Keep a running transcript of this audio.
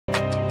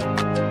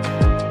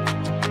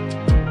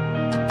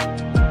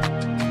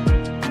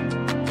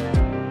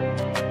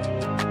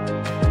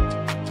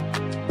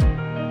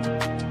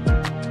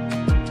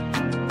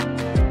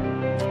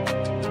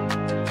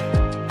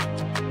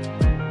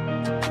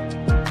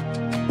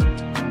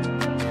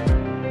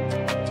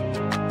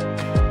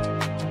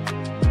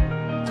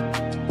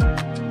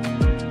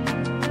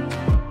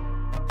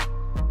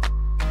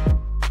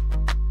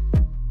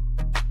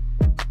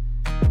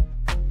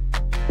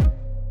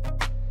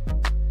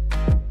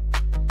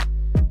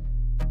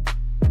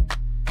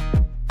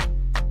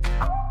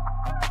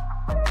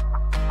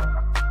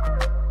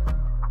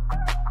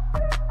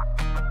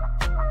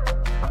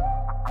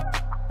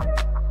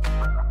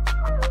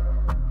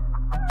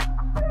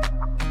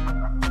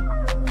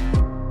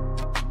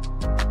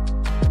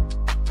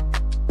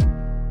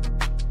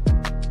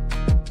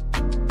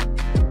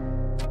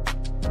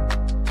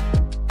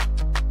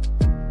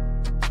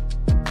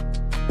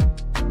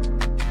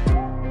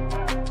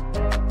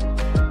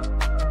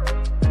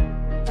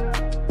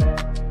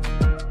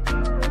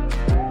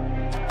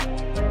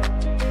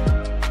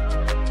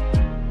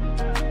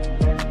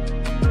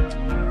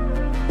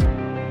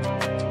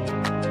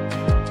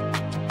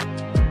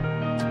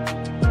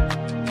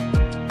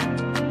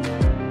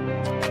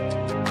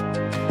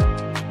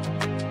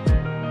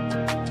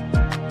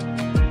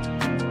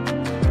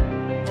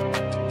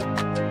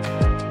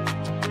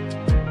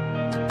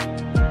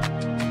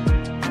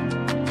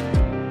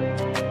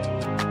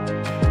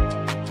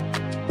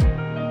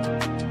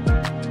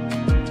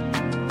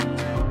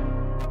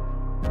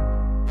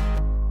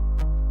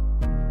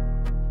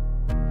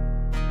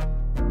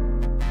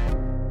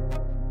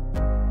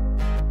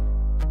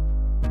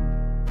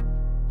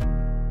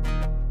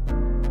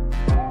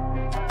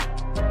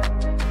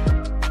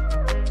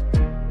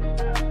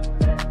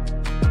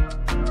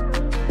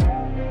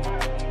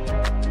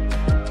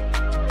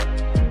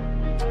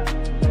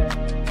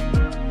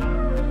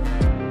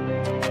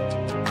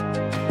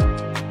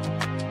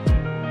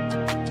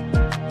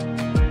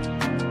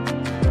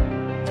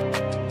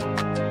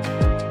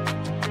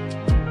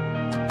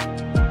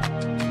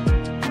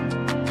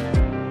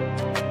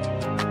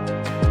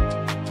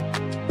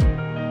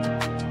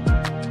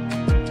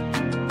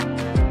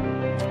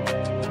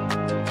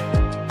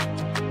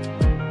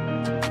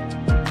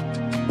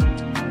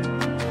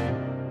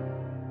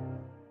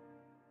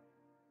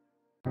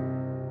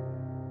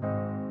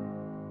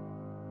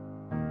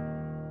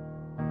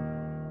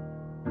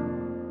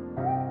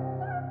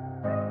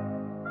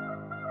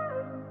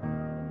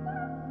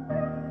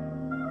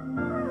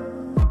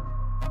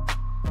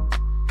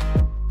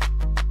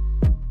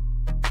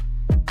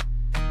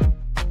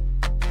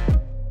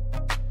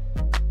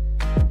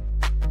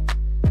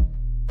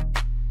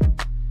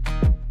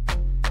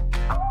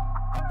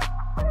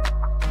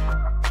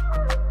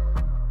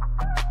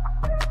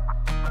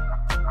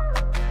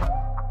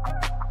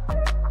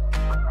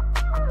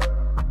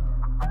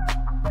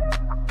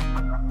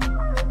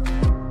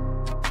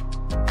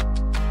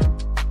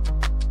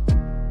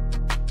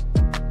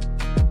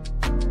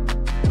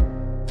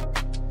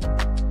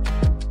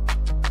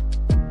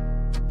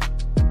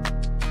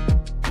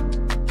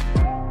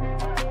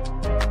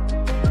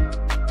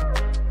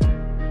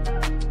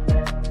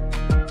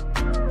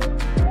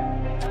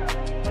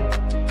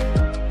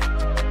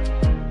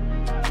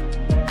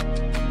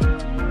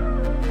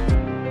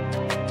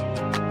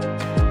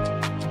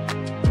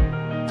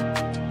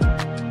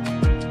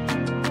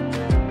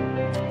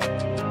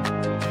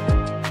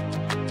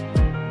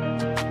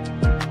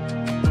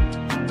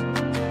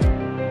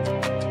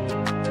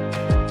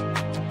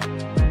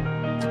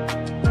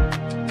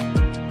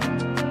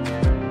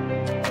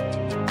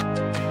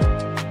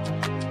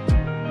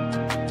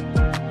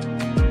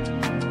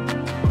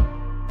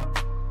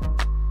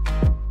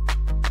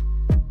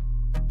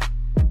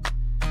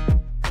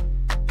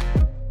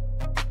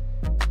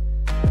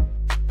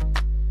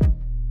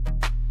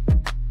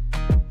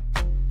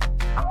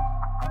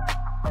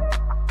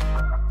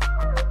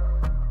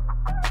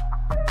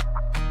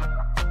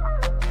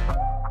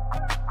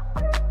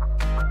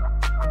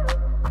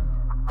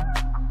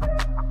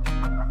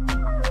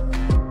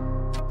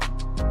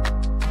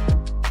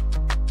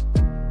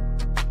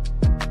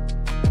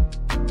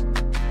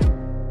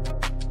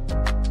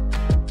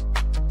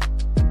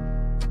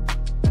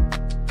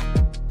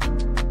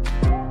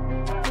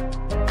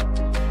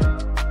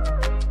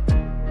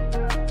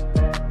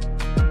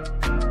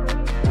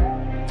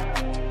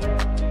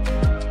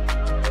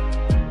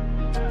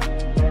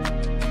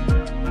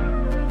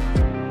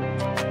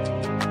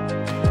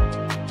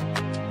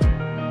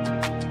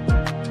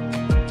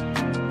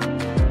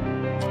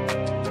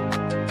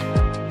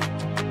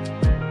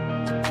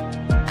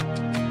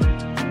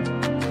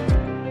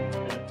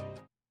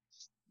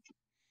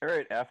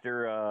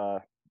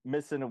After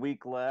missing a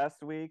week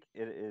last week,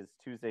 it is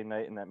Tuesday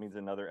night, and that means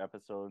another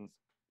episode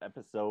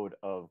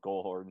of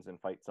Goal Horns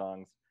and Fight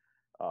Songs.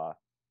 Uh,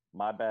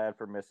 my bad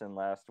for missing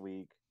last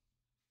week.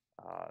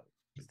 Uh,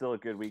 Still a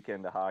good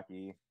weekend of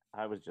hockey.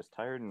 I was just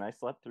tired, and I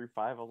slept through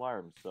 5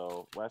 alarms,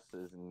 so Wes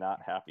is not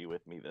happy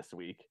with me this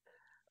week.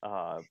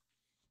 But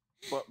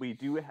we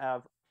do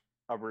have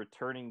a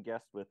returning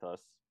guest with us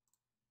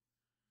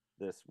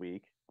this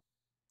week.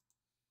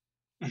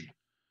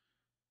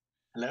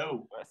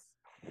 Hello. Wes.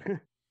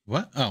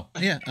 What? Oh,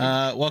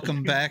 yeah.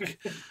 Welcome back,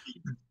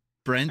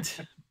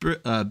 Brent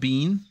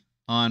Bean.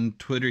 On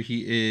Twitter,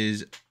 he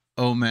is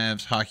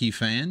OMAV's hockey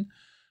fan.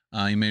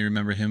 You may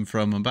remember him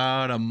from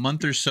about a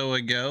month or so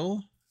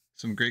ago.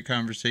 Some great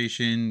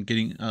conversation,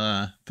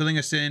 filling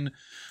us in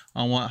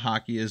on what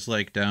hockey is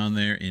like down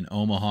there in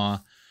Omaha.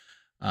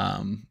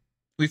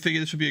 We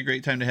figured this would be a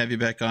great time to have you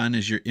back on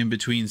as you're in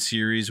between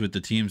series with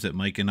the teams that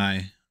Mike and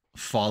I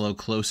follow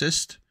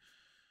closest.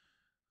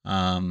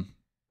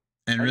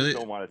 And I really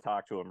don't want to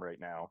talk to him right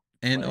now.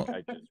 And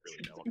I just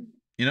really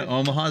don't.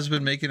 Omaha's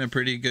been making a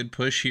pretty good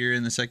push here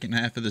in the second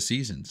half of the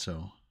season.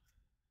 So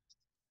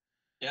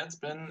yeah, it's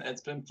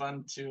been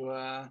fun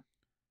to.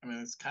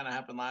 It's kind of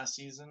happened last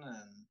season,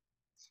 and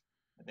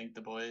I think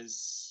the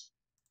boys,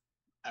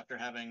 after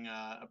having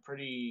a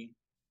pretty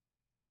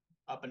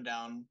up and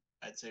down,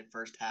 I'd say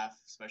first half,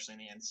 especially in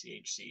the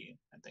NCHC,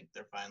 I think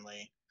they're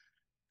finally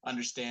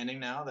understanding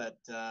now that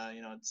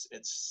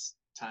it's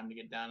time to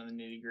get down in the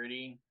nitty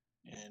gritty.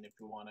 And if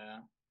we want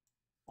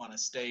to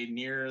stay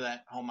near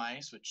that home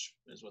ice, which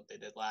is what they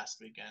did last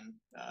weekend,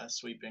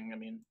 sweeping. I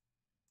mean,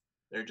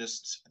 they're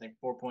just, I think,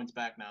 4 points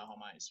back now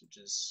home ice, which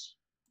is,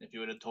 if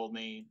you would have told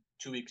me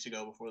 2 weeks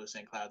ago before the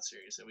St. Cloud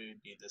series that we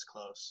would be this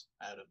close,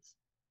 I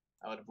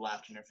would have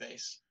laughed in your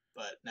face.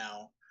 But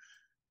now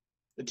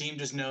the team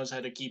just knows how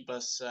to keep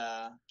us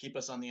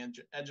on the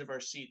edge of our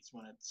seats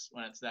when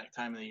it's that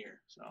time of the year.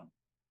 So.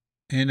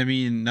 And I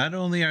mean, not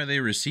only are they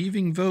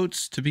receiving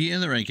votes to be in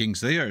the rankings,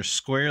 they are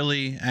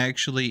squarely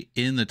actually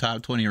in the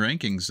top 20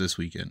 rankings this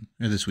week.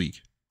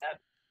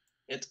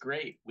 It's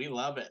great. We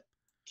love it.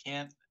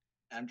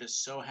 I'm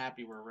just so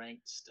happy we're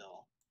ranked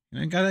still.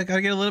 And gotta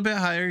get a little bit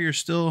higher. You're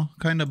still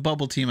kind of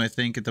bubble team, I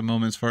think, at the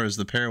moment as far as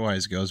the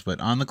pairwise goes, but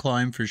on the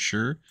climb for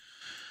sure.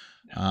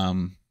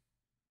 Yeah.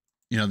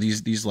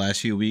 These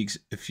last few weeks,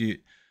 if you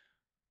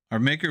are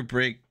make or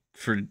break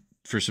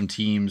for some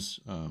teams,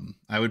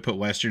 I would put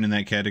Western in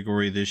that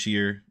category this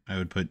year. I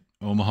would put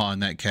Omaha in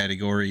that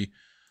category.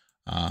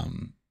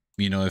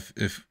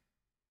 If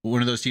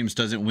one of those teams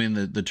doesn't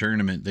win the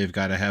tournament, they've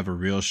got to have a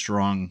real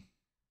strong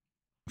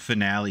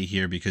finale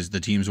here because the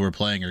teams we're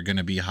playing are going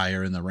to be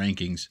higher in the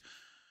rankings.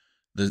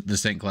 The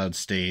St. Cloud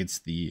States,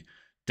 the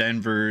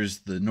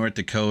Denvers, the North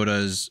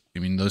Dakotas. I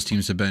mean, those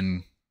teams have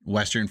been,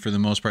 Western for the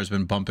most part has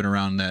been bumping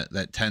around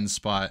that 10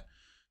 spot.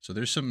 So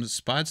there's some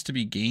spots to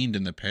be gained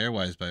in the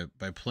pairwise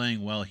by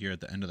playing well here at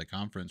the end of the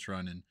conference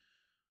run. And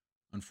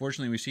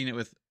unfortunately, we've seen it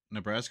with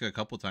Nebraska a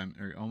couple times,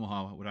 or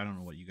Omaha. I don't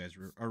know what you guys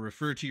are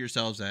referred to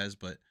yourselves as,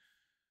 but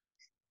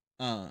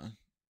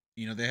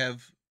they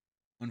have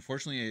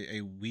unfortunately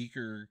a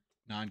weaker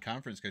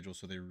non-conference schedule.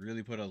 So they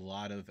really put a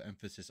lot of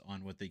emphasis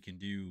on what they can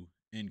do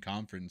in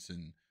conference.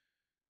 And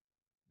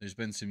there's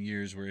been some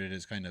years where it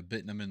has kind of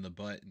bitten them in the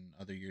butt, and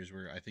other years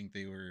where I think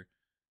they were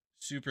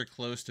super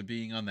close to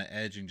being on the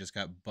edge and just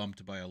got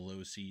bumped by a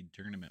low seed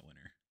tournament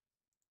winner.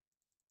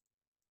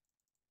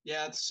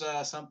 Yeah, it's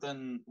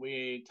something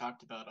we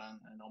talked about on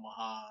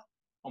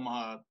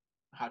Omaha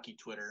hockey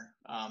Twitter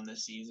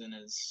this season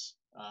is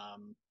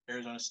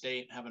Arizona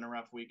State having a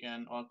rough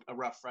weekend, a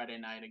rough Friday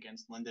night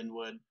against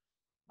Lindenwood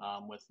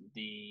with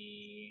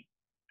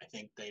I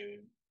think they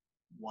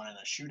won in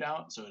a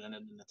shootout, so it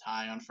ended in a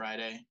tie on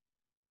Friday.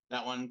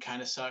 That one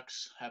kind of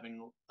sucks,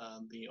 having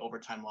the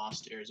overtime loss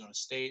to Arizona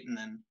State. And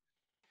then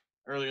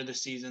earlier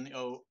this season,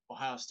 the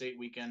Ohio State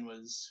weekend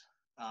was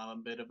a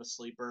bit of a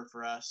sleeper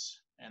for us,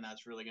 and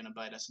that's really going to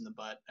bite us in the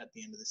butt at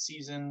the end of the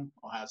season.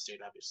 Ohio State,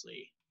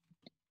 obviously,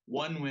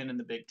 one win in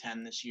the Big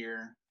Ten this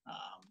year.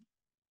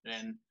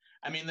 And,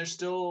 I mean, they're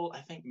still, I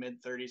think,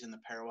 mid-30s in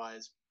the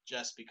pairwise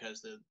just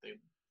because they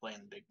play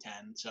in the Big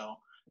Ten. So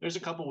there's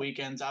a couple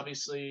weekends.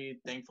 Obviously,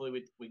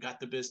 thankfully, we got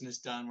the business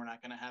done. We're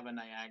not going to have a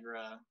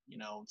Niagara,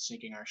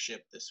 sinking our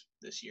ship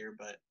this year,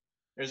 but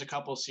there's a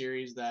couple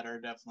series that are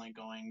definitely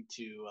going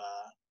to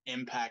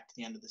impact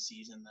the end of the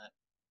season that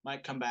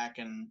might come back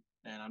and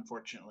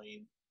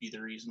unfortunately be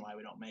the reason why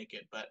we don't make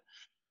it. But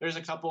there's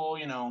a couple,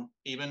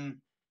 even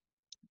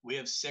we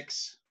have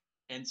 6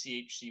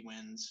 NCHC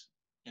wins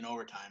in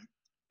overtime.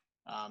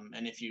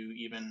 And if you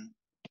even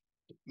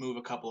move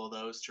a couple of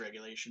those to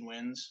regulation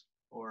wins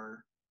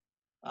or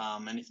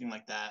anything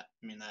like that,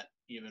 I mean, that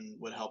even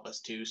would help us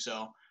too.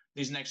 So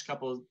these next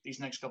couple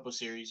of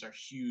series are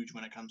huge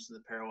when it comes to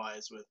the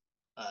pairwise, with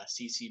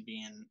CC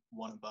being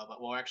one above.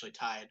 Well, we're actually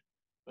tied,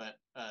 but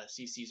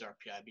CC's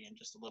RPI being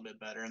just a little bit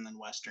better, and then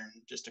Western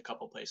just a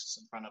couple places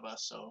in front of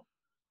us. So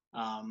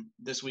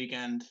this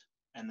weekend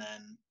and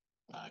then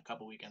a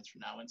couple weekends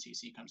from now when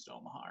CC comes to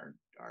Omaha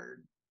are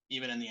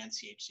even in the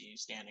NCHC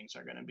standings,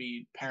 are going to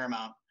be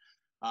paramount.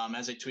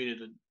 As I tweeted,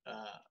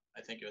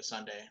 I think it was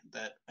Sunday,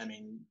 that, I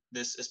mean,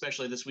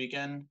 especially this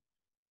weekend,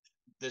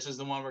 this is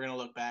the one we're going to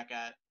look back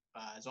at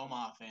as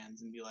Omaha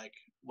fans and be like,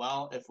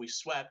 well, if we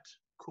swept,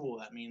 cool.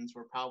 That means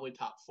we're probably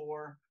top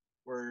 4.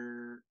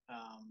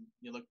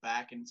 You look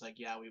back and it's like,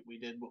 yeah, we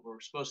did what we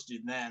were supposed to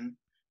do then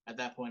at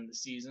that point in the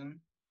season.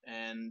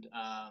 And,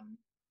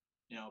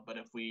 but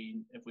if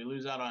we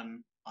lose out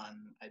on,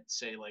 I'd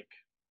say like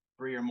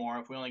 3 or more,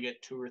 if we only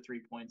get 2 or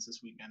 3 points this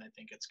weekend, I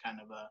think it's kind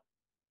of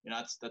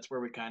that's where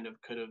we kind of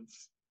could have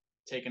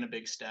taken a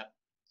big step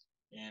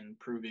in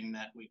proving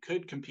that we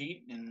could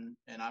compete. And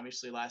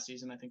obviously last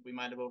season, I think we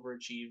might have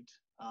overachieved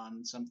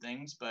on some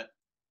things, but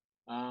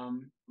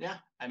yeah,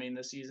 I mean,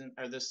 this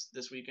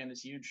weekend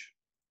is huge.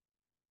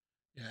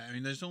 Yeah, I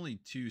mean, there's only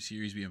 2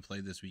 series being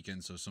played this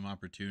weekend, so some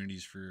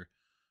opportunities for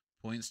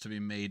points to be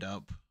made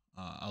up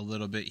a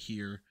little bit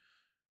here,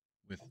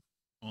 with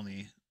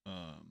only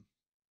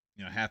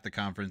half the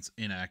conference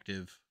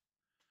inactive,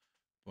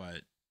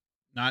 but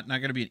not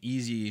going to be an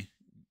easy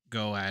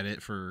go at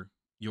it for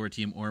your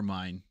team or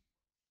mine.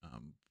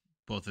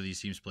 Both of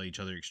these teams play each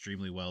other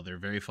extremely well. They're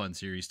very fun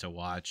series to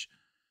watch.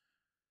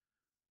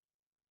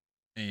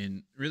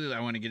 And really, I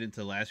want to get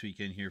into last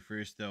weekend here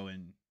first, though,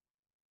 and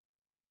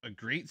a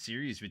great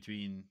series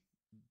between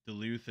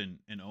Duluth and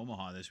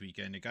Omaha this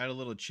weekend. It got a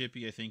little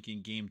chippy, I think,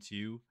 in game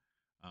 2.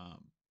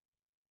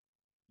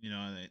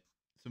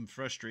 Some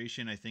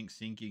frustration, I think,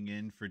 sinking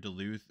in for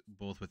Duluth,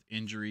 both with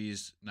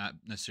injuries, not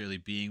necessarily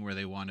being where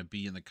they want to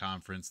be in the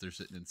conference. They're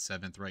sitting in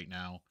 7th right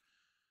now.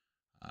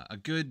 A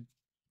good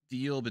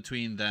deal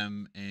between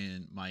them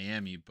and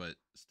Miami, but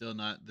still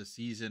not the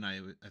season I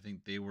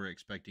think they were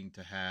expecting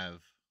to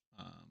have.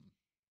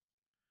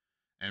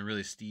 And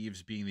really,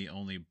 Steve's being the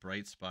only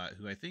bright spot,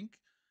 who I think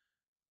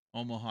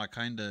Omaha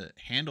kind of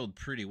handled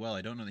pretty well.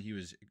 I don't know that he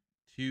was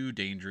too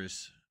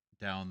dangerous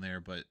down there,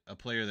 but a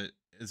player that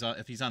is,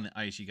 if he's on the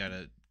ice, you got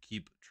to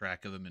keep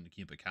track of him and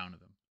keep account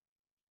of him.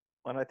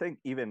 And I think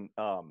even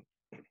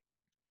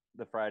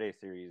the Friday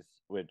series,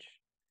 which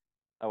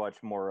I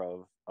watched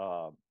more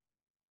of,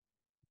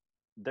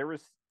 there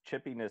was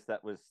chippiness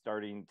that was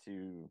starting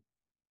to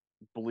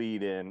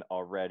bleed in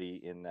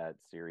already in that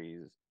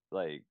series.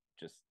 Like,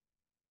 just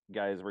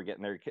guys were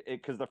getting there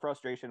because the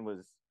frustration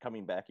was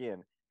coming back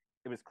in.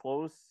 It was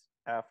close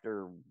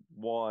after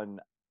 1.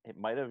 It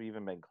might have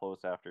even been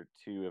close after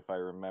 2, if I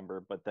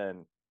remember. But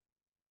then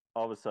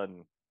all of a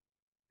sudden,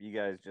 you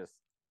guys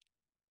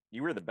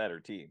you were the better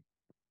team.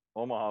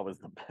 Omaha was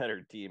the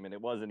better team, and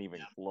it wasn't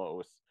even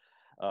close.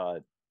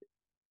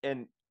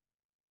 And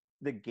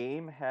the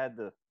game had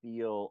the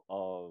feel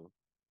of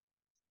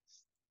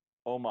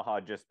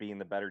Omaha just being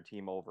the better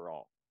team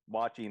overall.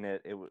 Watching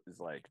it, it was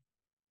like,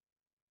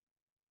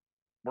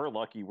 we're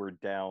lucky we're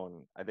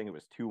down. I think it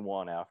was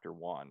 2-1 after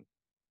 1.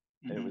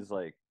 Mm-hmm. And it was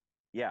like,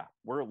 yeah,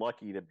 we're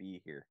lucky to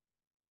be here.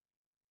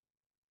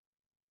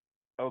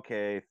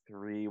 Okay,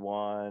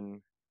 3-1.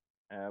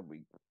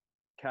 We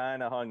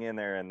kind of hung in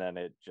there, and then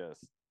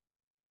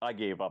I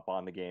gave up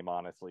on the game,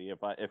 honestly.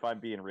 If I'm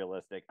being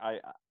realistic,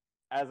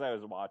 as I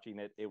was watching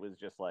it, it was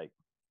just like,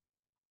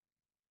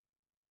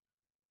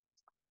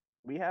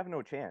 we have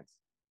no chance.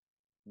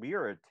 We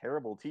are a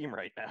terrible team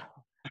right now,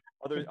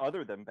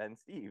 other than Ben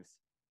Steves.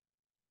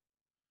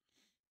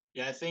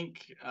 Yeah, I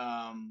think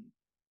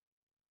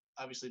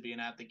obviously being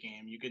at the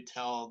game, you could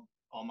tell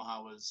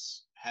Omaha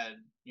had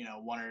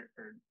 1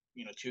 or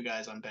 2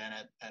 guys on Ben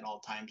at all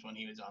times when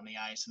he was on the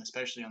ice, and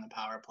especially on the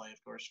power play.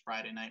 Of course,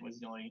 Friday night was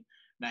the only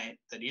night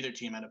that either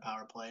team had a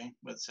power play,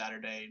 with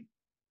Saturday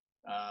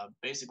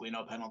basically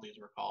no penalties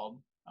were called.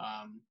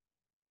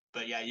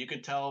 But yeah, you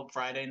could tell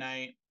Friday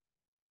night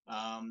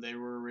they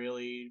were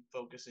really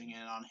focusing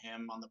in on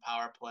him on the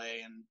power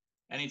play, and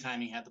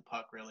anytime he had the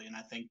puck, really. And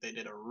I think they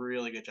did a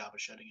really good job of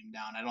shutting him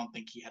down. I don't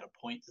think he had a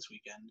point this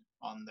weekend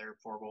on their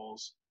 4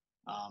 goals.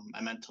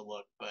 I meant to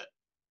look, but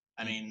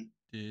I mean,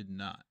 did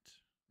not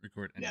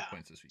record any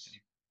points this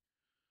weekend.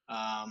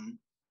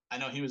 I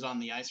know he was on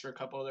the ice for a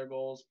couple of their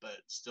goals, but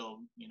still,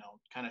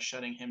 kind of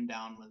shutting him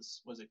down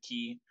was a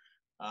key.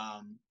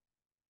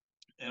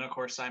 And of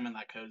course, Simon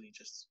Latkozy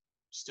just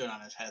stood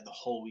on his head the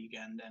whole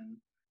weekend.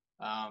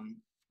 And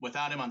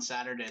without him on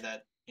Saturday,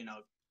 that,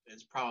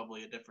 is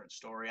probably a different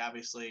story.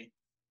 Obviously,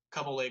 a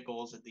couple late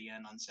goals at the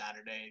end on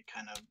Saturday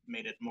kind of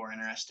made it more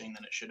interesting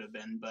than it should have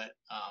been. But,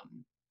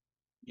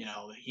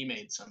 he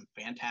made some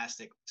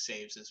fantastic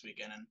saves this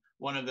weekend. And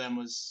one of them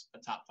was a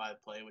top 5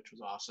 play, which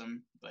was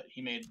awesome. But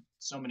he made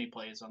so many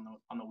plays on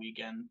the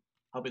weekend,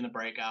 helping the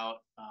breakout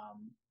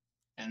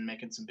and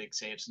making some big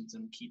saves and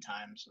some key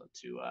times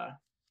to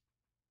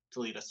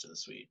lead us to the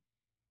sweep.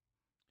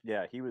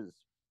 Yeah, he was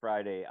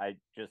Friday. I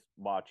just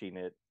watching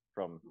it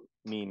from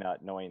me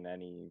not knowing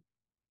anything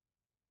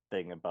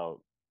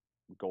about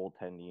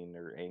goaltending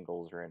or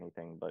angles or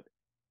anything, but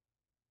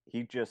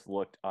he just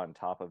looked on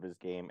top of his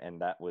game,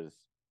 and that was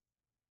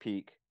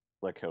peak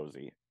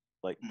Latkozy.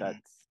 Like,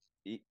 that's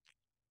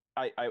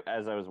I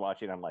as I was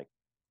watching, I'm like,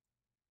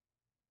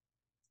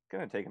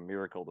 gonna take a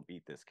miracle to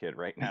beat this kid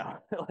right now.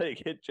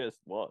 Like it just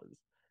was.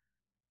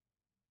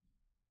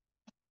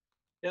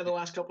 Yeah, the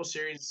last couple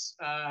series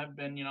have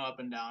been, up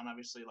and down.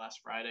 Obviously, last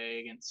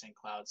Friday against St.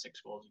 Cloud,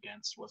 6 goals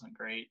against wasn't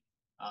great.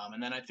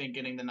 And then I think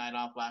getting the night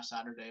off last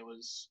Saturday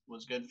was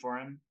good for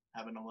him,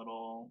 having a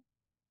little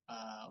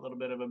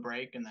bit of a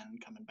break, and then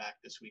coming back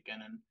this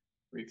weekend and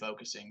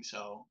refocusing.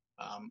 So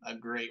a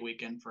great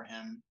weekend for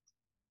him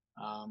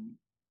on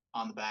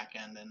the back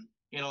end, and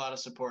he had a lot of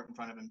support in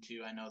front of him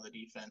too. I know the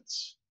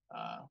defense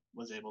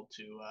was able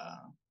to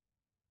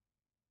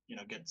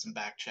get some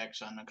back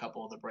checks on a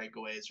couple of the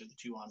breakaways or the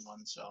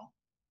 2-on-1. So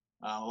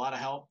a lot of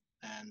help,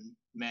 and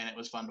man, it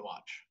was fun to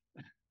watch.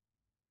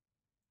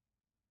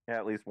 Yeah,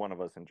 at least one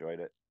of us enjoyed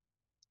it.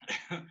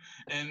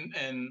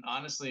 and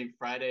honestly,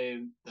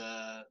 Friday,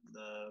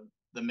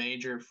 the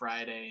major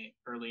Friday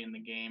early in the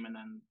game, and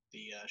then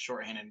the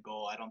shorthanded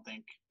goal. I don't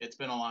think it's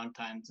been a long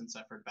time since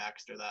I've heard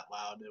Baxter that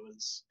loud.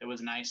 It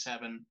was nice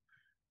having.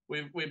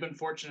 We've been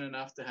fortunate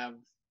enough to have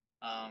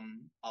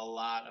a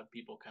lot of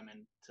people come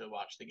in to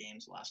watch the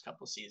games the last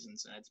couple of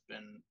seasons, and it's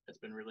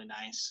been really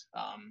nice.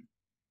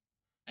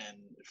 And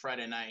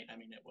Friday night, I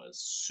mean, it was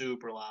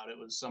super loud. It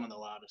was some of the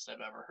loudest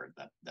I've ever heard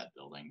that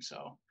building.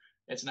 So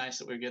it's nice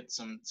that we get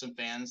some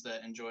fans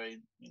that enjoy,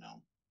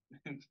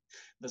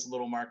 this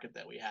little market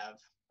that we have,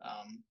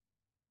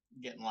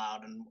 getting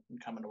loud and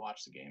coming to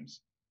watch the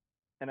games.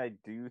 And I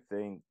do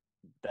think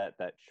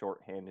that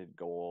shorthanded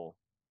goal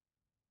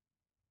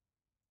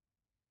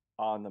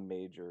on the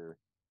major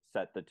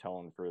set the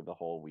tone for the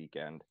whole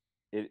weekend.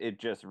 It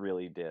just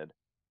really did.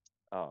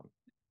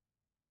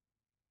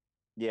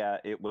 Yeah,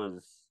 it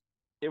was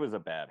a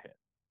bad hit.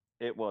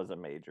 It was a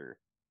major.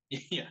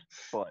 Yeah.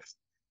 But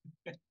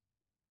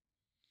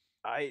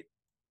I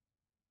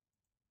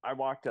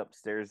walked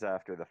upstairs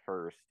after the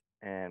first,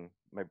 and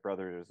my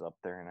brother was up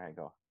there, and I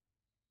go,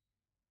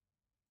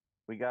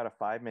 we got a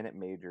 5-minute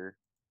major,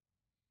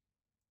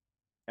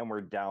 and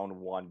we're down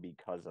 1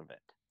 because of it.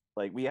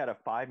 Like, we had a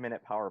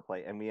 5-minute power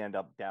play, and we end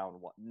up down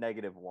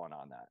 -1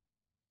 on that.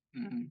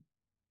 Mm-hmm.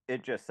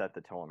 It just set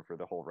the tone for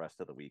the whole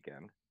rest of the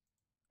weekend.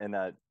 And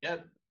that, yeah,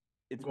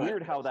 it's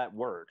weird how that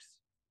works.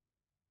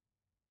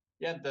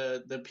 Yeah,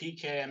 the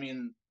PK, I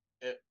mean,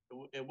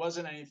 it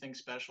wasn't anything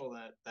special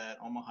that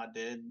Omaha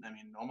did. I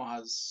mean,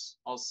 Omaha's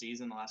all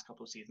season, the last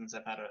couple of seasons,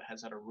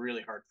 has had a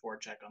really hard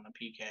forecheck on the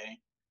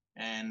PK,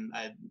 and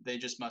they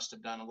just must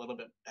have done a little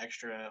bit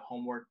extra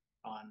homework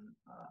on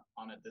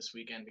it this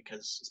weekend,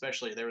 because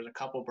especially there was a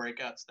couple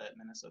breakouts that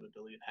Minnesota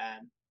Duluth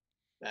had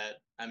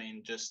that, I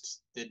mean,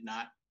 just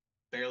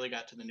barely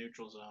got to the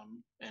neutral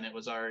zone, and it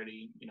was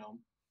already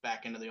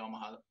back into the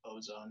Omaha O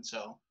zone.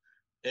 So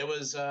it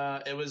was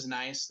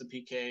nice. The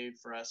PK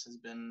for us has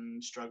been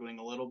struggling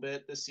a little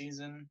bit this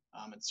season.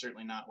 It's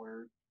certainly not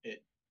where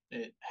it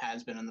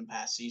has been in the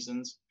past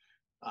seasons.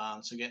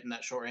 So getting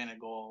that shorthanded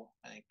goal,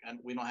 I think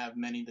we don't have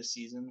many this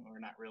season. We're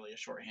not really a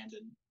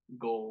shorthanded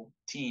goal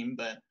team,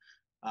 but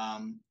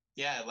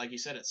yeah, like you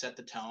said, it set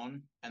the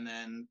tone. And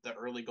then the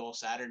early goal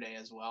Saturday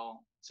as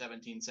well,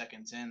 17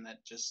 seconds in,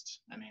 that just,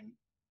 I mean,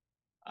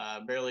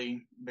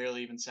 barely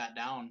even sat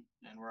down,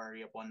 and we're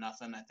already up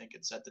 1-0. I think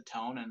it set the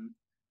tone, and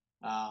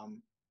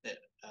it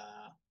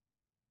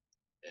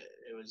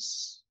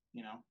was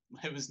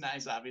it was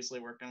nice, obviously,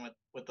 working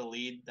with the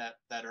lead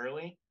that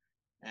early,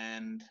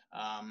 and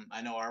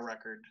I know our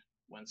record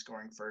when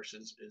scoring first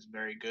is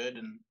very good,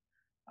 and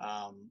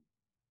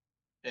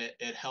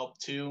it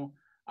helped too.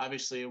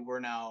 Obviously, we're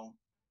now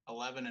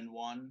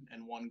 11-1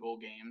 in 1-goal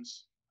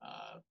games,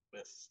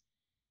 with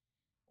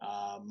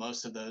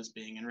most of those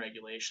being in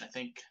regulation. I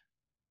think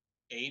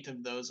 8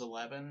 of those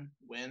 11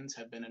 wins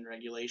have been in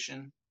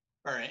regulation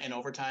or in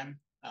overtime.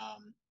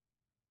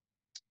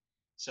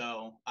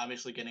 So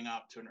obviously getting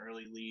off to an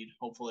early lead,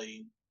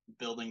 hopefully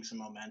building some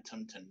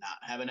momentum to not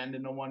have an end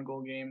in a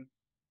 1-goal game,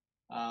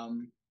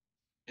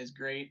 is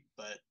great.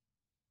 But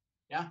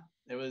yeah,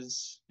 it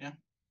was, yeah.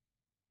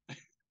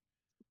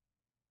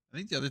 I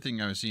think the other thing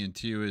I was seeing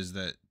too is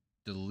that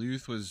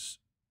Duluth was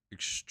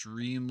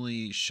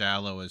extremely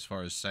shallow as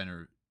far as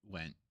center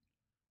went,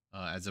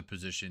 as a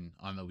position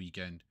on the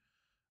weekend.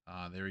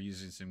 They were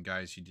using some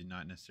guys who did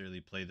not necessarily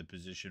play the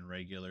position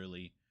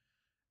regularly,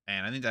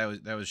 and I think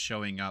that was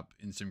showing up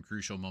in some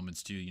crucial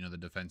moments too. The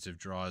defensive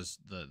draws,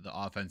 the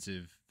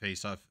offensive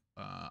faceoff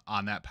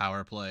on that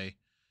power play,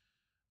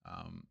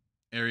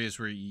 areas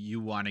where you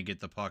want to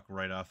get the puck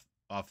right off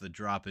the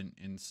drop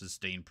and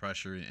sustain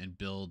pressure and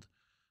build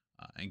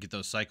and get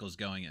those cycles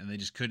going, and they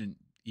just couldn't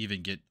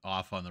even get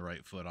off on the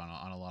right foot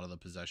on a lot of the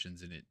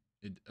possessions, and it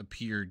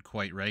appeared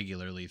quite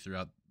regularly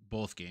throughout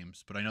both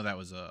games. But I know that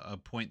was a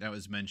point that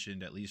was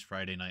mentioned at least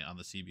Friday night on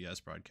the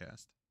CBS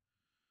broadcast.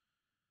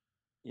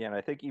 Yeah, and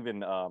I think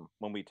even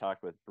when we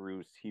talked with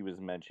Bruce, he was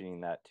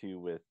mentioning that too,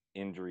 with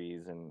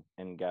injuries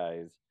and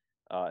guys.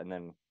 And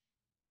then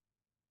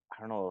I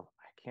don't know,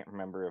 I can't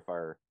remember if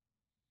our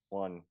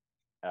one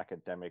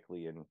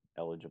academically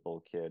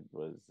ineligible kid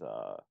was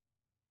a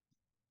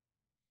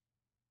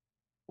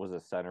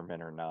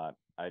centerman or not.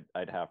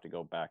 I'd have to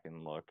go back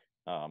and look.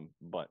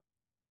 But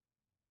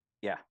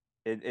yeah,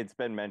 it's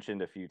been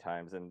mentioned a few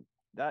times, and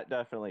that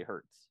definitely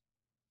hurts.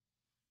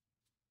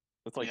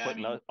 It's like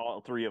putting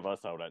all three of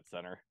us out at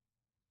center.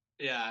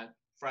 Yeah,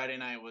 Friday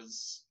night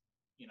was,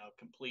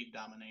 complete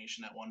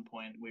domination. At one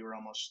point, we were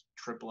almost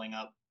tripling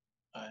up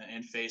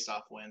in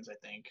face-off wins, I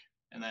think.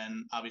 And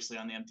then, obviously,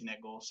 on the empty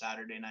net goal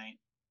Saturday night,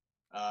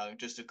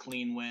 just a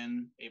clean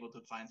win, able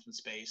to find some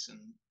space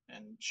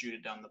and shoot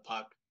it down the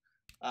puck,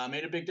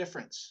 made a big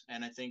difference.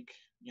 And I think,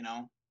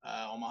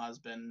 Omaha's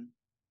been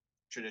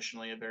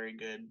traditionally a very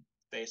good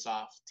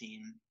face-off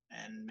team,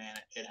 and man,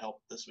 it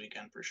helped this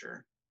weekend for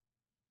sure.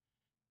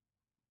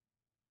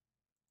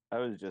 I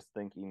was just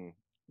thinking,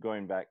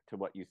 going back to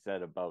what you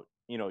said about,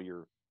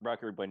 your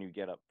record when you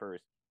get up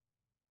first.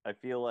 I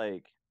feel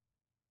like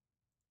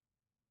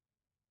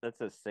that's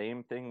the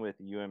same thing with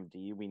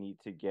UMD. We need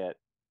to get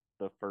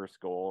the first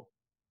goal,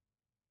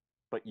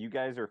 but you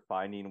guys are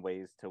finding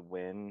ways to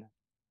win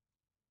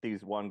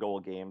these 1-goal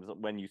games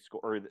when you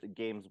score, or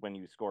games when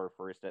you score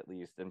first at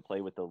least, and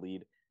play with the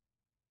lead.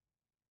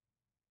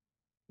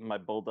 My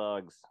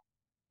Bulldogs,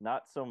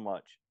 not so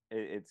much.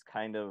 It's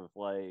kind of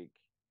like,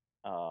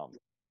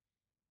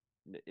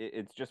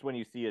 it's just when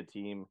you see a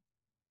team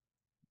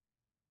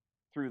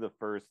through the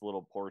first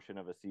little portion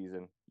of a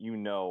season,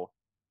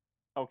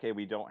 okay,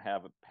 we don't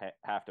have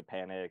to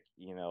panic.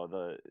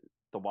 The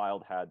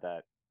Wild had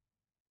that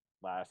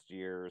last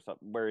year or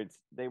something where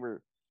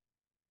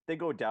they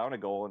go down a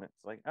goal and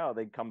it's like, oh,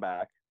 they come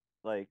back,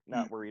 like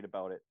not worried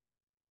about it.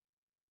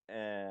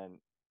 And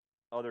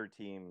other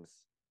teams,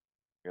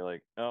 you're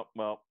like, oh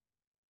well,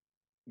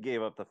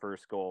 gave up the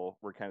first goal,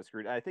 we're kind of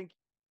screwed. I think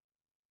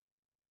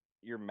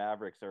your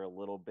Mavericks are a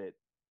little bit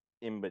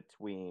in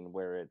between,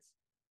 where it's,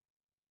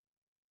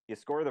 you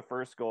score the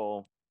first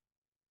goal,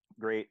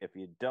 great. If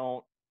you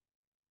don't,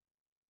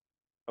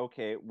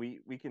 okay, we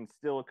can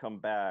still come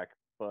back,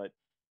 but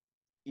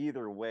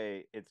either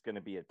way, it's going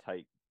to be a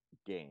tight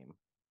game.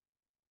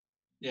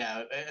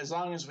 Yeah, as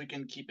long as we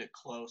can keep it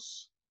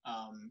close,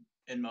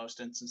 in most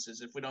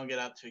instances, if we don't get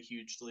out to a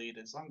huge lead,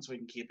 as long as we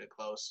can keep it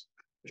close,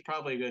 there's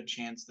probably a good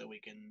chance that we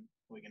can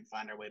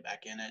find our way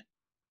back in it.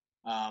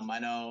 I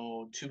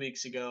know 2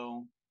 weeks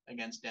ago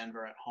against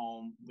Denver at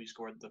home, we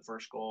scored the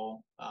first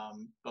goal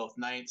both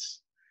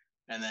nights,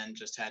 and then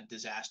just had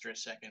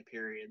disastrous second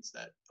periods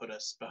that put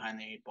us behind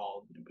the 8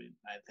 ball.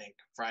 I think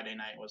Friday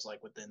night was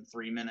like within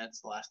 3 minutes,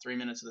 the last 3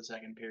 minutes of the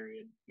second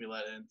period, we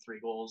let in 3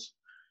 goals.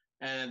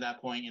 And at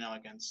that point,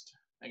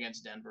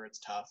 against Denver, it's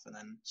tough. And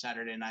then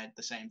Saturday night,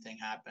 the same thing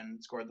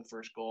happened. Scored the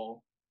first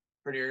goal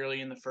pretty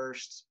early in the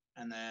first,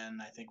 and then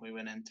I think we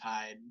went in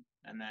tied,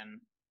 and then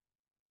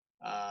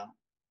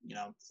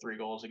 3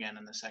 goals again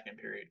in the second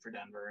period for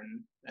Denver,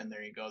 and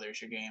there you go,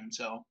 there's your game.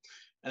 So,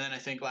 and then I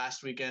think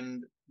last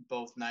weekend,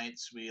 both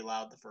nights we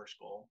allowed the first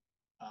goal,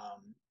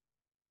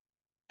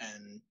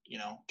 and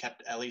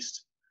kept, at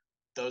least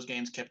those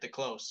games kept it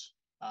close.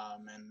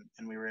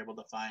 And we were able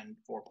to find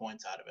 4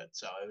 points out of it.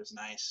 So it was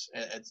nice.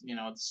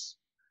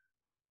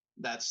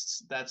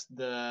 That's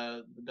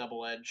the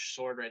double-edged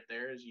sword right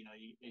there, is,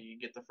 you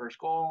get the first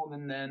goal,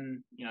 and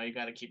then, you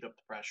got to keep up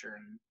the pressure.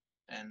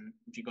 And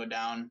if you go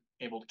down,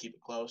 able to keep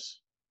it close,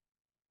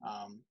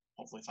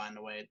 hopefully find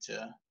a way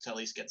to at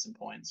least get some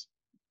points.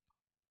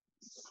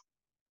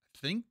 I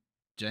think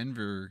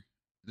Denver,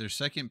 their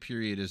second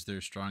period is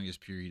their strongest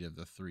period of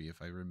the 3,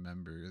 if I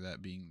remember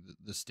that being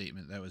the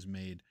statement that was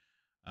made.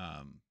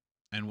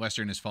 And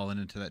Western has fallen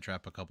into that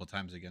trap a couple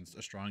times against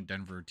a strong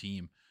Denver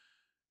team.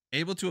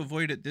 Able to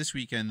avoid it this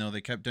weekend, though.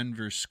 They kept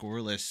Denver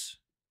scoreless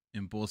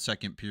in both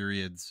second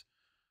periods.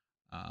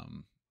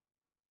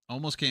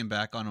 Almost came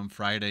back on them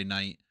Friday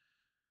night.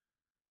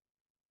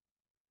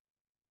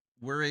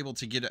 We're able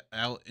to get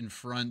out in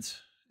front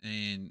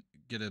and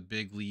get a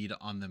big lead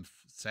on them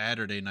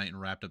Saturday night and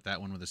wrapped up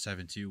that one with a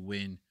 7-2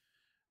 win.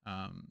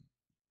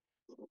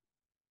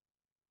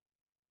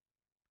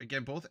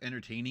 Again, both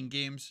entertaining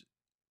games.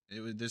 It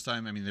was this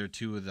time, they're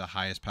 2 of the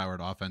highest powered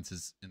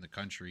offenses in the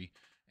country.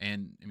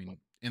 And,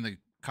 in the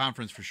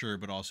conference for sure,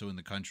 but also in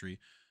the country.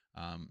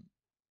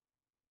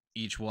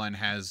 Each one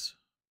has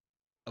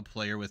a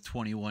player with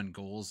 21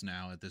 goals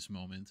now at this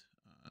moment.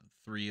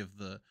 3 of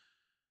the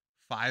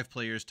 5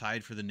 players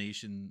tied for the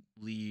nation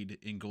lead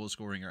in goal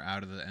scoring are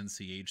out of the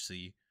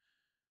NCHC.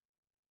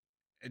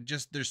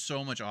 There's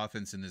so much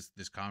offense in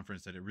this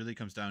conference that it really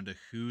comes down to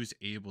who's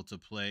able to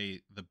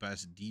play the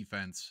best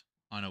defense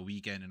on a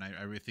weekend. And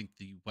I really think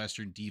the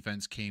Western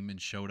defense came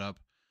and showed up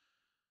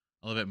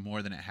a little bit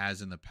more than it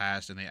has in the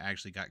past, and they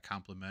actually got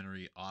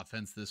complementary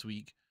offense this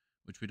week,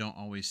 which we don't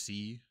always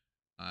see.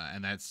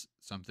 And that's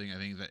something I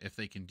think that if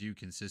they can do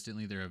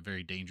consistently, they're a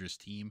very dangerous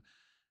team.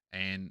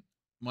 And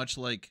much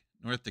like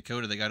North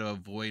Dakota, they got to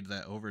avoid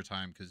that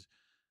overtime, because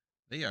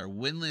they are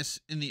winless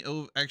in the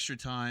extra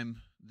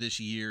time this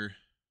year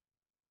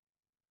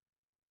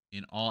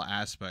in all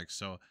aspects.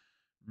 So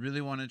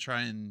really want to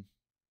try and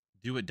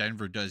do what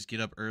Denver does, get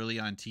up early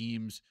on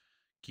teams,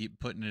 keep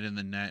putting it in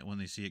the net when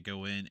they see it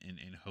go in, and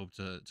hope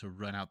to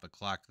run out the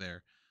clock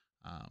there.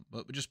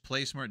 But just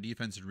play smart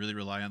defense and really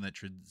rely on that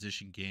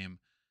transition game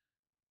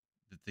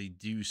that they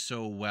do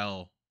so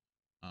well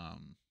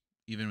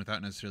even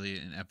without necessarily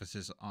an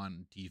emphasis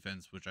on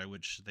defense, which I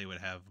wish they would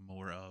have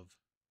more of.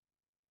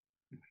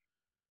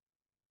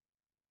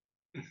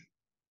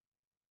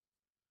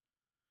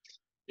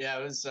 Yeah,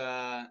 it was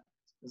a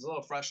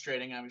little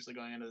frustrating, obviously,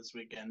 going into this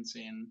weekend,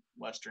 seeing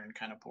Western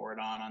kind of pour it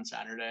on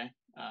Saturday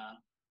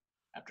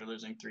after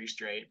losing 3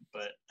 straight.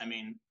 But I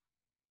mean,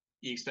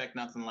 you expect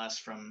nothing less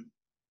from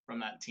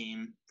that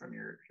team, from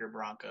your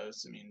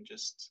Broncos. I mean,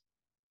 just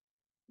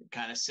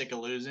kind of sick of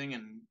losing,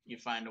 and you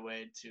find a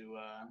way to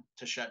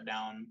shut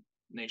down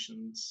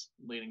nation's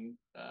leading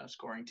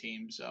scoring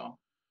team. So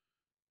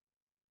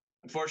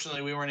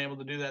unfortunately, we weren't able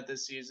to do that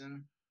this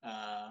season.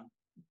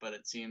 But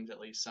it seems at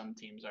least some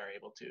teams are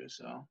able to.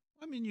 So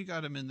I mean, you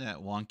got him in that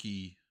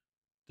wonky,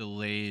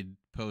 delayed,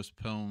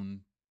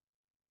 postponed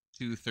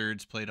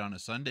 2/3 played on a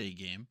Sunday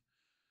game.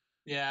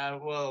 Yeah,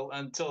 well,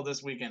 until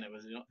this weekend,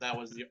 that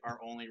was our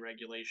only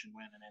regulation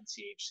win in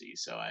NCHC.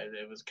 So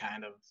it was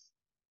kind of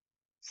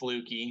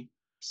fluky.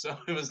 So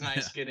it was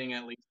nice getting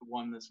at least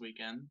one this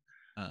weekend.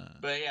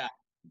 But yeah,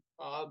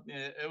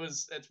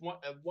 it's one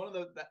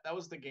of that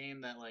was the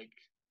game that, like,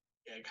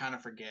 I kind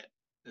of forget.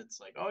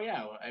 It's like, oh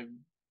yeah, I'm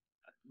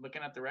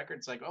looking at the record.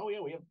 It's like, oh yeah,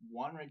 we have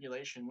one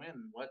regulation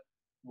win.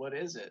 What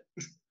is it?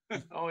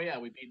 Oh yeah,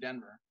 we beat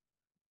Denver.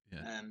 Yeah,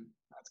 and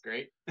that's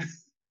great.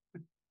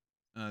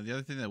 The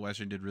other thing that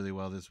Western did really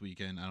well this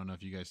weekend, I don't know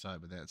if you guys saw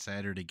it, but that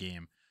Saturday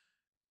game,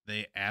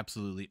 they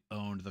absolutely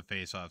owned the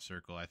face-off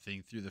circle. I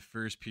think through the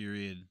first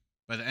period,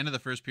 by the end of the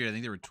first period, I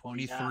think they were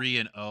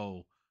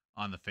 23-0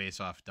 on the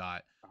face-off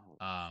dot.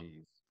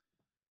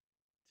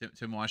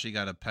 Tim Washy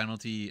got a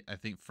penalty, I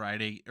think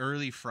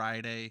early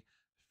Friday,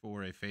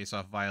 for a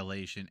face-off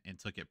violation, and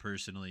took it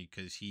personally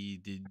because he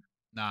did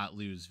not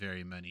lose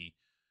very many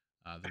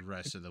the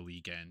rest of the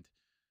weekend.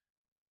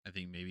 I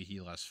think maybe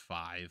he lost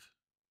 5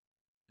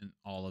 in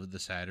all of the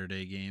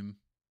Saturday game.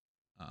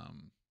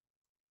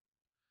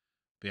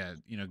 But yeah,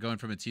 going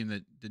from a team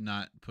that did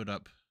not put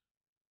up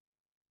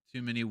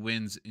too many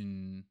wins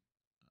in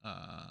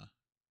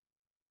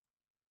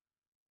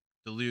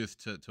Duluth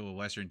to a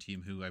Western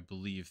team who I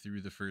believe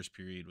through the first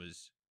period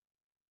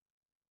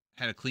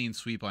had a clean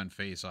sweep on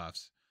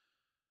faceoffs.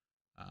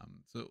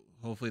 So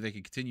hopefully they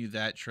can continue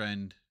that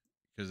trend,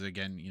 because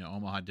again,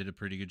 Omaha did a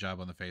pretty good job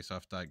on the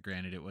faceoff dot.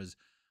 Granted, it was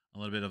a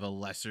little bit of a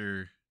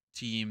lesser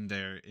team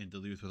there in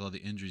Duluth with all the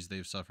injuries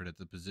they've suffered at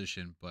the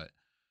position, but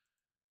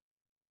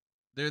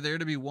they're there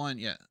to be won.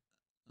 Yeah.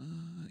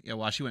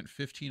 Washi went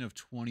 15 of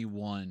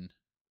 21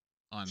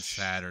 on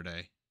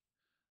Saturday.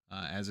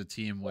 As a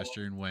team,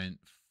 Western went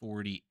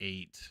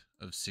 48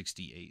 of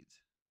 68.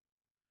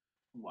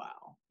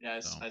 Wow. Yeah,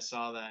 I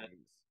saw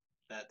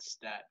that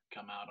stat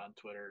come out on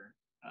Twitter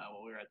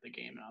while we were at the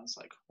game, and I was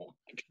like, oh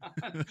my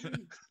God.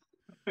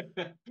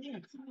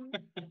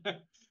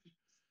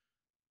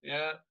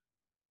 Yeah.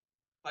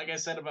 Like I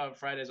said about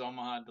Friday's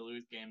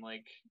Omaha-Duluth game,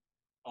 like,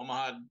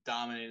 Omaha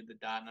dominated the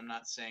dot, and I'm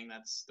not saying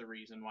that's the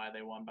reason why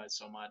they won by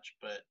so much,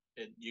 but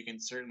you can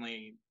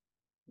certainly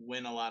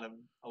win a lot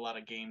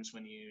of games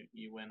when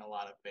you win a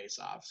lot of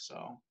face-offs.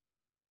 So,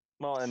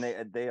 well, and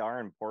they are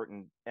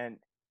important, and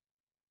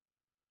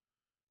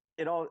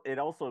it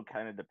also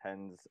kind of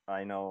depends.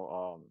 I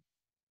know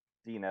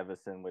Dean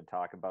Evison would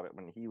talk about it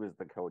when he was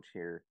the coach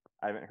here.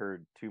 I haven't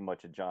heard too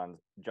much of John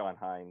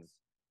Hines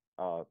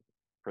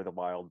for the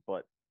Wild,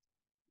 but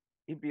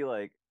he'd be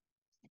like,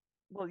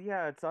 well,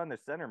 yeah, it's on the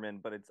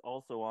centerman, but it's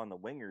also on the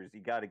wingers. You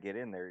got to get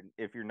in there.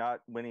 If you're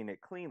not winning it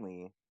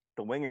cleanly,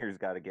 the wingers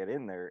got to get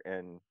in there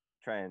and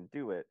try and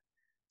do it.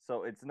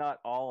 So it's not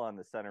all on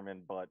the centerman,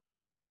 but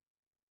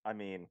I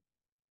mean,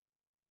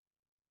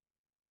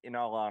 in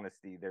all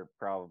honesty, they're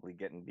probably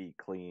getting beat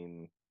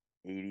clean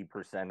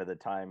 80% of the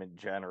time in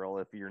general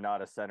if you're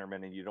not a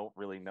centerman and you don't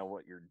really know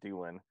what you're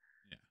doing.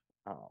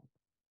 Yeah.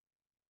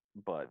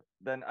 But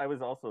then I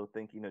was also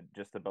thinking of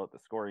just about the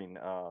scoring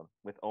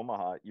with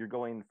Omaha. You're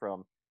going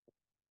from,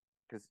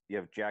 because you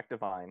have Jack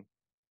Devine,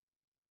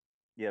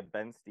 you have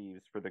Ben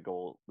Steves for the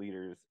goal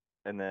leaders,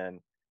 and then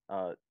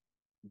Dylan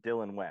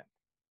Wendt.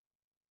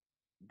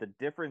 The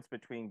difference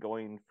between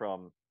going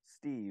from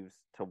Steves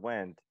to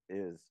Wendt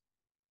is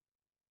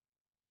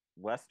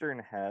Western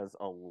has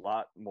a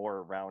lot more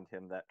around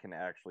him that can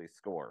actually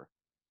score.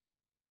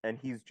 And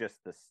he's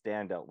just the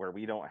standout where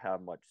we don't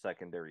have much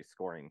secondary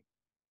scoring.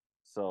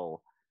 So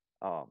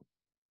I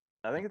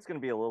think it's going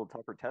to be a little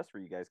tougher test for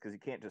you guys, because you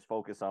can't just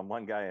focus on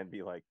one guy and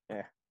be like,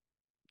 eh.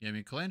 Yeah, I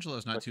mean,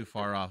 Colangelo's not too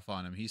far off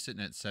on him. He's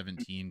sitting at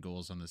 17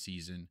 goals on the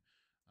season.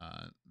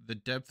 The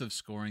depth of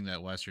scoring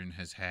that Western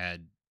has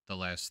had the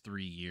last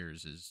 3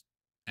 years is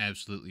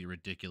absolutely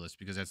ridiculous,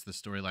 because that's the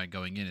storyline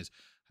going in, is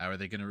how are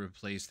they going to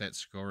replace that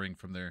scoring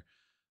from their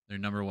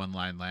number one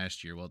line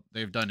last year? Well,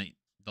 they've done it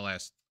the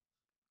last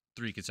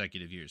 3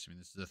 consecutive years. I mean,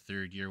 this is the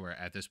 3rd year where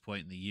at this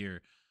point in the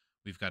year,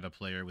 we've got a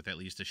player with at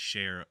least a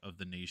share of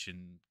the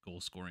nation goal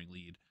scoring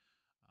lead.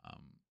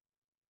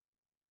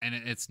 And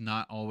it's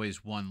not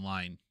always one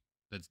line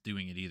that's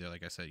doing it either.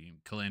 Like I said,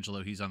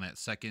 Colangelo, he's on that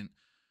second.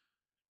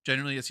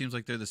 Generally, it seems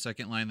like they're the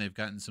second line. They've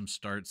gotten some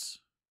starts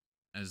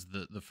as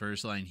the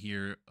first line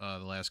here the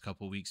last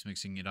couple weeks,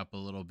 mixing it up a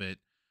little bit.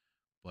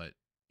 But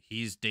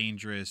he's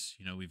dangerous.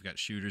 You know, we've got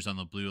shooters on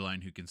the blue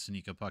line who can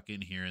sneak a puck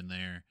in here and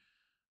there.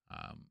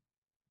 Um,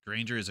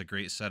 Granger is a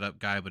great setup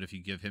guy, but if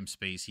you give him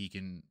space, he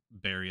can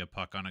bury a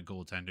puck on a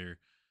goaltender.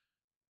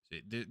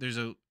 There's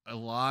a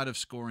lot of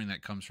scoring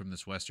that comes from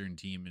this Western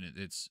team, and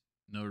it's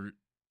no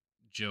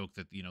joke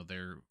that, you know,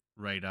 they're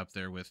right up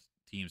there with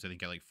teams I think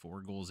get like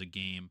 4 goals a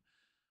game.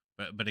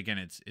 But again,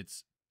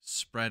 it's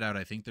spread out.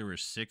 I think there were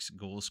 6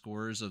 goal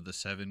scorers of the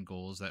 7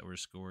 goals that were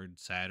scored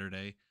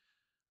Saturday.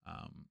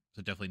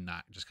 So definitely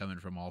not just coming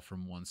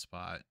from one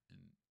spot.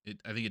 And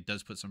I think it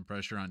does put some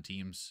pressure on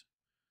teams.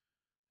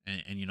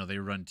 And you know, they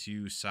run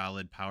 2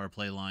 solid power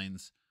play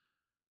lines.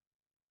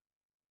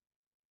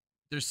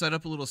 They're set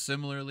up a little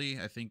similarly.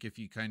 I think if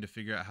you kind of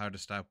figure out how to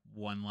stop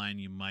one line,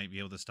 you might be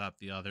able to stop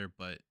the other.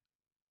 But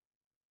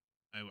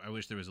I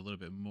wish there was a little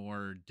bit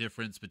more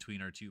difference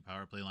between our 2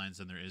 power play lines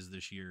than there is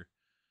this year.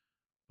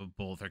 But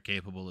both are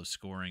capable of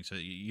scoring. So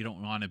you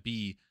don't want to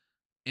be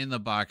in the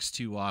box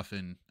too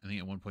often. I think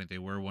at one point they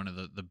were one of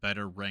the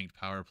better ranked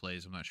power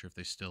plays. I'm not sure if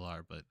they still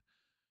are, but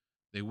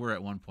they were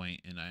at one point.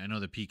 And I know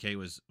the PK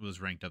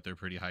was ranked up there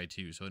pretty high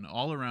too. So an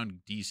all around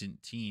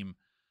decent team.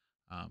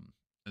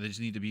 They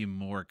just need to be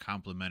more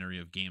complimentary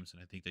of games,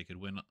 and I think they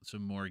could win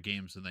some more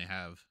games than they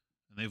have,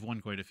 and they've won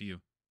quite a few.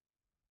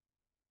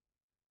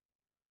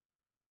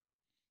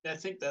 Yeah, I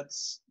think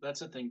that's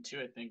a thing too.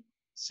 I think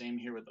same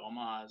here with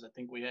Omaha. I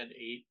think we had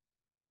 8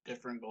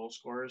 different goal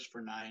scorers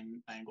for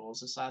nine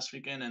goals this last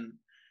weekend, and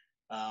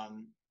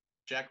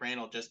Jack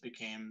Randall just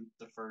became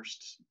the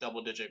first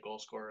double-digit goal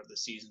scorer of the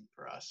season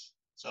for us.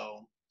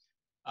 So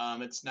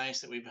it's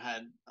nice that we've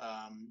had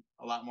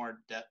a lot more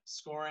depth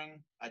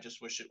scoring. I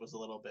just wish it was a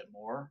little bit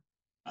more.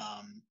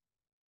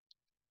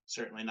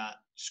 Certainly not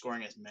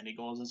scoring as many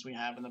goals as we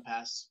have in the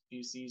past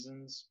few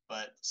seasons,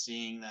 but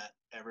seeing that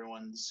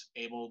everyone's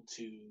able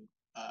to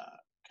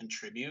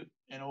contribute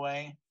in a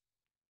way,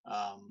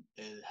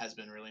 it has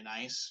been really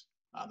nice.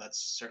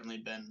 That's certainly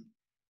been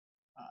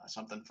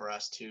something for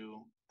us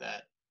too,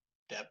 that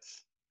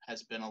depth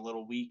has been a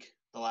little weak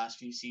the last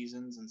few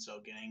seasons. And so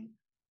getting,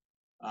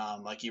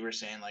 like you were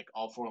saying, like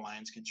all 4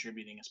 lines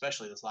contributing,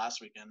 especially this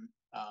last weekend.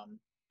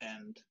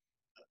 And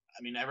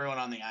I mean, everyone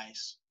on the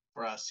ice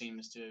for us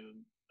seems to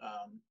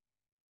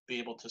be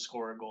able to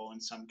score a goal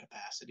in some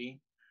capacity.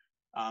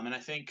 And I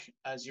think,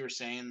 as you were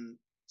saying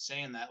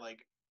that,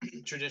 like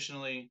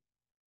traditionally,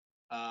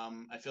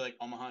 I feel like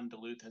Omaha and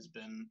Duluth has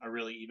been a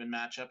really even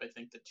matchup. I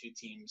think the 2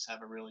 teams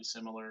have a really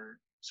similar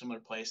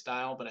play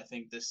style, but I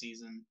think this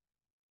season,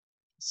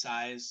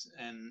 size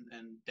and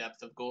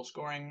depth of goal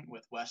scoring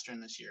with Western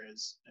this year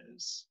is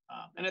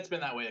and it's been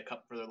that way a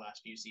couple for the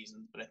last few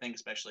seasons, but I think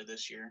especially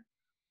this year,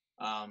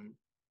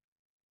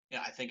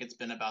 yeah, I think it's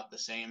been about the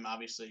same.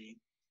 Obviously,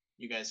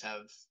 you guys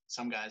have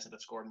some guys that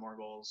have scored more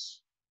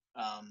goals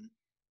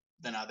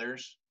than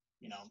others.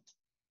 You know,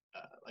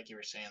 like you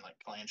were saying, like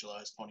Colangelo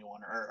has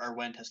 21, or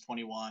Wendt has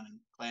 21, and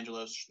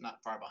Colangelo's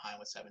not far behind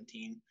with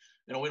 17.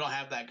 You know, we don't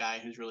have that guy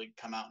who's really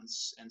come out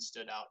and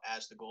stood out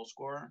as the goal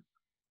scorer.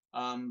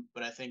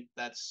 But I think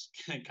that's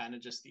kind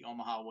of just the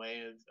Omaha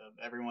way of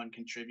everyone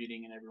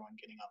contributing and everyone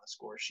getting on the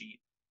score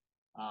sheet,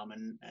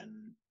 and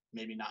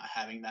maybe not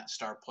having that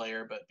star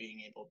player, but being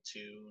able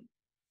to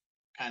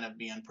kind of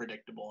be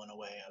unpredictable in a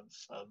way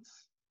of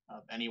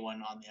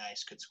anyone on the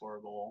ice could score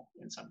a goal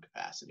in some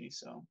capacity.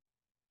 So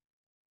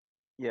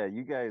yeah,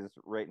 you guys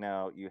right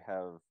now you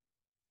have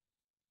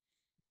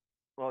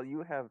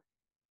you have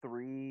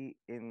 3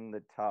 in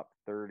the top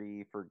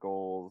 30 for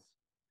goals,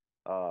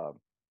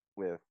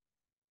 with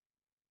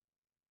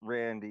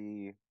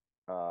Randy,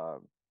 uh,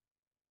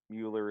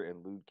 Mueller,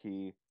 and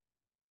Ludke,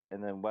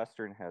 and then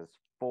Western has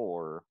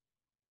 4,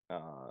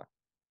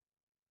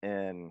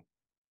 and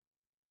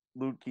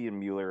Ludke and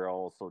Mueller are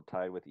also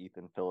tied with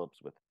Ethan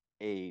Phillips with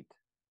 8,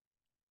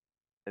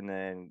 and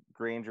then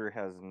Granger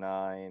has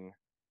 9,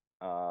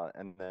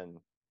 and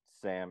then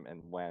Sam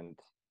and Wendt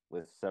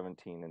with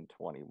 17 and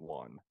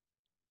 21.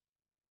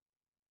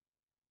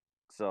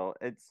 So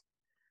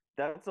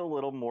that's a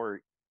little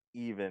more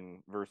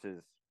even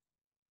versus.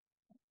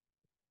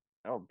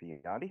 Oh,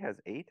 Biondi has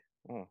 8?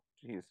 Oh,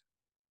 jeez.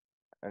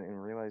 I didn't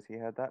realize he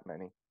had that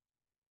many.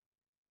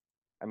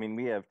 I mean,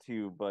 we have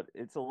 2, but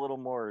it's a little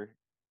more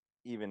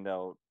evened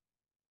out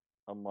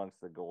amongst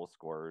the goal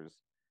scorers.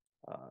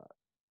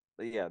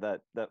 But yeah,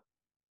 that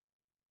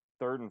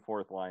third and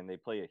fourth line, they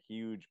play a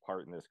huge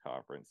part in this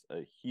conference,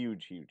 a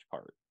huge, huge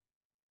part.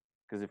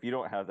 Because if you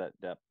don't have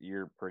that depth,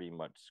 you're pretty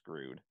much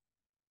screwed.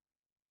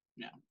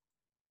 yeah.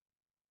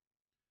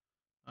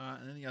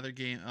 And then the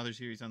other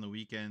series on the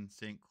weekend,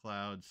 St.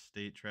 Cloud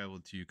State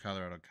traveled to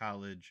Colorado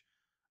College.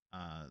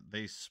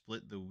 They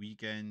split the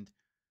weekend.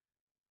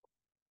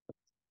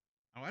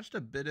 I watched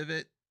a bit of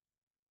it.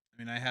 I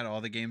mean, I had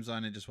all the games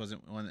on. It just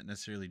wasn't one that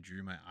necessarily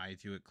drew my eye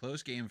to it.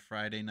 Close game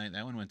Friday night.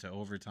 That one went to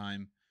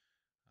overtime.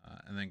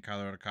 And then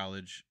Colorado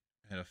College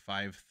had a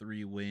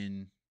 5-3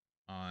 win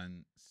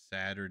on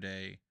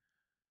Saturday.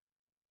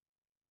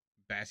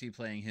 Bassie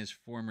playing his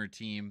former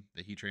team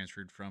that he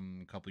transferred from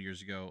a couple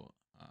years ago.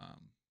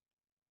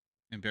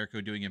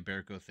 Umberco doing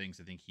Umberco things.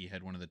 I think he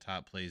had one of the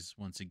top plays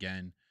once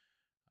again.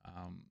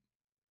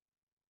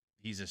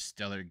 He's a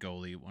stellar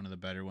goalie, one of the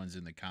better ones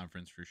in the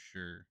conference for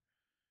sure.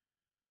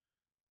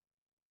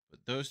 But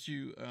those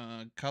two,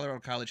 Colorado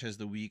College has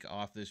the week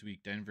off this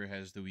week. Denver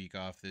has the week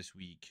off this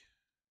week.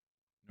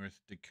 North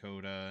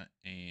Dakota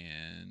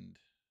and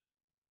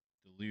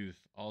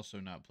Duluth also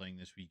not playing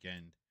this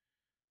weekend.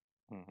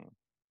 Mm-hmm.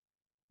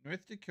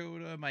 North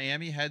Dakota,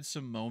 Miami had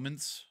some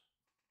moments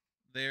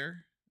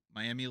there.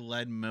 Miami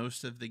led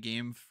most of the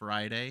game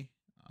Friday,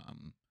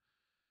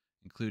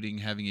 including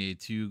having a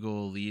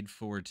 2-goal lead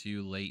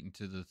 4-2 late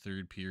into the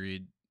third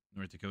period.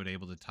 North Dakota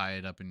able to tie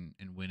it up and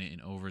win it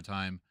in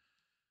overtime.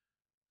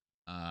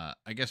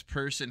 I guess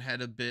Person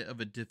had a bit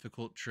of a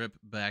difficult trip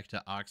back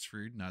to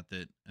Oxford. Not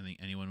that I think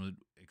anyone would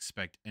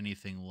expect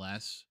anything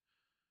less.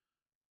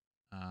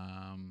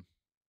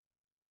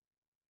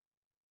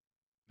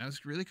 That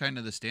was really kind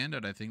of the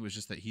standout, I think, was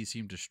just that he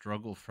seemed to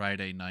struggle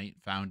Friday night,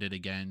 found it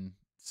again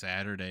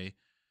Saturday.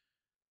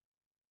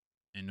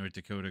 And North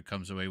Dakota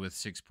comes away with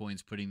 6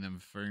 points, putting them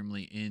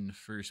firmly in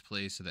first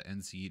place of the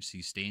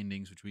NCHC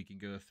standings, which we can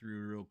go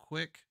through real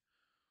quick.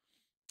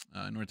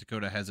 North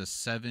Dakota has a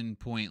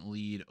 7-point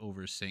lead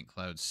over St.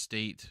 Cloud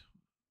State.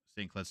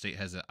 St. Cloud State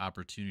has an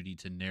opportunity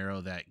to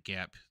narrow that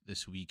gap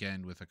this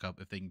weekend with a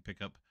couple, if they can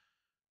pick up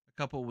a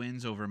couple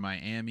wins over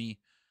Miami.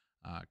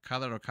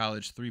 Colorado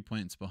College 3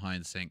 points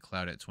behind St.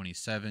 Cloud at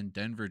 27.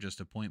 Denver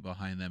just a point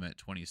behind them at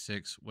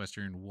 26.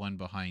 Western 1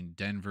 behind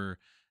Denver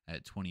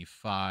at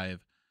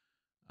 25.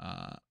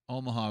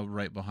 Omaha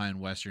right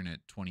behind Western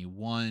at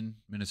 21.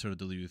 Minnesota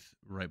Duluth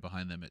right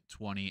behind them at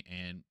 20.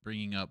 And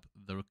bringing up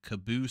the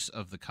caboose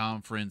of the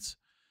conference,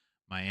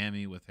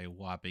 Miami with a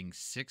whopping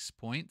 6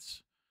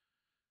 points.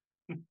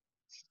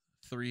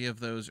 3 of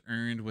those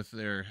earned with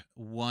their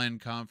one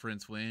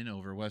conference win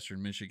over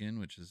Western Michigan,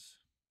 which is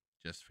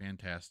just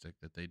fantastic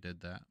that they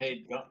did that.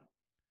 Hey,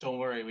 don't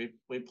worry.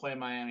 We play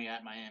Miami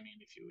at Miami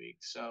in a few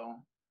weeks,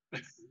 so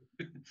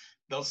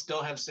they'll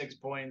still have 6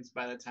 points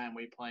by the time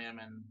we play them,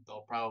 and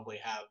they'll probably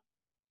have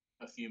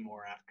a few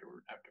more after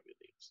we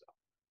leave. So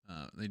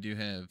they do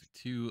have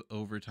 2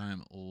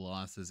 overtime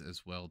losses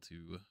as well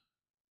to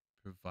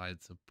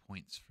provide some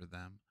points for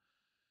them.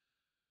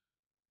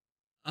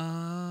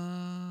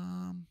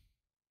 I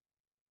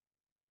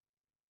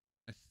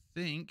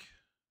think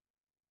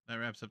that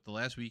wraps up the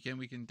last weekend.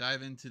 We can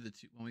dive into the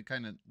two. When we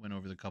kind of went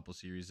over the couple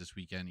series this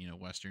weekend,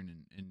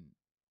 Western and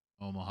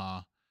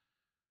Omaha.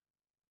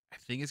 I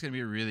think it's going to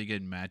be a really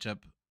good matchup.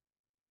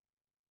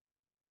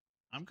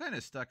 I'm kind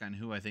of stuck on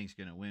who I think is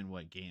going to win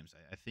what games.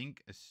 I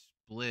think a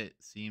split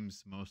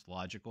seems most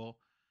logical.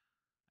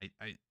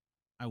 I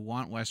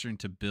want Western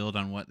to build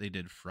on what they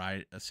did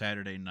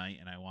Saturday night,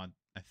 and I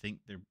think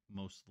they're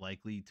most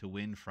likely to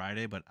win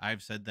Friday. But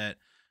I've said that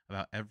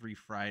about every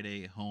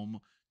Friday home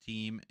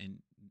team, and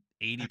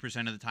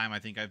 80% of the time I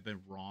think I've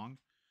been wrong.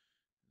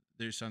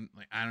 There's some,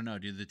 I don't know,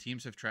 dude. The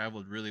teams have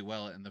traveled really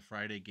well, and the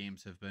Friday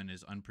games have been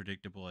as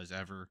unpredictable as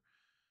ever.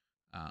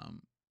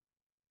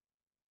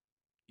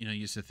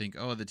 Used to think,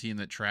 the team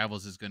that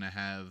travels is going to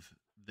have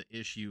the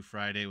issue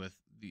Friday with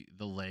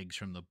the legs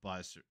from the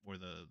bus or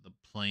the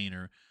plane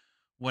or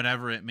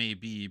whatever it may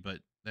be, but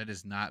that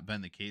has not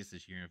been the case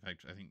this year. In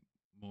fact, I think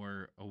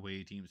more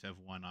away teams have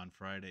won on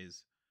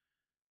Fridays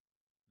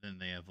than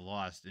they have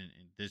lost, and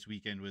this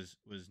weekend was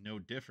no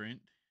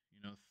different.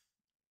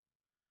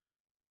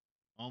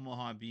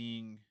 Omaha,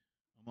 and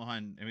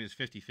it was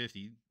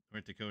 50-50.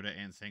 North Dakota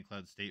and St.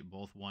 Cloud State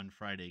both won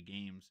Friday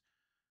games.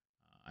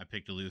 I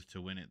picked Duluth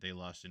to win it. They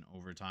lost in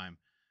overtime,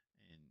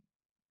 and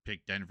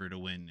picked Denver to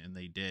win, and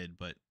they did.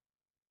 But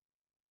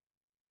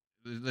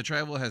the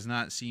travel has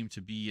not seemed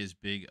to be as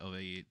big of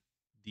a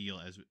deal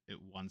as it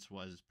once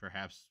was.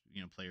 Perhaps,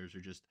 players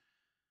are just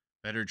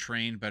better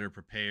trained, better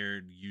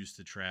prepared, used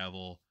to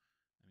travel.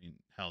 I mean,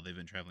 hell, they've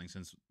been traveling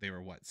since they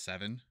were,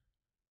 7?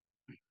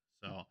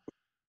 So I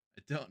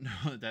don't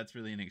know if that's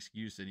really an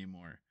excuse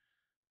anymore.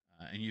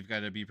 And you've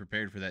got to be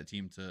prepared for that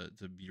team to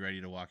be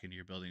ready to walk into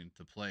your building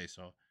to play.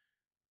 So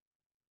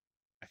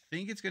I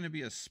think it's going to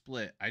be a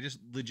split. I just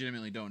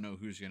legitimately don't know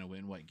who's going to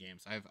win what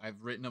games.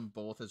 I've written them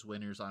both as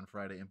winners on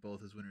Friday and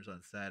both as winners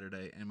on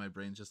Saturday, and my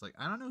brain's just like,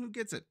 I don't know who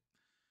gets it.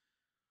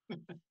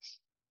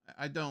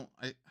 I don't.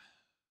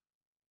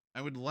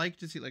 I would like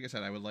to see, like I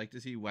said, I would like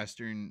to see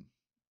Western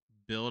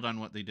build on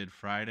what they did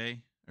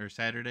Friday or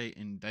Saturday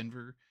in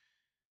Denver,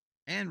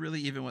 and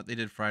really even what they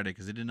did Friday,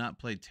 because they did not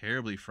play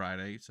terribly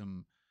Friday.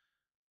 Some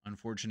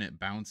unfortunate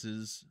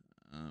bounces,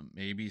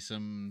 maybe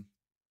some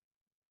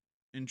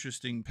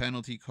interesting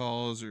penalty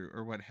calls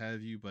or what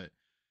have you, but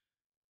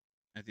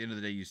at the end of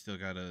the day, you still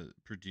got to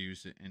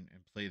produce and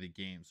play the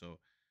game. So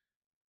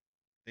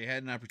they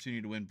had an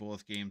opportunity to win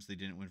both games. They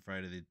didn't win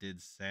Friday. They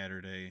did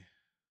Saturday.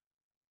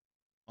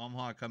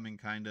 Omaha coming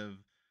kind of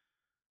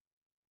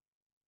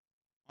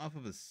off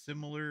of a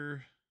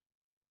similar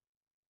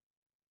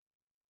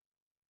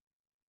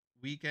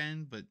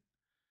weekend, but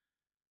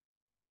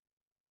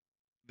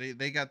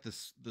they got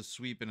the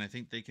sweep, and I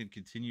think they can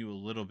continue a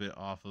little bit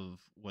off of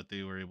what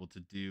they were able to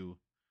do.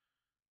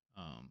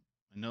 I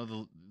know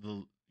the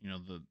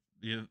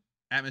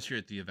atmosphere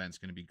at the event's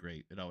going to be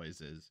great. It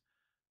always is.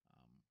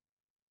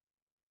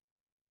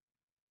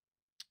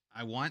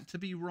 I want to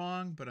be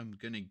wrong, but I'm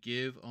going to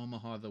give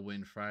Omaha the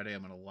win Friday.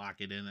 I'm going to lock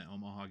it in that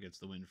Omaha gets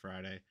the win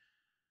Friday.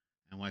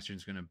 And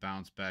Western's going to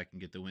bounce back and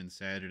get the win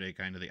Saturday,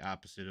 kind of the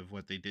opposite of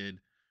what they did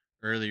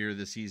earlier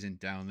this season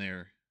down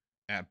there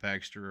at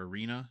Baxter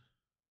Arena.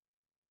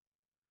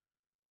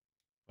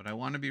 But I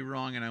want to be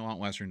wrong, and I want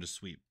Western to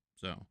sweep.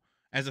 So,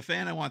 as a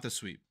fan, I want the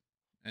sweep.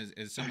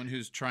 As someone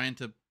who's trying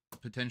to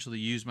potentially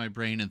use my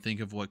brain and think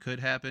of what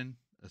could happen,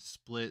 a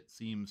split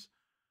seems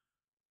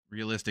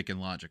realistic and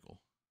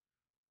logical.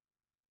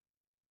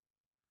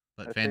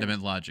 But fandom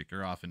and logic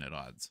are often at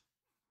odds.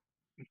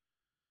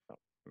 Oh,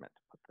 I meant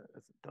to put that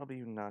as a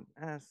W, not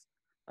an S.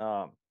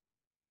 I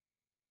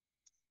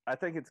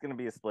think it's going to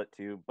be a split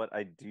too, but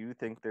I do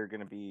think they're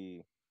going to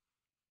be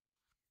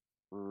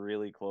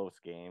really close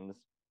games.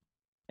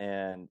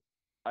 And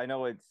I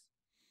know it's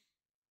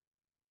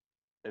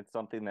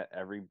something that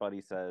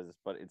everybody says,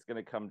 but it's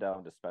going to come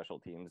down to special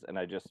teams. And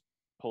I just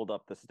pulled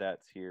up the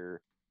stats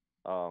here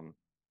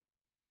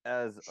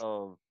as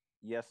of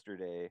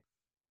yesterday.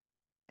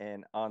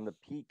 And on the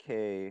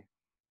PK,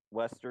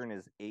 Western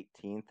is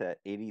 18th at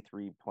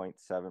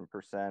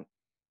 83.7%.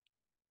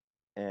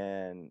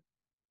 And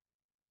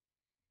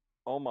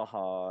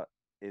Omaha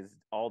is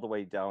all the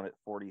way down at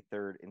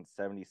 43rd and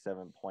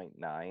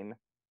 77.9.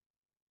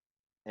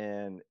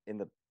 And in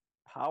the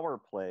power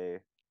play,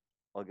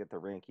 I'll get the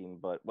ranking,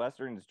 but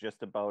Western's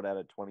just about at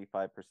a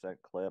 25%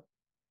 clip.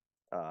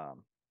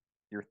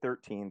 You're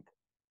 13th.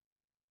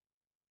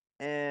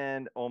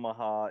 And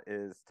Omaha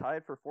is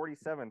tied for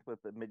 47th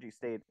with the Bemidji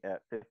State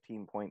at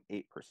 15.8%.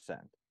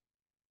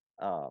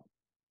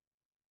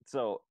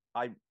 So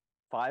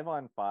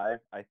 5-on-5,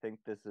 I think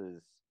this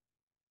is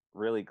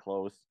really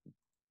close,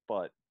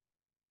 but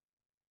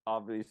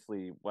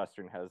obviously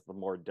Western has the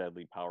more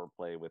deadly power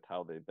play with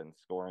how they've been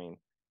scoring.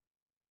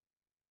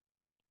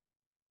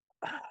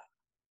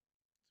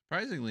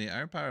 Surprisingly,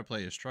 our power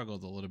play has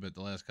struggled a little bit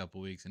the last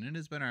couple weeks, and it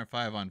has been our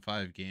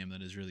 5-on-5 game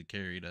that has really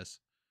carried us.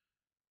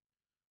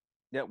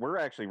 Yeah, we're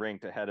actually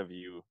ranked ahead of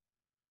you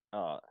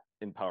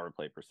in power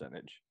play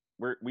percentage.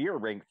 We are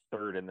ranked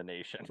 3rd in the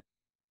nation.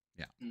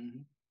 Yeah.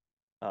 Mm-hmm.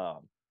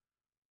 Well,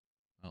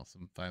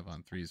 some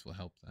 5-on-3s will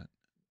help that.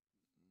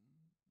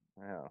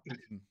 Yeah.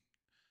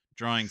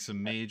 Drawing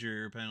some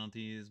major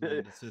penalties,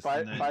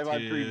 five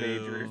on 3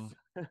 majors.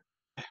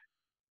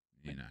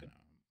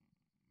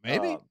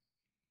 Maybe.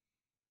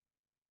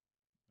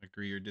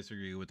 Agree or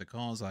disagree with the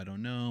calls, I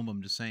don't know. But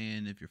I'm just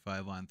saying, if you're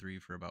 5-on-3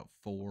 for about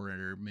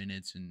 4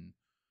 minutes and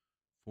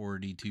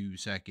 42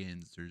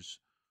 seconds, there's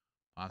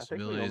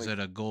possibilities that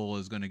a goal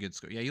is going to get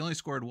scored. Yeah, you only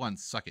scored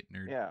once. Suck it,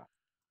 nerd. Yeah,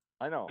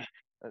 I know.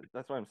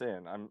 That's what I'm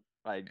saying.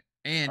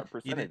 And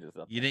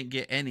you didn't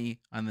get any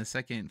on the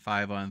second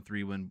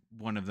 5-on-3 when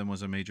one of them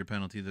was a major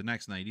penalty the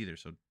next night either.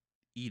 So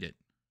eat it.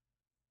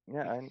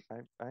 Yeah,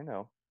 I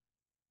know.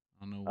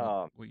 I don't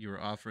know what you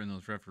were offering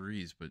those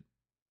referees, but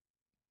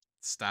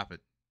stop it.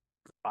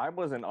 I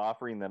wasn't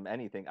offering them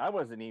anything. I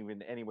wasn't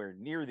even anywhere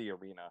near the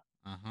arena.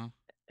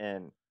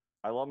 And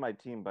I love my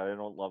team, but I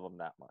don't love them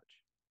that much.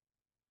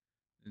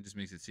 It just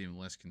makes it seem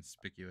less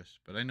conspicuous.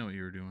 But I know what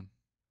you were doing.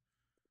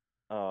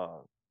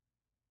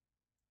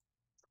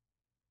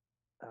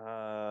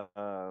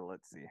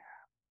 Let's see.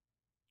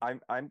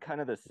 I'm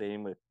kind of the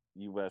same with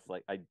US.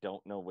 Like, I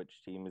don't know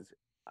which team is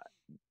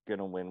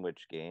gonna win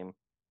which game.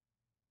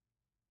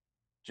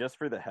 Just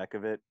for the heck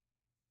of it,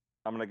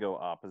 I'm gonna go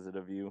opposite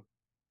of you.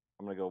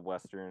 I'm gonna go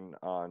Western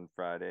on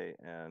Friday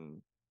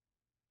and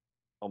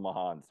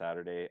Omaha on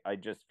Saturday. I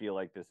just feel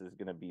like this is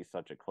gonna be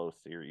such a close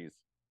series.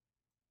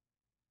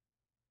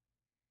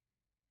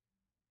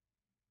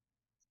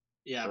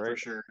 Yeah, right? For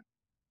sure.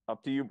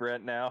 Up to you,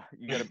 Brent. Now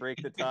you got to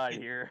break the tie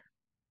here.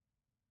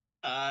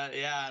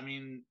 Yeah, I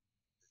mean,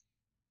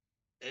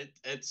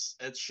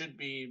 it should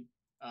be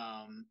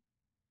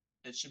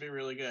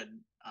really good.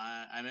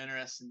 I'm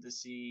interested to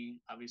see.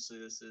 Obviously,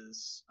 this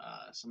is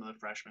some of the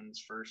freshmen's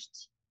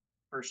first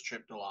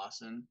trip to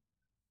Lawson.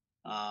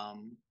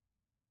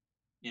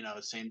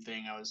 Same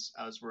thing. I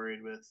was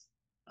worried with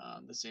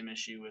the same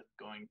issue with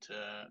going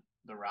to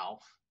the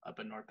Ralph up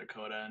in North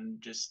Dakota,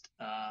 and just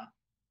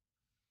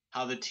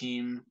how the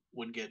team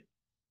would get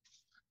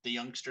the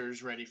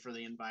youngsters ready for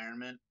the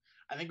environment.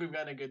 I think we've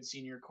got a good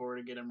senior core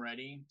to get them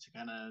ready, to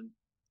kind of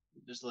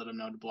just let them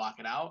know to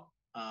block it out.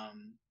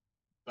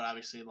 But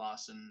obviously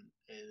Lawson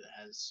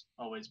has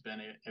always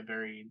been a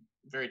very,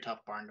 very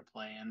tough barn to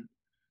play in.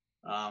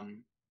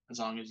 As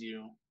long as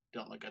you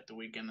don't look at the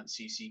weekend that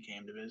CC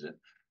came to visit.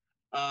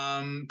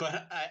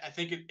 But I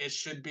think it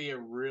should be a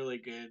really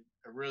good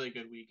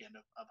weekend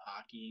of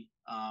hockey.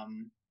 I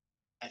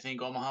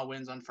think Omaha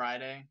wins on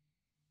Friday.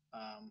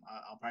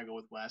 I'll probably go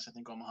with Wes. I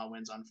think Omaha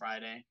wins on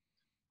Friday.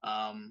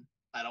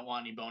 I don't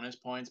want any bonus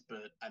points,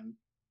 but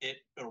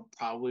it'll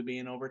probably be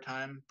in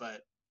overtime.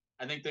 But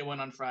I think they win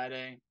on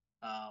Friday.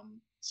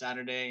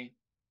 Saturday,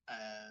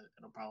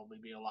 it'll probably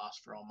be a loss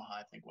for Omaha.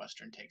 I think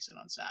Western takes it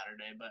on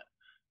Saturday, but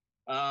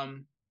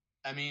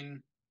I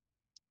mean,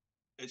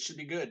 it should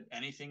be good.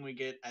 Anything we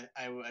get,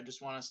 I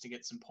just want us to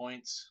get some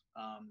points.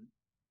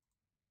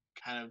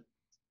 Kind of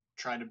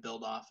try to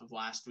build off of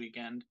last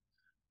weekend,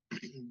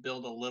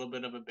 build a little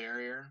bit of a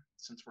barrier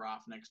since we're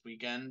off next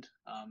weekend,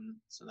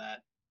 so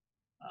that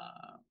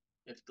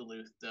if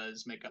Duluth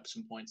does make up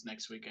some points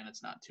next weekend,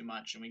 it's not too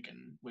much, and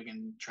we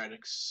can try to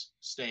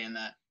stay in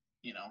that,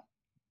 you know,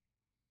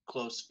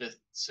 close 5th,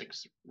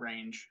 6th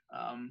range,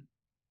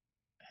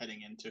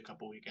 heading into a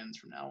couple weekends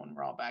from now when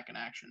we're all back in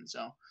action.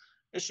 So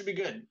it should be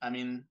good. I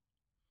mean,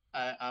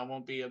 I will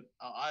be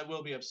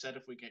upset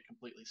if we get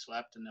completely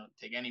swept and don't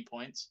take any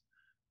points,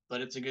 but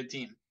it's a good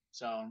team.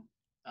 So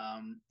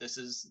this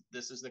is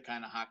the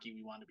kind of hockey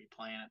we want to be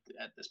playing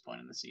at this point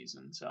in the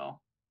season. So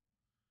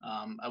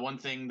one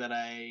thing that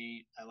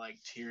I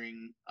liked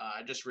hearing,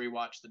 I just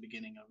rewatched the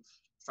beginning of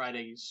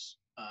Friday's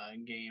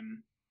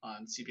game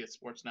on CBS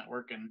Sports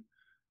Network, and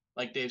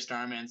like Dave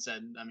Starman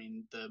said, I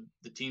mean,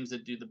 the teams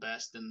that do the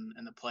best in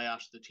the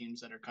playoffs are the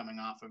teams that are coming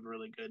off of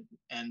really good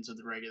ends of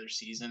the regular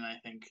season. I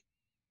think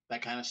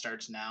that kind of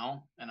starts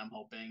now, and I'm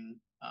hoping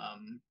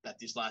that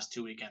these last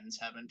 2 weekends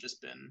haven't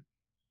just been,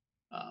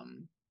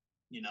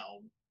 you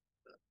know,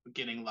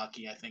 getting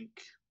lucky. I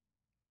think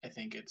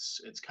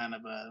it's kind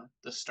of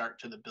the start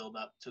to the build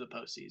up to the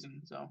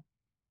postseason. So,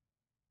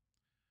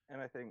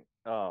 and I think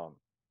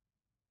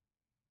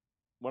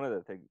one of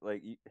the things,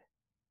 like,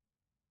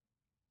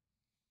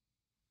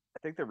 I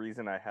think the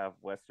reason I have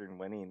Western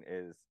winning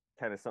is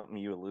kind of something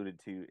you alluded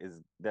to, is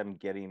them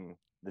getting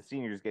the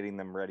seniors, getting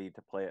them ready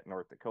to play at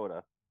North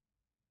Dakota.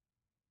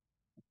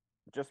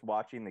 Just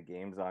watching the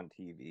games on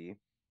TV,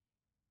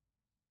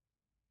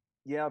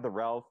 yeah, the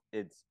Ralph,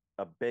 it's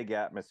a big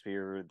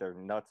atmosphere. They're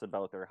nuts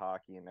about their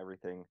hockey and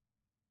everything.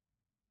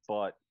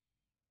 But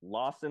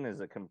Lawson is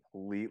a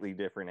completely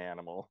different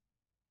animal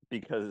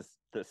because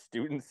the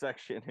student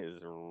section is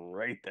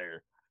right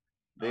there.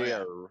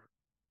 They're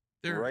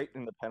right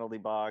in the penalty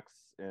box,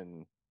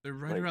 and they're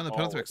right around the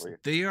penalty box.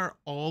 They are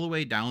all the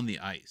way down the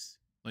ice.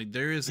 Like,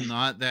 there is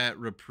not that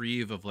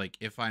reprieve of, like,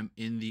 if I'm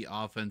in the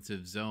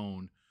offensive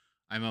zone,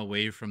 I'm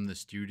away from the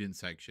student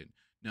section.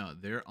 No,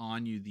 they're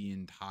on you the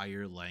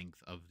entire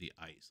length of the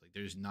ice. Like,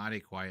 there's not a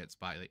quiet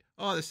spot. Like,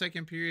 oh, the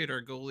second period,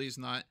 our goalie's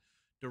not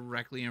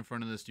directly in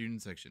front of the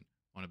student section.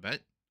 Want to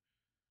bet?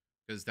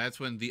 Because that's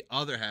when the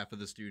other half of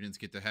the students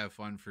get to have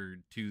fun for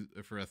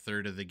a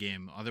third of the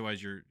game.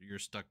 Otherwise, you're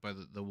stuck by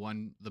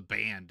the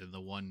band and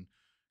the one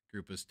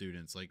group of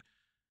students. Like,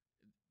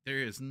 there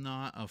is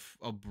not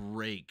a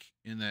break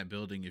in that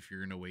building if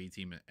you're an away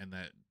team and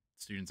that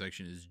student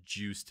section is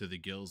juiced to the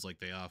gills like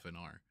they often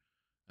are.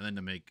 And then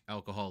to make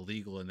alcohol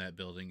legal in that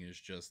building is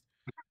just,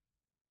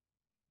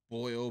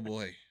 boy, oh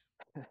boy,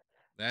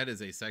 that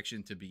is a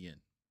section to be in.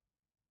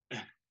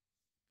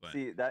 But.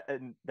 See,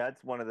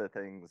 that's one of the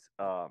things.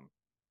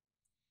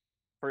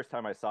 First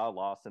time I saw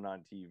Lawson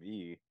on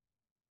TV,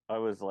 I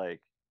was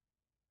like,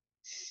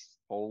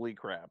 holy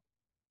crap.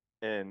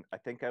 And I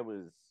think I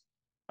was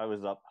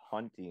up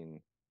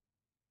hunting,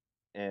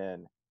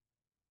 and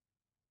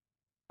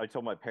I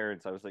told my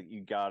parents, I was like,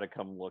 you gotta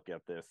come look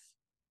at this.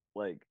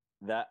 Like,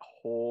 that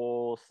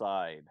whole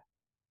side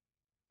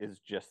is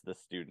just the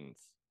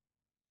students.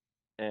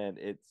 And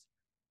it's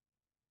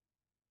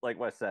like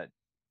Wes said,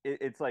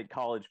 it's like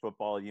college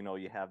football. You know,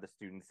 you have the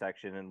student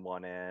section in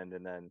one end,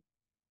 and then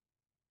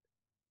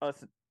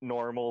us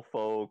normal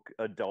folk,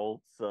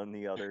 adults on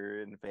the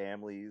other, and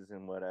families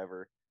and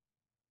whatever.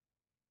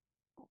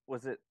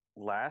 Was it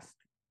last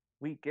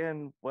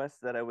weekend, Wes,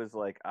 that I was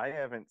like, I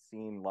haven't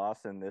seen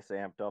Lawson this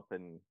amped up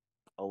in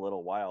a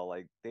little while.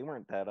 Like, they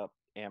weren't that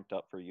amped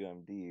up for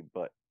UMD,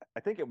 but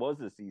I think it was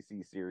the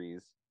CC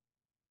series,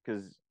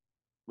 because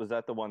was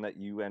that the one that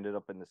you ended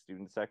up in the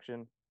student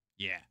section?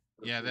 Yeah,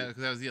 that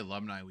was the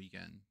alumni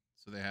weekend,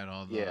 so they had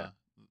all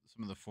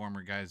some of the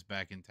former guys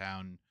back in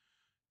town.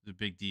 The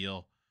big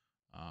deal.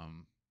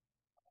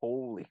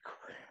 Holy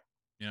crap!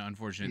 You know,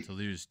 unfortunate to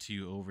lose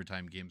 2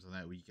 overtime games on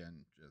that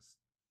weekend. Just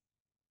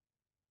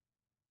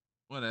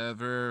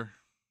whatever.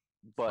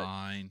 But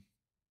fine.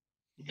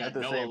 At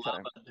the same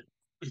time,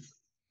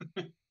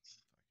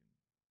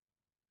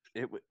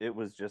 it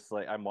was just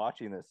like, I'm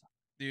watching this.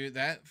 Dude,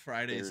 that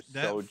Friday's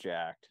so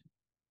jacked.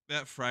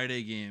 That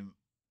Friday game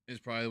is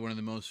probably one of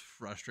the most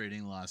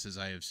frustrating losses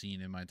I have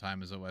seen in my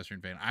time as a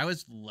Western fan. I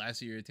was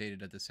less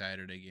irritated at the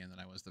Saturday game than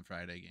I was the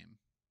Friday game.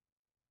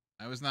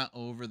 I was not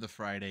over the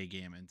Friday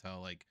game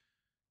until like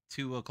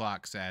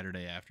 2:00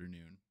 Saturday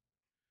afternoon.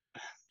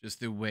 Just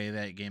the way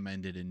that game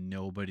ended and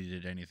nobody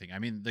did anything. I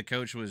mean, the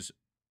coach was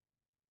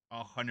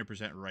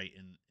 100% right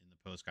in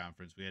the post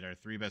conference. We had our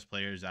 3 best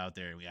players out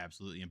there, and we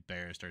absolutely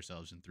embarrassed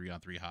ourselves in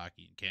 3-on-3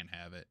 hockey and can't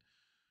have it.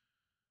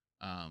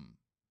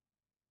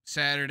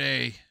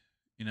 Saturday,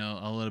 you know,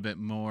 a little bit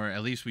more.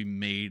 At least we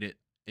made it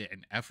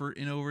an effort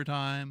in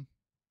overtime,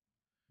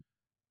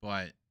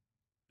 but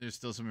there's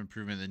still some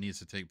improvement that needs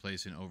to take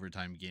place in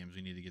overtime games.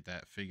 We need to get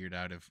that figured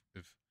out. If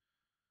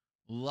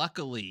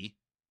luckily,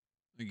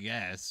 I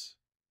guess,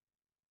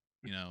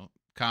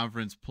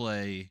 conference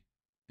play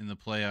in the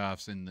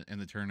playoffs and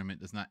the tournament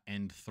does not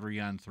end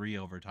 3-on-3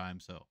 overtime.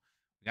 So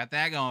we got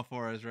that going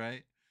for us,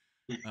 right?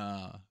 Jesus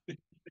Christ.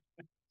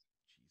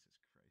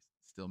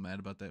 Still mad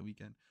about that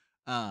weekend.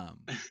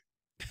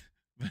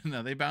 But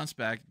no, they bounced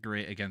back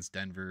great against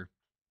Denver.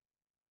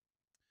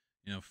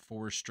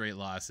 4 straight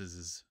losses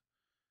is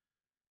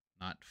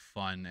not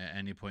fun at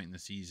any point in the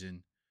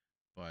season,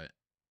 but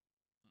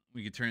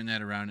we could turn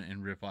that around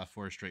and rip off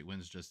 4 straight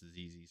wins just as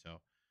easy.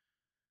 So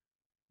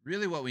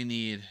really what we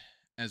need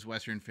as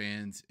Western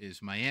fans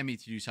is Miami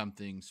to do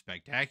something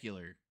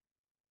spectacular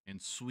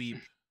and sweep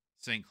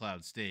St.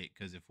 Cloud State.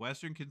 Because if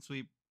Western can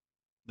sweep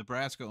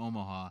Nebraska,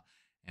 Omaha,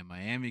 and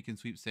Miami can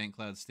sweep St.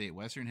 Cloud State,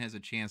 Western has a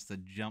chance to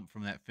jump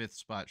from that 5th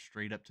spot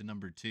straight up to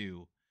number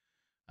 2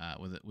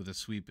 with a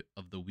sweep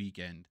of the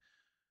weekend.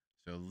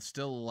 So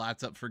still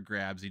lots up for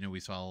grabs. We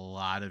saw a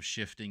lot of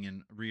shifting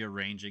and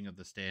rearranging of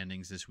the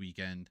standings this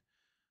weekend.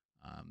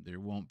 There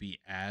won't be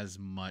as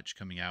much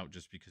coming out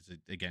just because,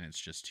 it's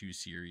just 2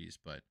 series.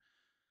 But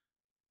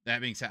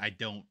that being said, I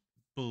don't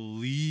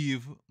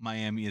believe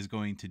Miami is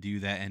going to do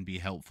that and be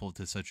helpful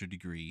to such a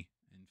degree.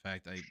 In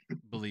fact, I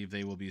believe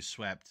they will be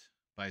swept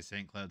by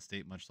St. Cloud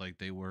State, much like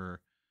they were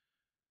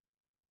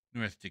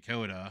North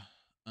Dakota.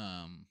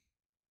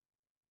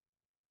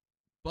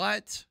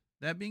 But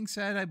that being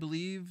said, I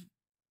believe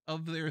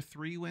of their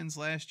 3 wins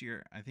last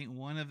year, I think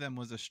one of them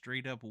was a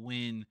straight up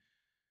win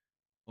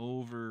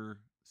over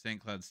St.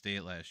 Cloud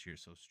State last year.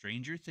 So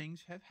stranger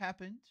things have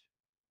happened.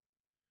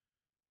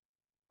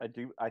 I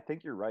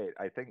think you're right.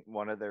 I think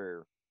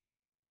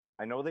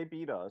I know they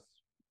beat us.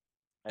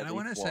 And I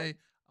want to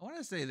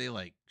say they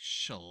like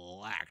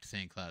shellacked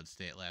St. Cloud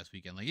State last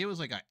weekend. Like it was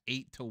like a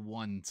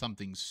 8-1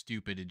 something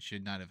stupid and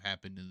should not have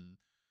happened in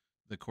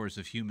the course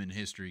of human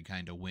history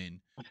kind of win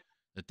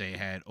that they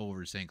had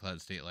over St. Cloud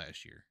State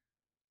last year.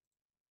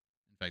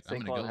 In fact,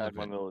 St. Cloud had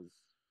one of those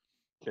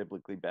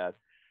biblically bad.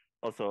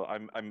 Also,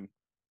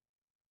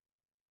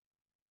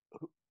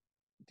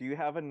 do you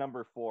have a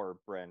number 4,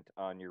 Brent,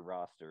 on your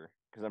roster?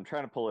 Because I'm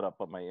trying to pull it up,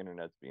 but my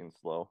internet's being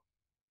slow.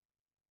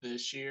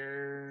 This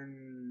year,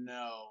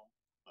 no.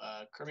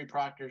 Kirby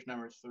Proctor's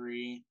number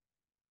 3.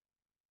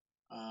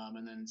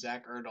 And then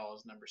Zach Erdahl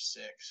is number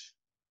 6.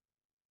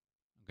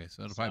 Okay,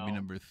 so it'll probably be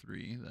number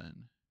 3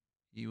 then.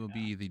 He will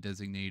be the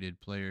designated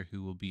player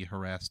who will be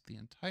harassed the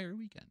entire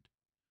weekend.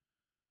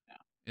 Yeah.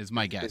 Is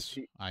my guess.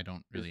 I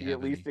don't really have at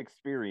least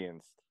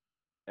experienced.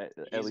 At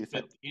least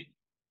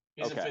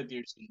he's a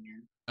 5th-year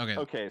senior.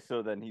 Okay,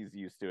 so then he's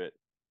used to it.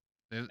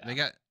 They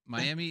got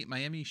Miami.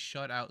 Miami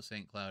shut out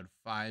St. Cloud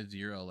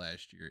 5-0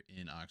 last year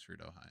in Oxford,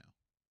 Ohio.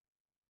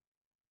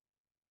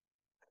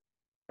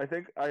 I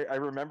think I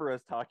remember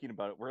us talking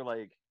about it. We're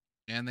like,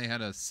 and they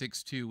had a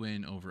 6-2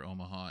 win over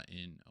Omaha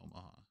in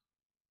Omaha.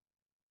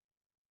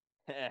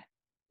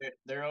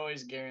 They're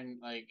always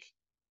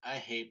I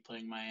hate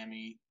playing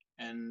Miami,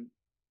 and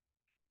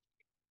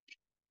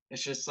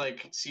it's just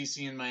like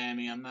CC and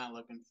Miami. I'm not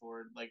looking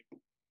forward.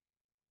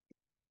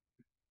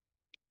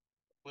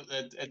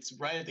 It's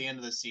right at the end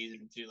of the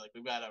season too. Like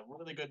we've got a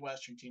really good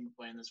Western team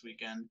playing this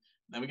weekend.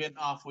 Then we get an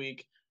off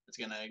week. It's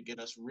gonna get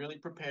us really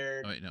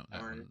prepared. Oh, wait, no,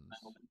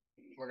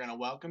 we're gonna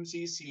welcome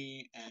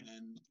CC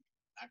and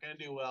not gonna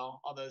do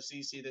well. Although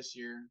CC this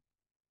year,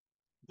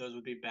 those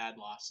would be bad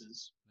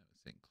losses.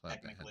 St. Cloud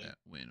that had that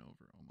win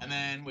over Omaha. And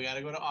then we got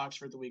to go to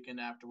Oxford the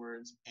weekend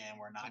afterwards, and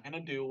we're not going to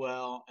do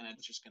well, and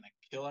it's just going to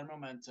kill our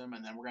momentum.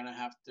 And then we're going to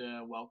have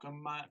to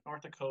welcome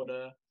North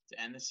Dakota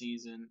to end the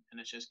season,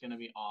 and it's just going to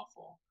be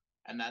awful.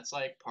 And that's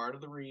part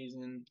of the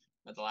reason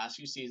that the last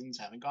few seasons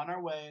haven't gone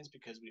our way is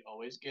because we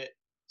always get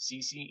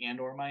CC and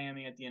or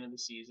Miami at the end of the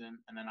season,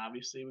 and then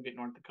obviously we get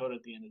North Dakota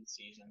at the end of the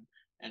season,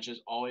 and it's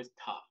just always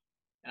tough.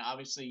 And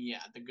obviously,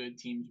 yeah, the good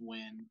teams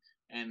win.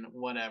 And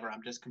whatever,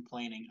 I'm just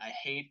complaining. I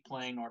hate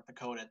playing North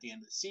Dakota at the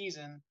end of the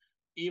season,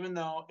 even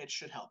though it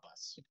should help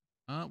us.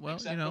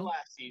 Except for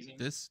last season,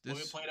 we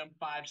played them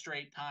 5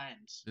 straight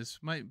times. This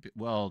might be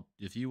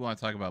if you want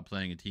to talk about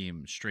playing a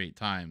team straight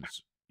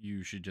times,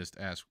 you should just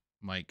ask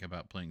Mike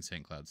about playing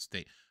St. Cloud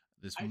State.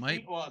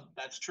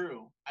 That's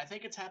true. I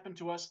think it's happened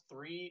to us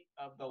 3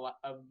 of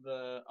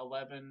the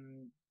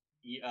 11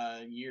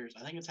 years.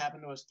 I think it's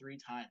happened to us 3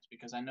 times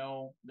because I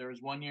know there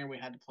was one year we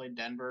had to play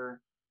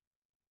Denver.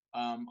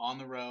 On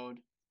the road,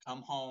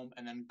 come home,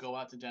 and then go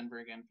out to Denver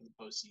again for the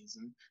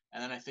postseason.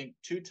 And then I think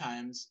 2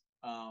 times,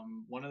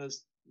 one of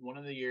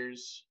the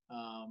years,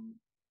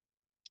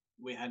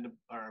 we had to,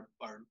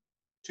 or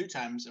 2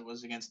 times it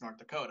was against North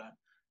Dakota.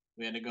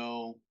 We had to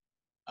go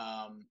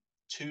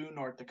to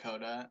North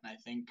Dakota, and I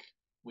think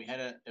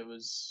it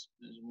was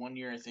one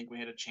year I think we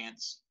had a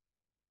chance.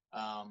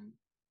 I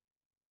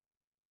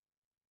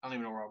don't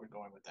even know where we're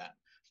going with that.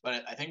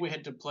 But I think we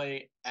had to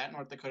play at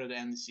North Dakota to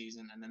end the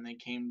season, and then they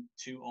came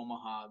to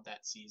Omaha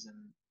that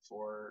season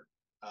for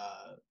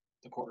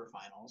the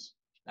quarterfinals.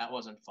 That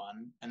wasn't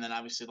fun. And then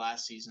obviously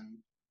last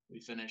season we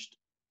finished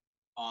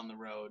on the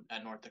road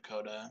at North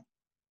Dakota.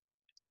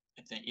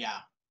 I think, yeah.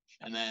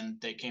 And then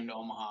they came to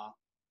Omaha,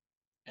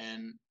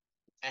 and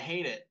I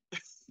hate it.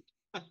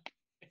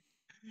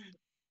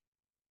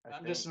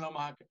 I'm just an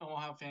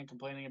Omaha fan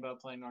complaining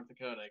about playing North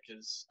Dakota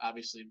because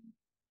obviously.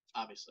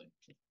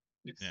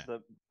 Yeah.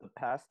 The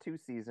past 2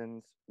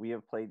 seasons, we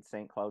have played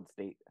St. Cloud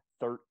State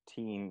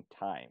 13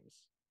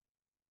 times.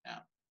 Yeah.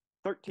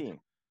 13.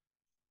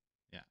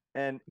 Yeah.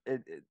 And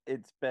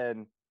it's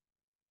been,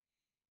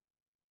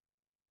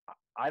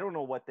 I don't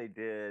know what they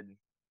did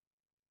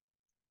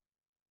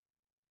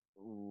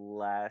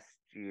last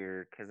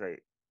year because I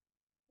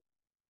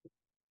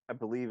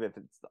believe if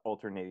it's the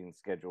alternating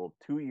schedule,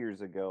 2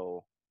 years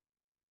ago.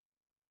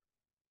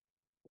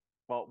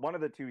 Well, one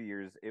of the 2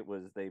 years it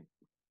was they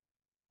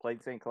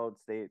played St. Cloud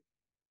State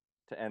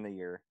to end the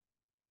year,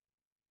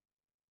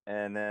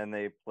 and then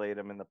they played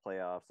them in the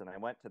playoffs. And I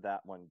went to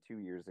that one 2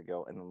 years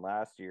ago, and then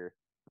last year,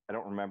 I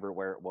don't remember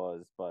where it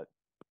was, but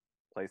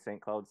play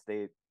St. Cloud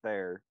State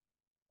there,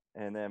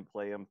 and then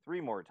play them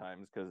 3 more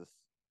times because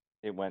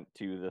it went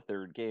to the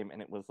third game,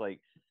 and it was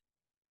like,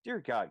 dear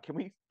God, can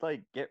we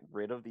like get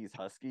rid of these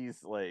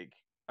Huskies? Like,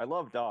 I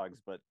love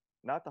dogs, but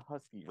not the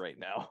Huskies right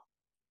now.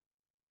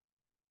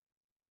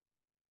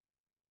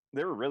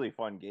 They were really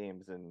fun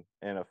games and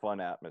a fun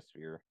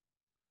atmosphere.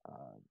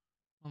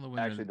 Well,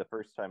 Actually, the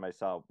first time I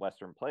saw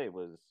Western play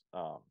was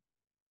about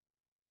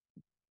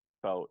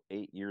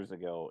 9 years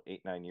ago.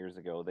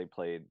 They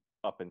played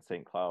up in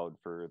St. Cloud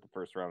for the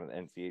first round of the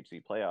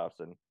NCHC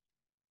playoffs, and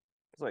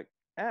it's like,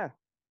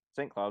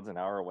 St. Cloud's an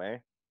hour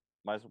away.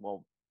 Might as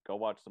well go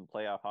watch some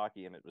playoff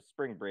hockey. And it was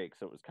spring break,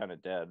 so it was kind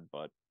of dead,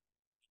 but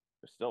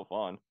it was still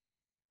fun.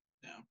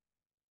 Yeah.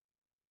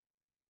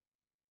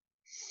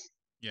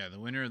 Yeah, the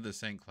winner of the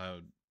St.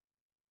 Cloud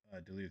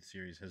Duluth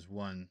series has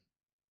won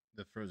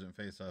the Frozen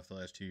Face-Off the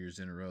last 2 years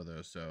in a row,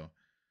 though. So,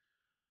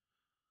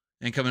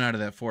 and coming out of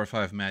that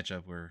 4-5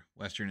 matchup where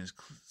Western is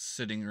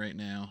sitting right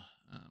now.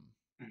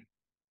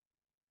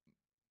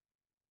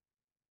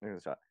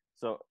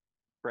 So,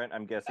 Brent,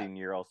 I'm guessing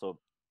you're also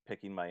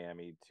picking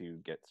Miami to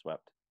get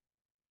swept.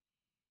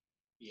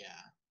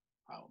 Yeah,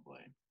 probably.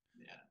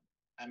 Yeah,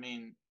 I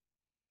mean,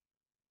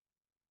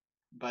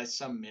 by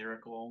some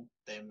miracle,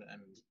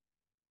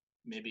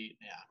 maybe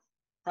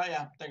probably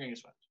they're gonna get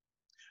swept.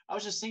 I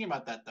was just thinking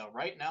about that though.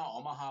 Right now,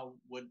 Omaha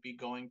would be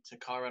going to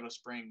Colorado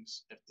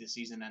Springs if the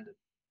season ended.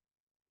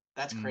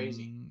 That's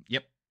crazy.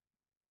 Yep.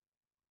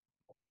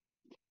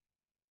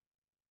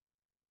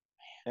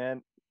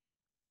 And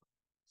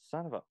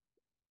son of a,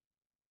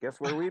 guess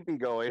where we'd be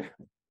going?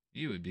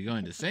 You would be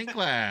going to St.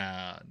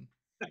 Cloud.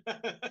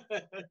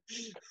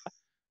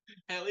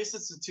 At least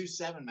it's a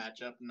 2-7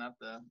 matchup, not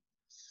the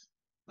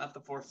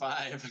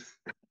 4-5.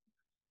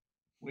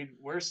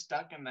 We're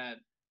stuck in that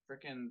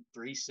freaking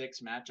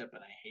 3-6 matchup,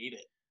 and I hate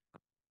it.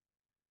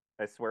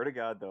 I swear to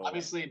God, though.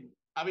 Obviously,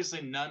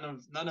 none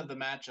of the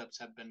matchups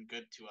have been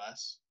good to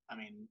us. I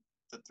mean,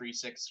 the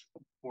 3-6,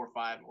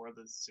 4-5, or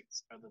the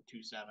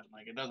 2-7.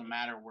 Like, it doesn't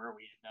matter where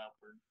we end up,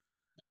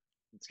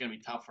 it's gonna be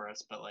tough for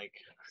us. But like,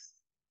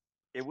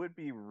 it would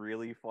be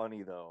really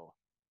funny though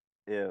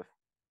if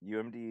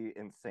UMD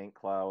and St.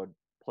 Cloud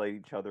played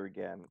each other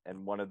again,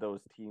 and one of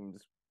those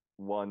teams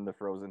won the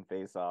Frozen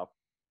Face-Off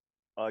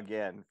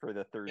again for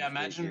the third. Yeah,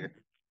 imagine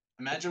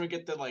we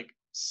get the like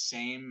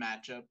same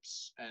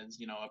matchups as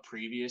a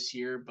previous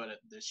year, but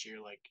this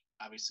year, like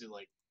obviously,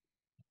 like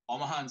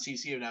Omaha and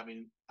CC would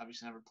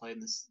obviously never played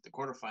in the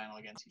quarterfinal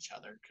against each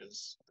other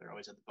because they're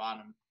always at the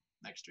bottom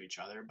next to each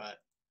other.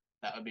 But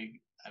that would be,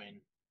 I mean,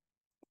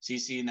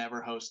 CC has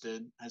never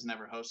hosted a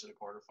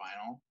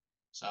quarterfinal,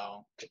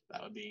 so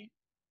that would be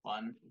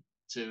fun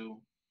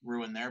to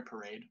ruin their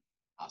parade.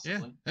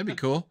 Possibly. Yeah, that'd be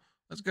cool.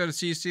 Let's go to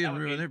CC and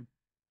ruin their.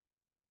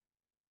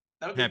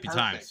 That would be happy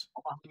perfect. Times.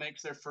 Omaha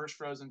makes their first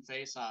Frozen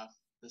Face-Off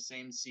the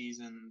same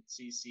season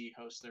CC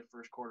hosts their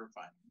first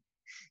quarterfinal.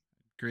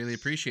 Greatly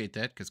appreciate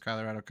that because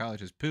Colorado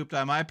College has pooped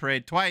on my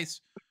parade twice.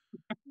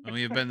 And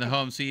we have been the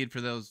home seed for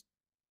those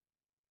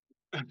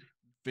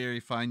very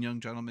fine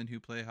young gentlemen who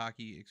play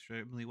hockey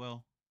extremely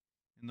well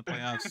in the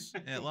playoffs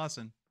at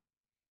Lawson.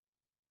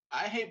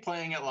 I hate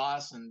playing at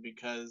Lawson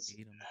because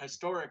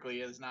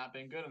historically it has not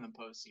been good in the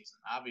postseason,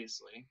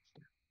 obviously.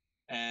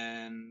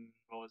 And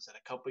what was it,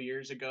 a couple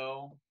years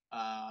ago?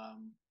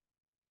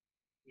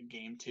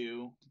 Game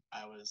 2,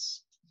 I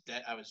was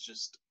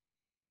just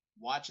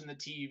watching the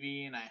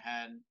TV, and I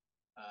had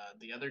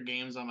the other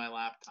games on my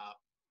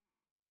laptop.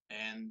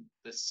 And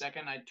the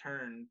second I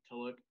turned to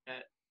look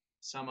at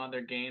some other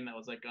game that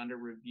was like under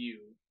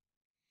review,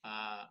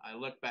 I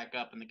looked back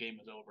up and the game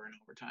was over in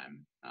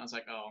overtime. I was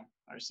like, "Oh,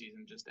 our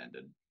season just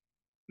ended."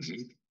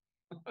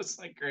 I was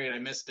like, "Great, I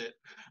missed it.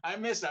 I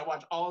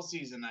watched all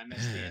season. I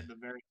missed the end. The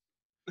very."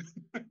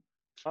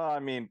 I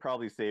mean,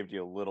 probably saved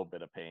you a little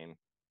bit of pain.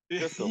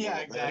 Just a yeah,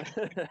 little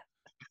exactly. Bit.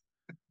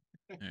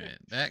 All right,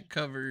 that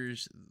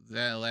covers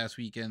that last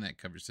weekend. That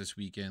covers this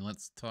weekend.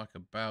 Let's talk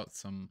about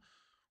some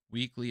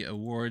weekly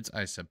awards,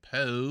 I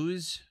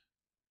suppose.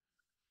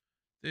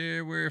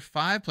 There were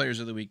 5 players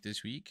of the week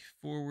this week.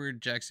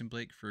 Forward Jackson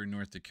Blake for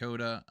North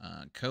Dakota.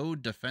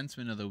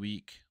 Co-defenseman of the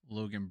week,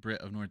 Logan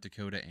Britt of North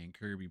Dakota and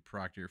Kirby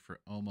Proctor for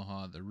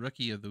Omaha. The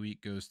rookie of the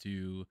week goes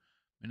to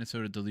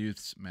Minnesota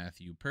Duluth's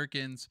Matthew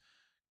Perkins.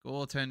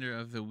 Goaltender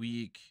of the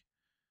week,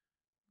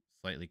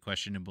 slightly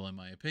questionable in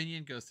my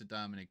opinion, goes to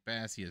Dominic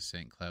Bassi of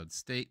St. Cloud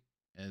State,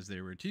 as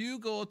there were two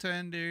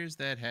goaltenders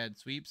that had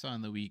sweeps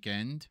on the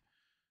weekend,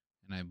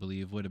 and I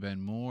believe would have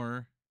been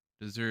more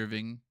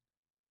deserving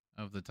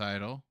of the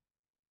title.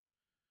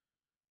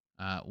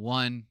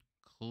 One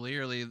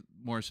clearly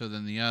more so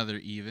than the other,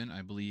 even.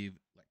 I believe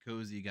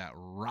Latkozy got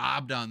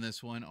robbed on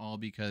this one, all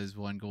because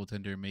one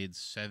goaltender made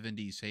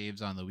 70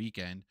 saves on the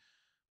weekend,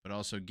 but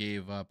also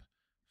gave up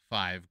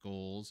 5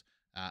 goals.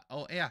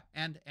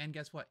 And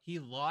guess what? He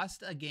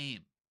lost a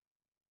game.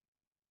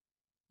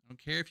 I don't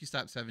care if you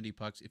stop 70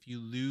 pucks. If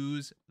you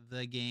lose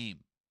the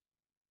game,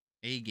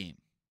 a game.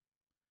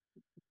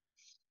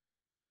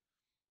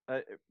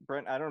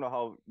 Brent, I don't know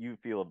how you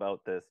feel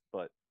about this,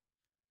 but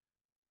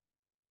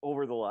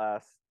over the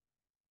last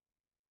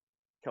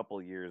couple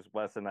of years,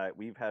 Wes and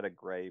we've had a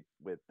gripe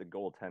with the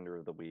goaltender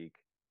of the week.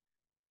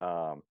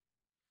 Because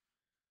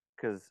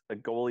a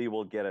goalie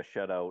will get a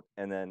shutout,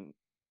 and then,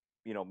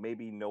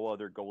 maybe no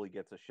other goalie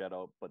gets a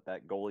shutout, but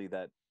that goalie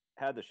that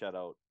had the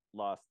shutout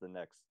lost the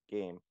next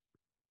game.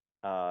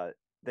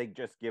 They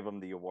just give him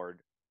the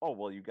award. Oh,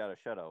 well, you got a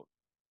shutout.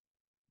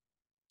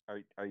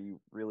 Are you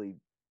really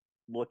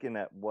looking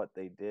at what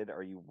they did?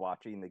 Are you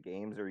watching the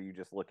games, or are you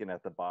just looking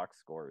at the box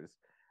scores?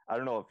 I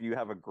don't know if you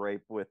have a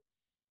gripe with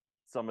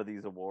some of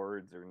these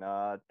awards or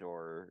not,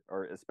 or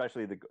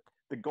especially the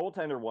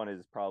goaltender one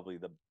is probably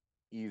the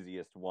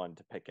easiest one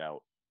to pick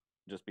out,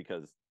 just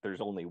because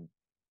there's only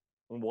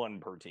one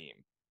per team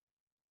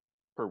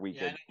per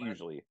weekend,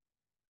 usually.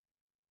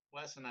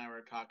 Wes and I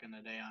were talking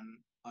today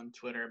on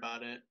Twitter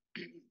about it.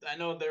 I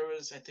know there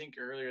was, I think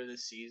earlier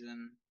this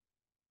season,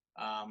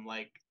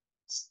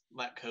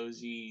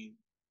 Latkozy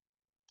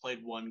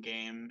played one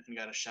game and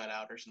got a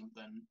shutout or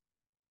something.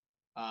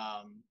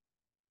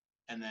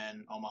 And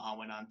then Omaha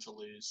went on to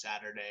lose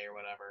Saturday or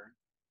whatever.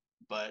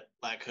 But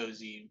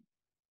Latkozy,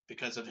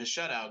 because of his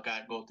shutout,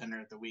 got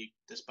goaltender of the week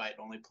despite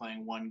only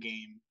playing one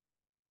game.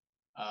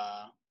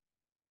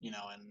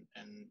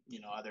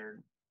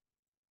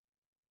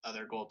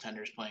 Other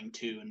goaltenders playing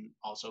 2 and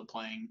also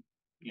playing,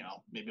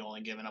 maybe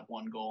only giving up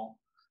 1 goal.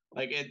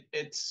 Like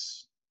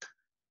it's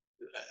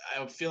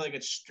I feel like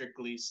it's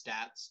strictly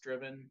stats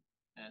driven,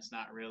 and it's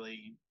not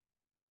really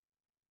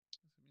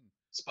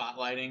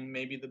spotlighting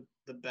maybe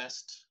the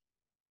best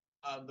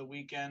of the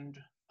weekend.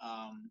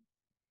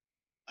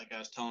 Like I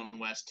was telling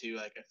Wes too,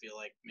 like I feel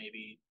like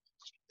maybe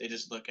they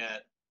just look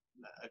at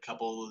a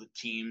couple of the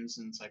teams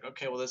and it's like,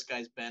 okay, well this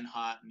guy's been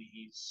hot and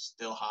he's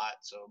still hot,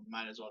 so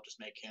might as well just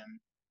make him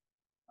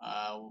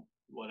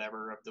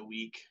whatever of the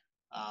week.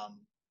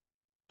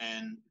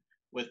 And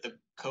with the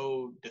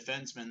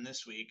co-defenseman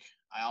this week,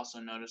 I also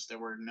noticed there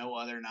were no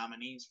other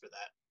nominees for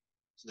that.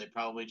 So they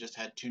probably just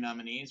had 2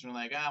 nominees and were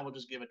like, we'll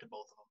just give it to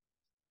both of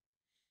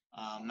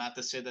them. Not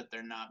to say that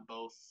they're not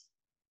both.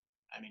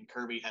 I mean,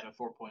 Kirby had a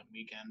 4-point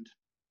weekend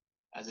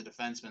as a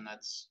defenseman.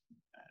 That's,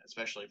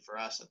 especially for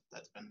us,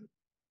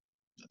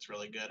 that's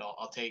really good.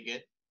 I'll take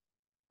it.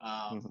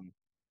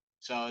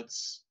 So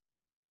it's,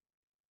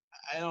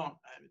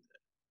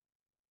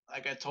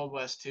 like I told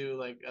Wes too,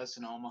 like us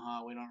in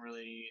Omaha, we don't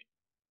really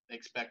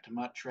expect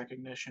much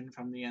recognition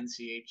from the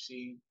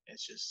NCHC.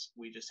 It's just,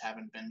 we just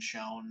haven't been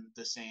shown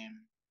the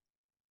same,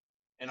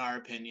 in our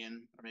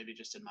opinion, or maybe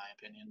just in my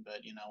opinion,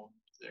 but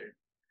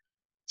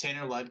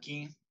Tanner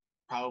Ludke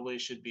probably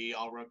should be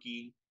all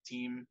rookie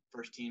team,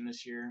 first team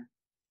this year.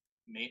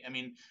 I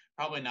mean,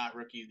 probably not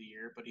rookie of the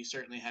year, but he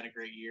certainly had a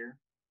great year.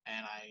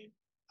 And I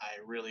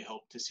really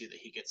hope to see that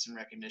he gets some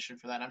recognition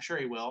for that. I'm sure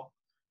he will,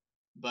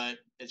 but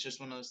it's just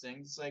one of those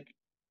things. Like,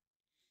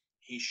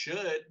 he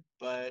should,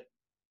 but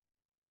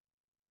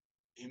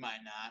he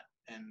might not,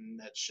 and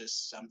that's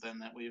just something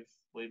that we've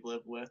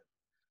lived with.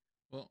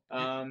 Well,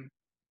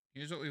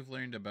 here's what we've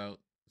learned about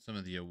some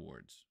of the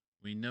awards.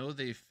 We know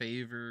they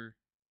favor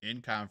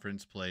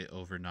in-conference play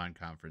over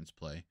non-conference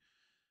play.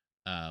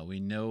 We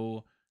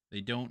know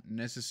they don't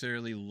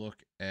necessarily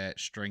look at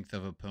strength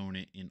of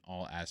opponent in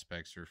all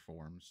aspects or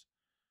forms.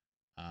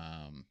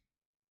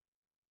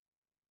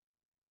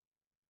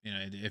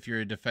 If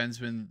you're a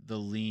defenseman, the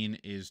lean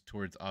is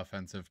towards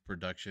offensive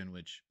production,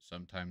 which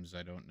sometimes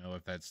I don't know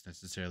if that's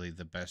necessarily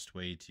the best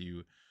way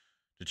to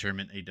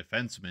determine a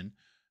defenseman.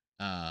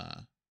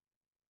 I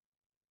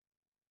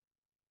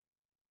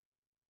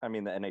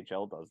mean, the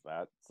NHL does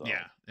that. So.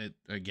 Yeah,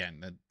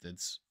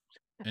 it's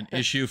an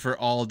issue for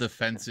all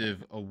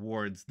defensive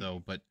awards,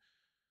 though. But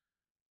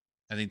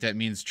I think that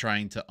means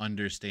trying to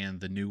understand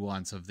the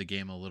nuance of the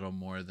game a little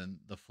more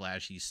than the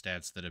flashy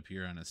stats that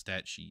appear on a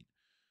stat sheet.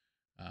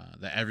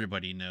 That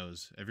everybody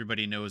knows.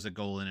 Everybody knows a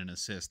goal and an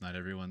assist. Not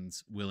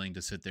everyone's willing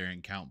to sit there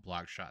and count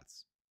block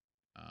shots,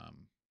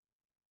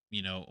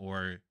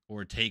 or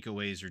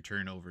takeaways or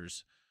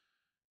turnovers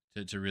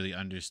to really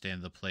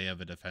understand the play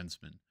of a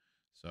defenseman.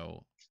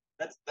 So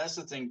that's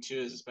the thing too,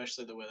 is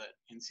especially the way that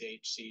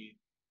NCHC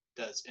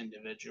does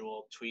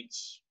individual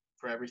tweets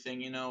for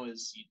everything.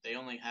 Is they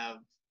only have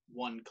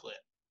 1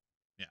 clip,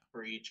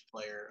 for each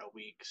player a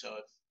week. So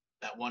if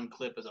that 1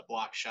 clip is a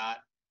block shot,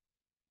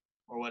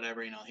 or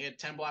whatever. He had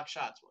 10 block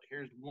shots. Well,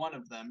 here's one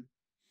of them,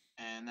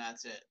 and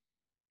that's it.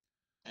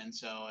 And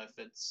so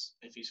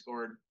if he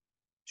scored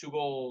 2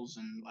 goals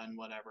and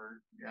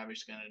whatever, you're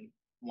obviously going to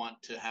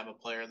want to have a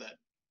player that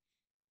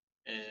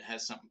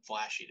has something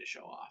flashy to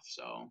show off.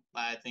 So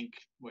I think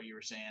what you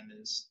were saying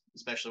is,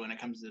 especially when it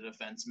comes to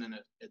defensemen,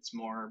 it's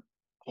more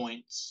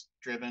points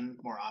driven,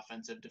 more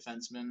offensive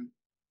defensemen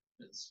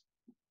is,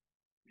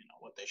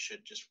 what they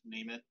should just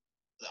name it,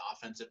 the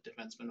offensive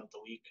defenseman of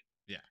the week.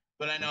 Yeah.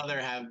 But I know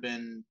there have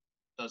been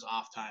those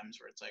off times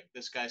where it's like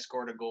this guy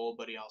scored a goal,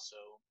 but he also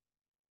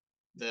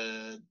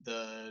the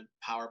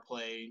power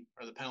play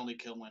or the penalty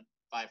kill went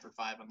 5 for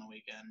 5 on the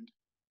weekend.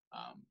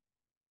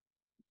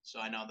 So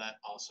I know that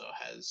also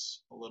has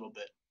a little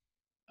bit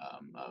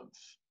of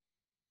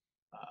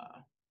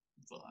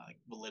like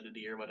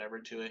validity or whatever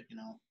to it,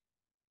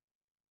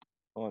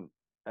 Well,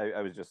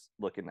 I was just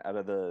looking out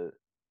of the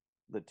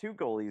 2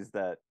 goalies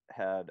that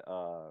had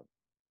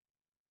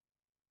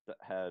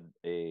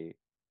a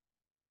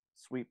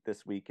sweep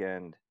this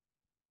weekend.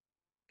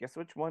 Guess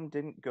which one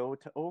didn't go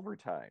to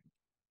overtime?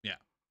 Yeah.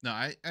 No,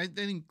 I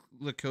think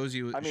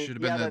Latkoczy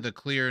should have been the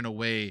clear and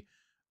away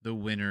the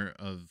winner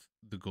of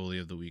the Goalie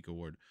of the Week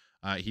award.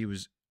 He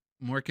was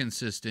more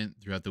consistent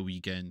throughout the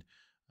weekend.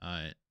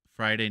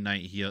 Friday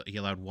night, he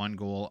allowed 1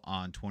 goal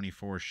on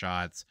 24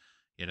 shots.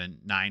 He had a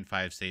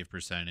 9.5 save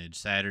percentage.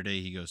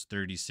 Saturday, he goes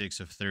 36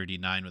 of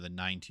 39 with a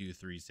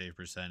 9.23 save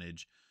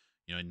percentage.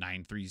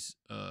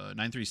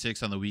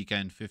 9.36 on the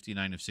weekend,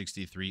 59 of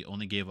 63.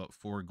 Only gave up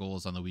 4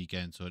 goals on the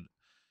weekend, so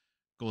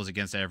goals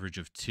against average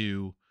of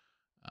 2.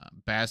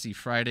 Bassey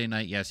Friday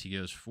night, yes, he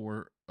goes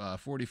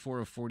 44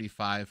 of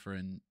 45 for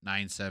a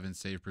 9.7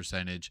 save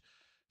percentage.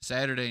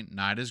 Saturday,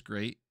 not as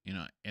great,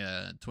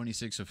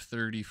 26 of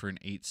 30 for an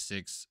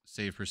 8.6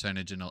 save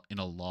percentage in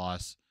a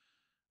loss.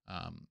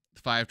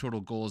 5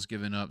 total goals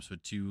given up, so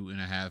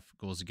 2.5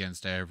 goals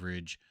against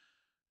average.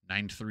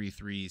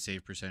 9.33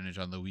 save percentage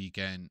on the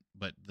weekend,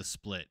 but the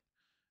split.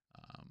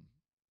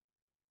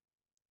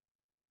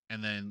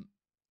 And then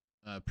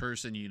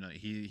Person,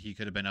 he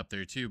could have been up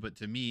there too, but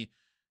to me,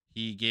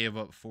 he gave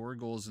up 4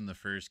 goals in the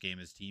first game.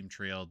 His team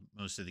trailed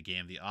most of the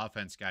game. The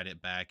offense got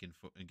it back and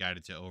got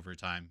it to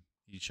overtime.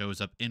 He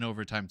shows up in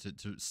overtime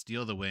to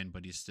steal the win,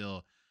 but he's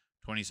still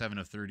 27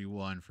 of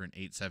 31 for an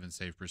 8.7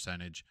 save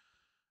percentage.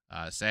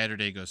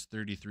 Saturday goes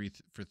 33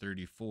 for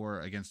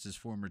 34 against his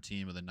former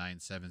team with a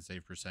 9.7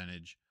 save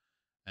percentage,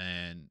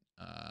 and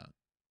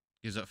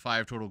gives up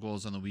 5 total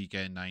goals on the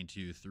weekend,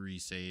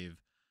 9.23 save,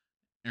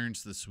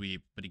 earns the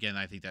sweep. But again,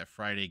 I think that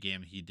Friday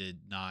game he did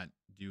not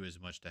do as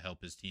much to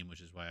help his team, which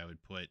is why I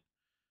would put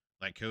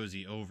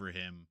Latkoczy over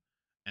him,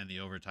 and the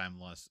overtime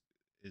loss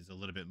is a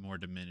little bit more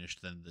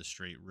diminished than the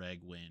straight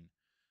reg win,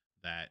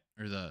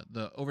 or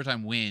the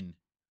overtime win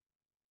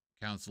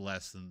counts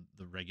less than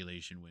the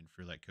regulation win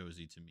for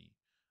Latkoczy to me.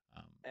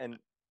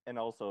 And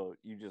also,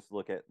 you just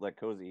look at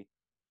Latkoczy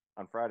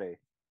on Friday.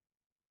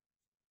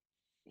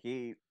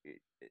 You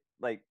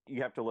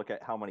have to look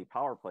at how many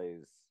power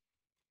plays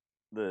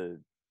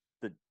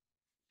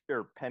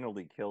or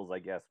penalty kills, I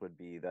guess, would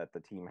be that the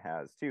team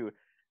has too,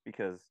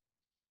 because,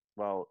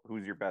 well,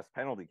 who's your best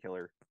penalty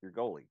killer? Your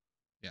goalie.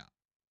 Yeah,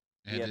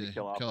 he had to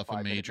kill off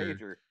a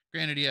major.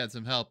 Granted, he had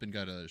some help and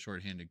got a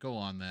shorthanded goal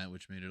on that,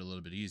 which made it a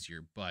little bit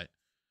easier. But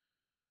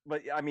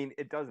I mean,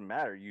 it doesn't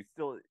matter. You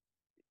still,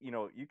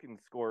 you can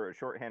score a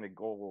shorthanded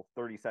goal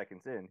 30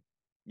 seconds in.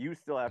 You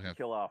still have to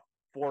kill off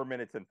 4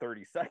 minutes and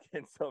 30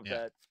 seconds of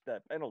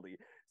that penalty.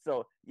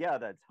 So yeah,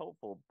 that's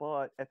helpful.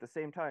 But at the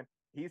same time,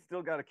 he's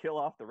still got to kill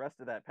off the rest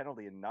of that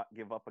penalty and not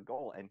give up a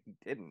goal, and he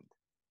didn't.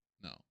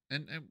 No,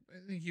 and I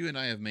think you and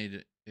I have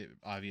made it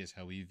obvious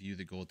how we view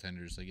the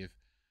goaltenders. Like, if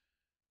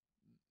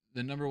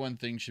the number one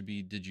thing should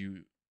be,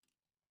 do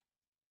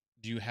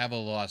you have a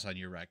loss on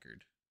your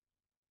record?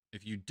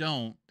 If you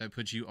don't, that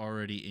puts you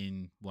already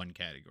in one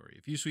category.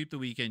 If you sweep the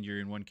weekend,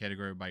 you're in one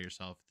category by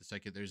yourself. The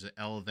second there's an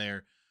L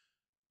there,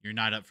 you're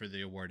not up for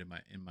the award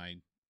in my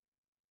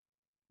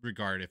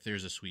regard if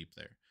there's a sweep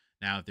there.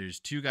 Now, if there's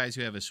 2 guys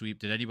who have a sweep,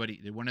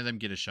 did one of them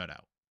get a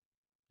shutout?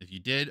 If you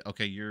did,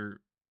 okay, you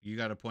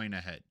got a point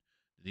ahead.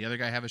 Did the other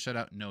guy have a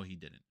shutout? No, he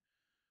didn't.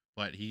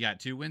 But he got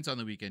 2 wins on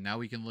the weekend. Now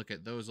we can look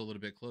at those a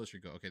little bit closer.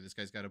 Go, okay, this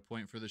guy's got a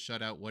point for the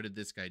shutout. What did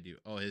this guy do?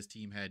 Oh, his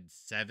team had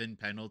 7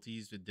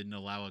 penalties that didn't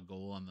allow a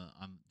goal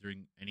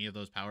during any of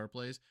those power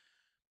plays.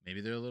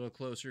 Maybe they're a little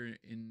closer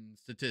in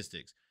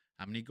statistics.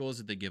 How many goals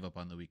did they give up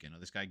on the weekend? Oh,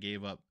 this guy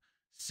gave up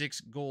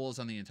 6 goals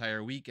on the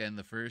entire weekend.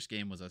 The first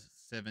game was a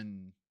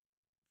 7-5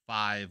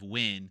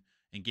 win,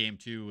 and game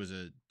 2 was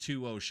a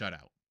 2-0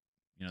 shutout.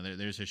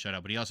 There's his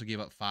shutout, but he also gave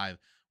up 5,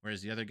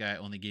 whereas the other guy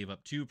only gave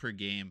up 2 per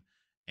game,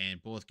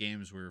 and both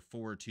games were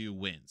 4-2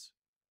 wins.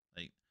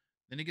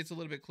 Then it gets a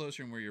little bit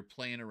closer and where you're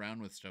playing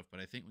around with stuff. But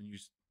I think when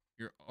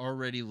you're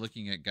already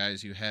looking at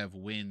guys who have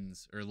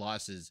wins or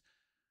losses,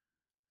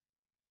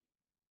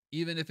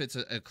 even if it's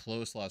a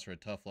close loss or a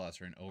tough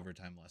loss or an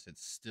overtime loss, it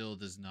still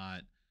does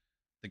not.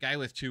 The guy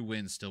with 2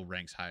 wins still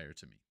ranks higher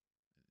to me.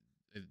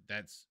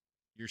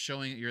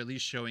 You're at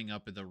least showing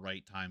up at the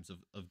right times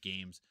of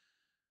games.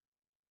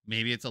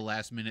 maybe it's a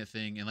last minute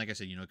thing. And like I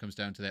said, it comes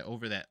down to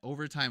that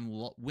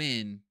overtime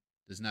win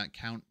does not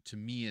count to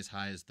me as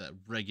high as the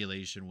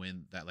regulation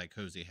win that like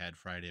Jose had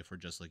Friday if we're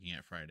just looking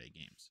at Friday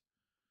games.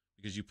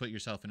 Because you put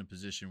yourself in a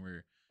position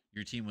where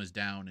your team was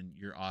down and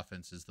your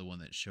offense is the one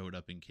that showed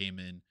up and came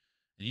in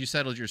and you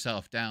settled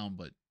yourself down,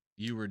 but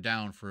you were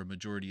down for a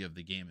majority of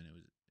the game and it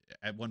was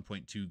at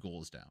 1.2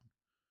 goals down.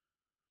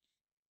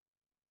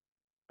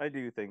 I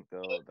do think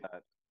though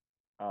that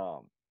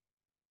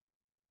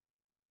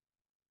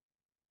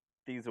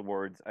these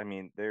awards, I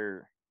mean,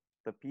 the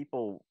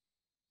people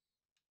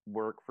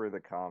work for the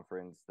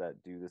conference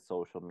that do the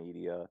social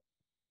media,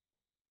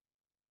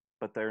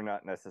 but they're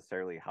not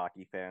necessarily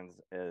hockey fans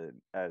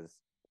as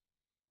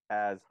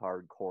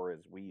hardcore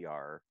as we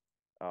are,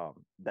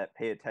 that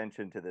pay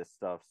attention to this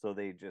stuff. So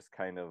they just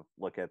kind of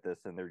look at this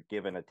and they're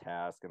given a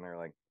task and they're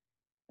like,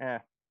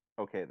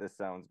 okay, this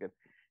sounds good.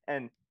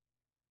 And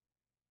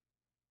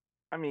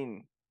I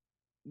mean,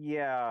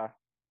 yeah,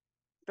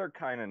 they're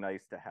kind of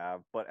nice to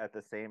have, but at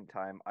the same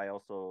time, I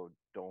also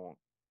don't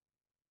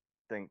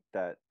think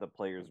that the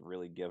players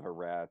really give a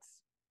rat's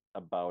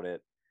about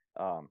it.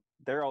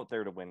 They're out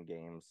there to win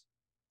games.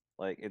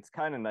 Like, it's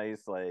kind of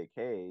nice, like,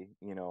 hey,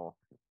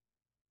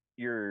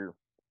 your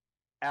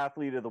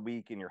athlete of the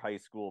week in your high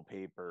school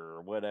paper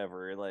or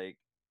whatever. Like,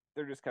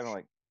 they're just kind of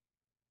like,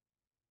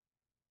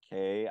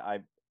 okay,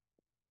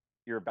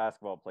 you're a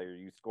basketball player.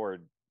 You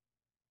scored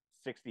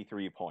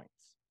 63 points.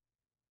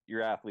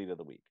 You're athlete of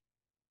the week.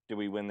 Do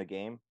we win the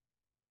game?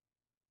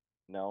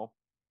 No.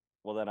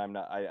 Well, then I'm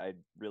not. I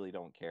really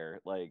don't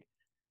care. Like,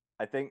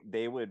 I think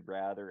they would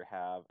rather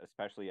have,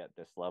 especially at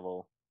this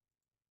level,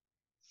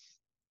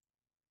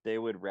 they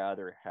would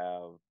rather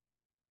have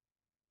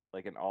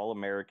like an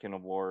All-American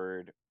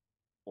award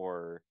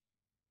or,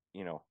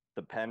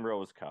 the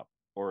Penrose Cup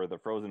or the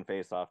Frozen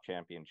Face-Off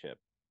Championship,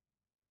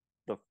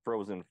 the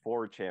Frozen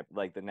Four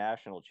like the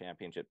national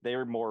championship.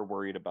 They're more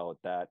worried about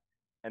that.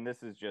 And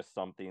this is just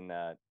something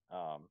that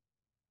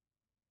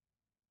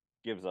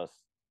gives us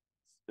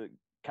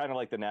kind of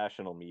like the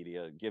national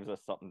media gives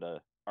us something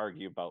to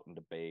argue about and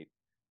debate.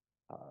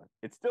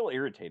 It's still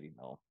irritating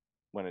though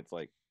when it's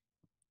like,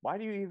 why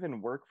do you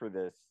even work for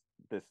this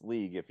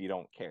league if you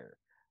don't care?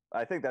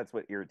 I think that's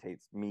what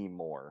irritates me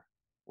more,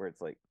 where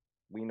it's like,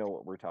 we know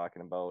what we're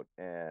talking about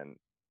and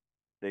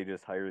they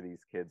just hire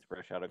these kids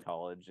fresh out of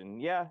college.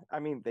 And yeah, I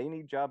mean, they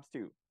need jobs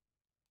too.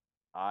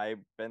 I've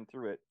been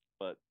through it,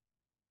 but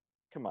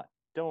come on,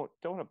 don't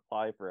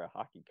apply for a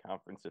hockey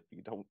conference if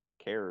you don't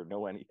care or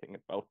know anything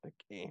about the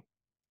game.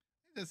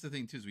 That's the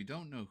thing too, is we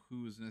don't know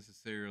who's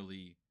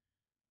necessarily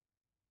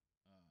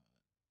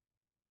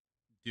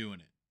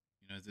doing it.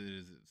 Is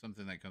it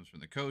something that comes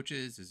from the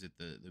coaches? Is it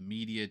the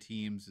media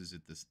teams? Is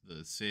it the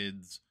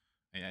SIDs?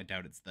 I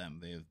doubt it's them.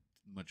 They have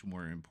much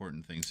more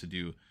important things to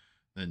do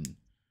than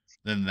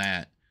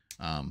that.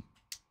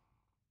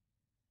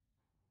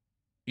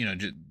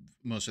 Just,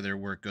 most of their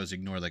work goes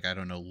ignored. Like, I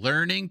don't know,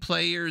 learning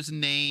players'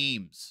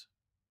 names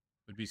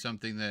would be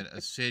something that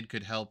a SID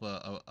could help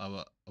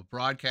a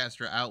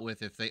broadcaster out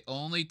with if they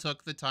only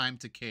took the time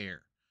to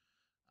care.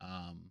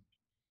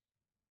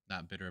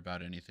 Not bitter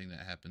about anything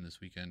that happened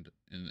this weekend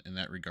in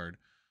that regard.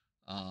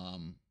 Not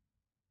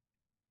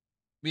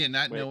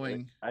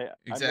knowing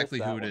exactly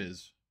who it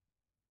is.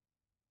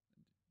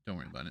 Don't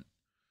worry about it.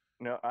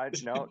 No,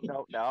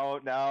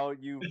 now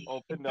you've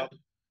opened up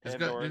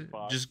Pandora's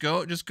box.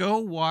 Just go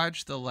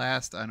watch the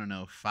last, I don't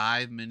know,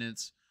 5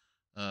 minutes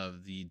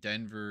of the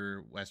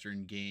Denver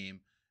Western game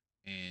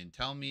and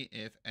tell me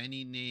if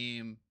any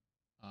name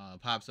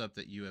pops up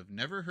that you have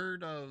never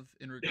heard of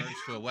in regards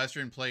to a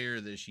Western player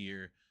this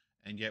year,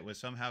 and yet was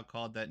somehow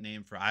called that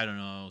name for, I don't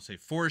know, say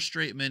 4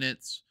 straight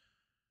minutes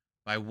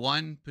by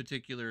one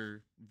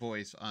particular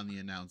voice on the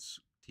announce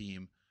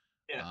team.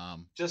 Yeah.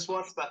 Just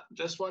watch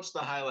the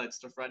highlights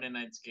to Friday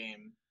night's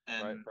game.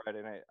 And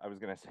Friday night, I was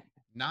gonna say,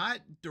 not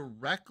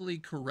directly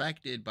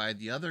corrected by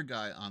the other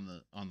guy on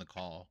the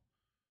call,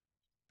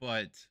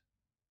 but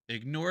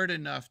ignored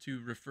enough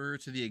to refer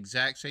to the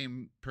exact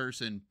same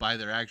person by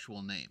their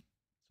actual name.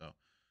 So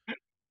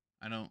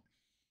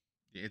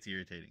it's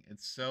irritating.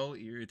 It's so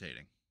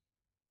irritating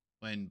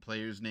when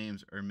players'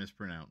 names are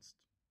mispronounced.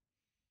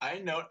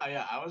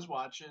 I was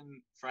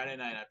watching Friday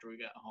night after we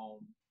got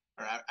home,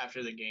 or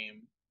after the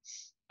game.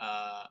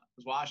 I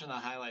was watching the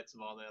highlights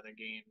of all the other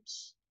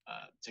games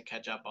to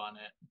catch up on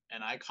it,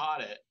 and I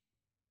caught it,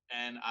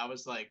 and I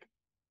was like,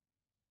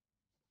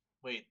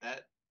 "Wait,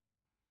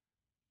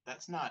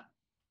 that's not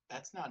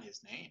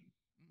his name.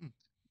 Mm-mm.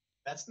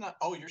 That's not.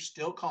 Oh, you're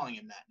still calling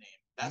him that name.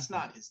 That's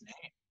not his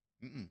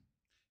name."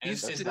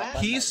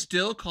 He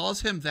still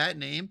calls him that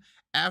name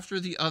after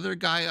the other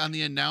guy on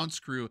the announce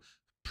crew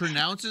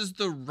pronounces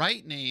the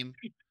right name,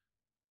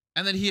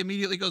 and then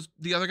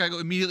the other guy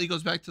immediately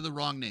goes back to the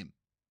wrong name.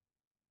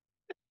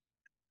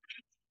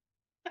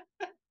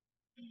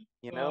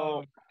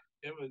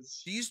 It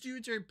was. These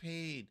dudes are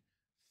paid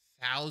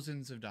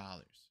thousands of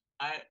dollars.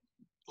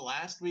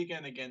 Last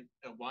weekend, again,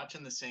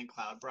 watching the St.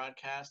 Cloud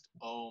broadcast,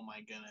 oh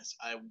my goodness!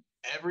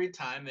 Every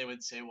time they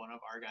would say one of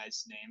our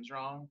guys' names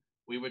wrong,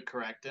 we would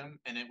correct him,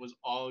 and it was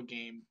all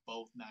game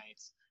both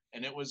nights.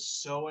 And it was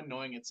so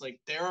annoying. It's like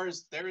there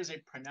is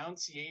a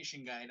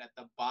pronunciation guide at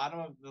the bottom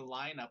of the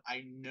lineup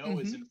I know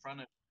is in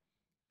front of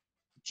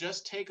you.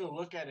 Just take a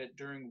look at it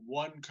during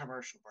one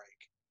commercial break.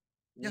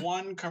 Yeah.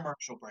 One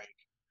commercial break.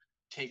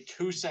 Take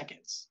 2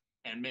 seconds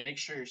and make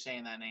sure you're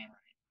saying that name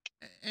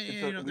right. And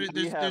you know,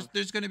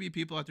 there's going to be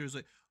people out there who's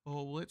like,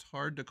 oh, well, it's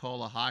hard to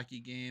call a hockey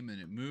game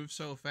and it moves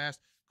so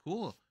fast.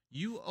 Cool.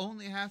 You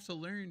only have to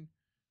learn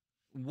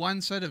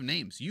one set of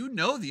names. You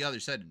know the other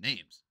set of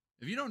names.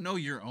 If you don't know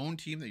your own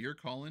team that you're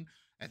calling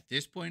at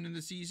this point in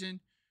the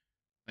season,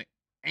 like,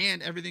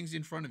 and everything's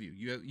in front of you,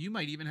 you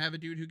might even have a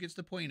dude who gets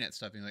to point at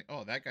stuff and you're like,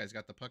 oh, that guy's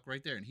got the puck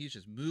right there, and he's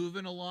just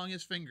moving along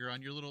his finger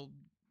on your little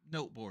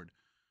note board.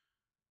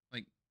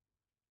 Like,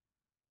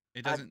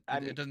 it doesn't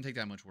it doesn't take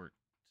that much work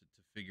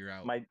to figure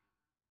out.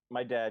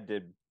 My dad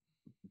did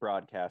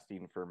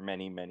broadcasting for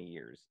many, many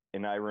years,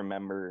 and I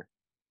remember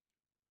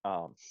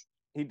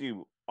he'd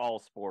do all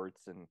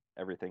sports and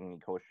everything, and he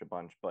coached a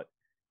bunch, but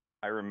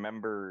I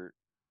remember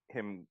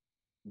him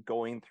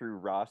going through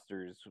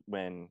rosters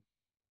when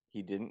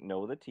he didn't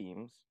know the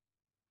teams,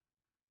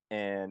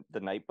 and the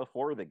night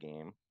before the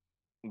game,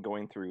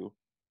 going through,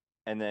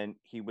 and then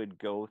he would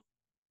go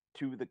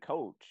to the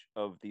coach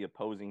of the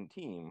opposing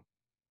team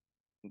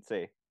and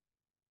say,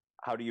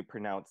 how do you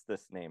pronounce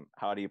this name?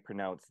 How do you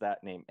pronounce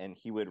that name? And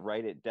he would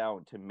write it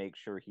down to make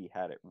sure he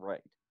had it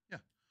right.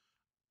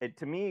 Yeah.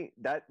 To me,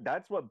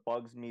 that's what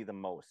bugs me the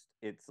most.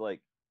 It's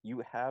like,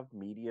 you have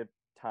media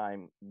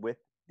time with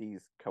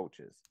these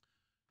coaches.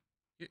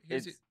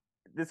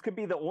 This could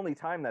be the only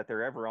time that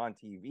they're ever on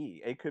TV.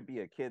 It could be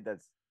a kid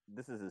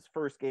this is his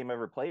first game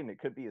ever played, and it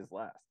could be his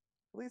last.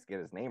 At least get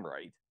his name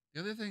right.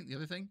 The other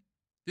thing,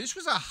 this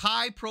was a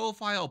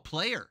high-profile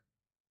player.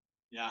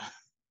 Yeah.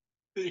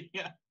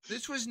 Yeah.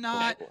 This was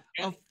not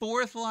a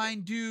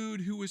fourth-line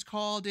dude who was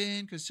called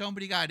in because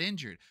somebody got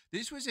injured.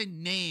 This was a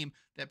name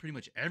that pretty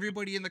much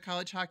everybody in the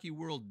college hockey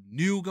world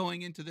knew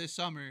going into this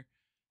summer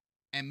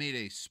and made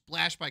a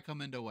splash by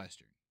coming to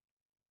Western.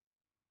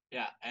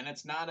 Yeah, and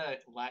it's not a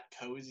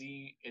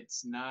Latkozy.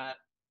 It's not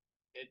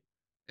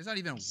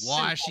even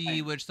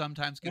Washy, which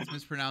sometimes gets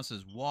mispronounced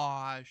as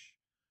Wash.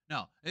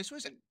 No, this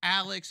was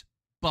Alex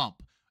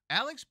Bump.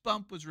 Alex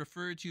Bump was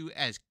referred to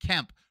as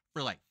Kemp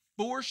for like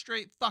 4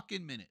 straight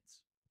fucking minutes.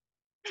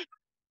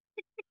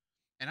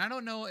 And I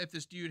don't know if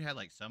this dude had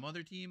like some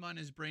other team on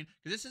his brain,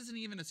 because this isn't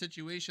even a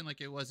situation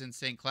like it was in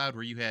St. Cloud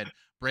where you had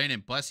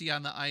Brandon Bussey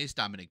on the ice,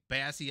 Dominic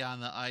Bassey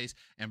on the ice,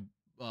 and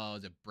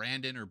was it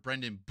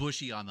Brendan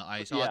Bushy on the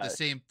ice all at the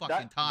same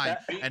fucking time.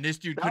 And this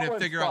dude couldn't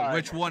figure out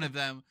which one of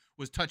them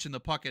was touching the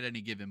puck at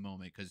any given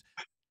moment. Because,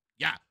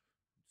 yeah,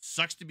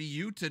 sucks to be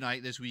you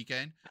tonight this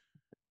weekend.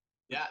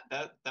 Yeah,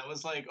 that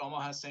was like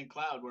Omaha St.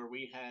 Cloud, where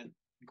we had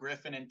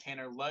Griffin and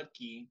Tanner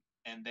Ludke,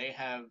 and they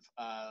have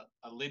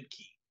a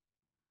Lidke.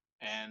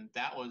 And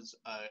that was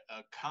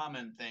a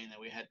common thing that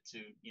we had to,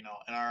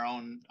 in our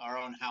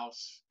own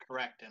house,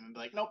 correct him and be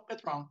like, nope,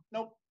 it's wrong.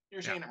 Nope,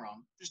 you're saying it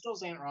wrong. You're still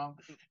saying it wrong.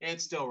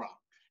 It's still wrong.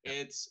 Yeah.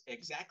 It's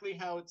exactly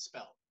how it's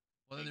spelled.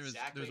 Well, then there was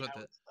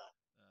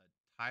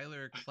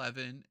Tyler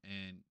Clevin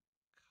and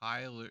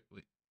Kyler.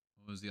 Wait,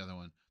 what was the other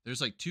one?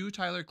 There's like 2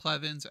 Tyler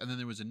Clevins, and then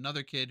there was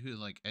another kid who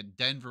like at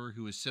Denver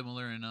who was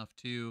similar enough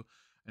too.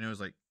 And it was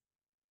like,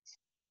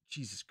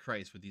 Jesus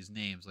Christ, with these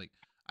names. Like,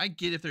 I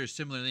get if there's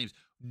similar names.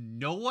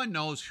 No one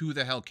knows who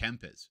the hell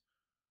Kemp is.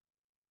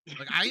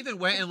 Like, I even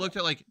went and looked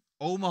at like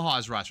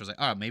Omaha's roster. I was like,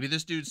 oh, maybe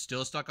this dude's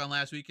still stuck on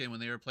last weekend when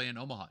they were playing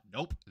Omaha.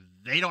 Nope,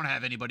 they don't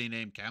have anybody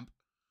named Kemp.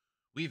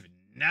 We've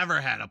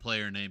never had a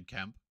player named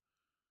Kemp.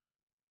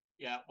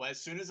 Yeah, well, as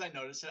soon as I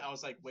noticed it, I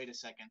was like, wait a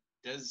second.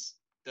 Does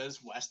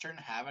Western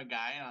have a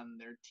guy on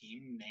their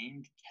team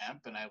named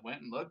Kemp? And I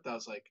went and looked. I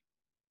was like,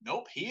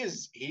 nope, he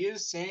is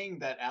saying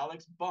that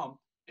Alex Bump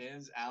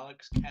is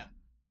Alex Kemp.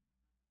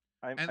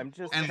 I'm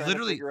just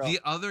literally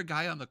the other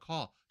guy on the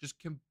call just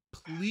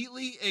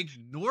completely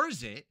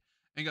ignores it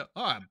and go,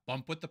 oh, I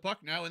bump with the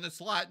puck now in the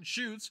slot and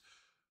shoots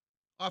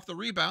off the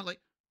rebound. Like,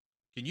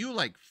 can you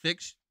like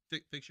fix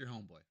your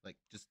homeboy? Like,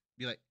 just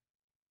be like,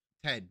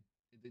 Ted,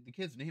 the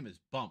kid's name is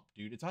Bump,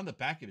 dude. It's on the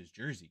back of his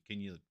jersey.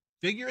 Can you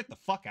figure it the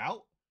fuck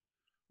out?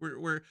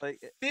 We're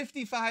like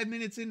 55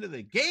 minutes into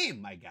the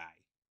game, my guy.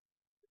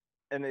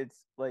 And it's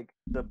like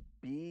the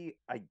B's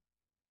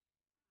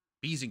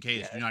and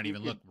K's do not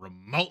even look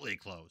remotely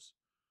close.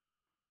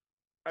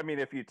 I mean,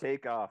 if you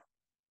take off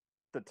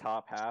the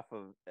top half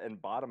and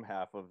bottom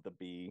half of the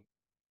B,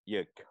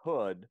 you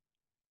could.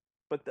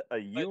 But a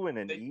U and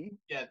an E?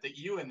 Yeah, the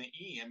U and the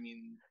E, I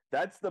mean...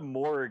 That's the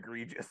more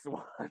egregious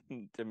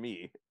one to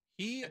me.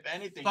 He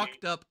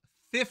fucked up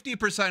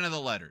 50% of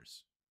the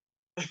letters.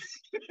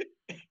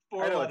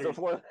 Letters.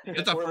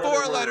 It's a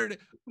 4-letter...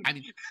 I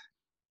mean,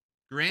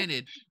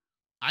 granted...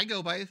 I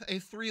go by a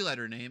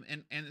 3-letter name,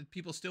 and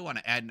people still want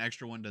to add an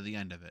extra one to the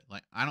end of it.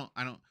 Like, I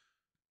don't.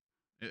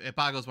 It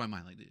boggles my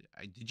mind. Like,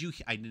 I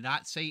did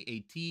not say a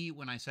T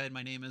when I said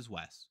my name is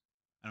Wes.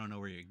 I don't know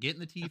where you're getting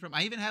the T from.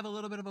 I even have a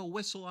little bit of a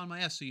whistle on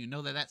my S, so you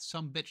know that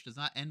some bitch does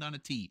not end on a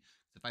T.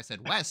 If I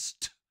said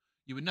West,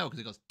 You would know because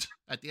it goes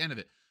at the end of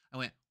it. I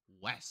went,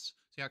 Wes.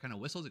 See how it kind of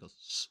whistles? It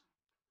goes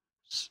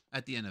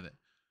at the end of it.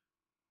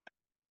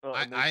 Well,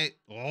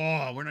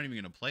 We're not even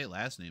going to play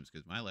last names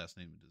because my last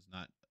name does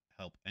not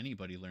help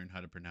anybody learn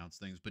how to pronounce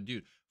things. But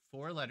dude,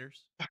 4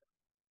 letters,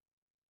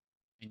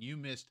 and you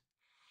missed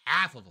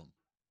half of them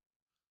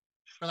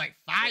for like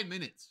 5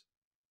 minutes.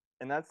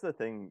 And that's the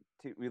thing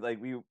too.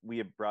 We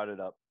had brought it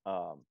up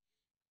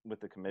with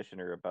the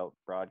commissioner about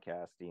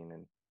broadcasting,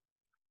 and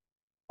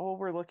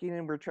we're looking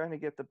and we're trying to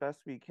get the best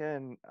we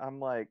can. I'm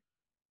like,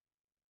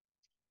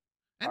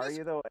 and are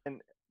you though?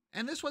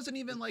 And this wasn't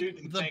even This like dude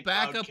in the St.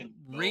 Cloud backup can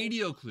go.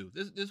 radio crew.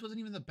 This wasn't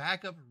even the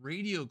backup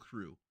radio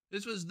crew.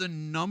 This was the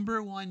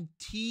 #1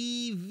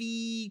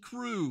 TV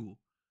crew.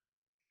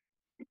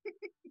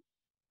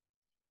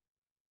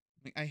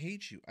 Like, I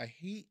hate you. I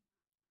hate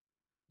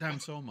them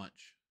so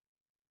much.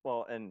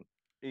 Well, and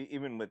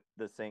even with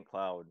the St.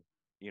 Cloud,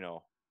 you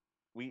know,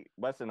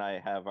 Wes and I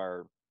have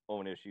our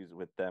own issues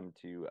with them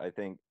too.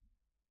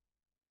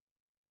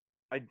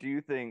 I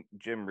do think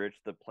Jim Rich,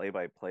 the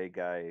play-by-play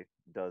guy,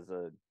 does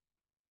a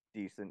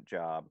decent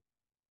job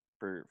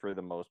for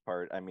the most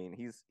part. I mean,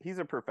 he's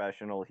a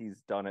professional.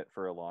 He's done it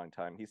for a long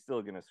time. He's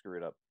still gonna screw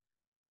it up.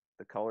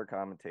 The color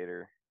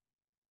commentator,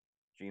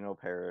 Gino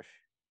Parrish,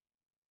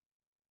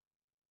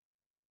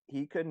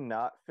 he could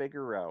not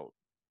figure out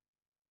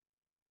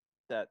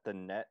that the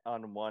net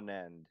on one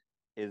end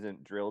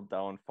isn't drilled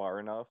down far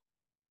enough.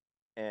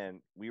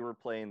 And we were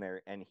playing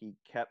there, and he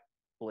kept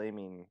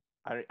blaming.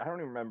 I don't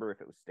even remember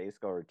if it was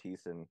Staysco or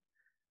Thiessen,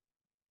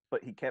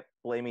 but he kept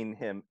blaming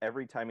him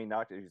every time he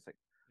knocked it. He's like,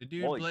 The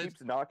dude well, he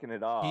keeps knocking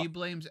it off. He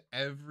blames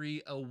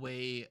every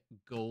away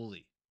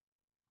goalie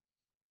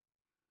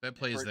that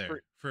plays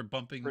for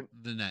bumping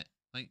the net.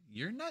 Like,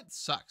 your net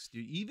sucks,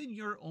 dude. Even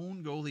your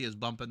own goalie is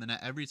bumping the net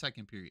every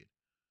second period.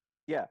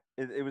 Yeah,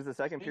 it was the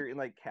second period,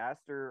 like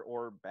Castor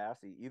or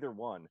Bassey, either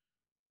one.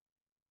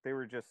 They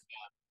were just,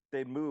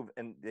 they'd move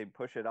and they'd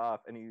push it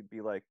off, and he'd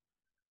be like,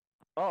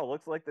 oh,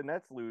 looks like the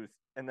net's loose.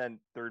 And then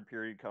third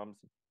period comes.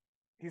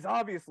 He's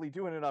obviously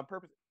doing it on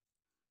purpose.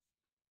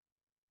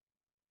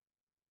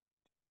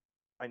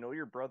 I know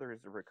your brother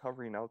is a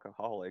recovering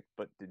alcoholic,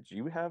 but did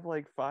you have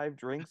like 5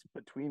 drinks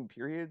between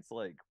periods?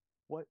 Like,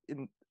 what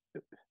in?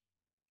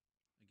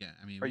 Again,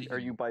 I mean, are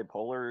you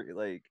bipolar?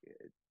 Like,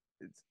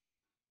 it's,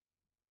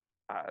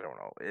 I don't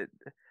know.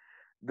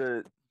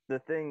 The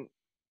thing.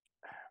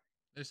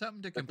 There's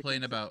something to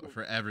complain about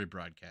for every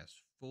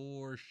broadcast,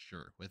 for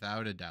sure,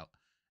 without a doubt.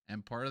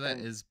 And part of that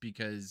is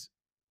because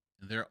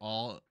they're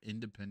all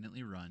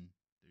independently run.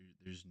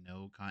 There's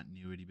no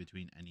continuity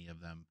between any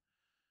of them.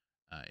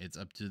 It's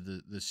up to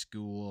the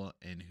school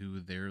and who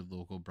their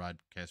local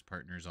broadcast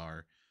partners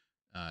are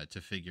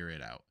to figure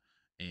it out.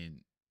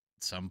 And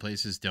some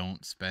places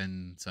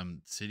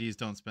some cities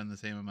don't spend the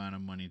same amount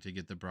of money to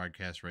get the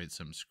broadcast right.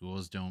 Some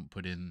schools don't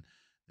put in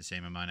the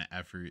same amount of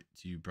effort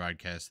to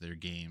broadcast their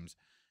games.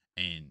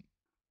 And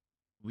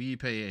we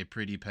pay a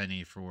pretty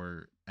penny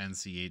for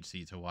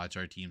NCHC to watch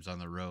our teams on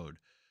the road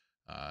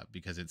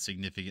because it's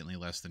significantly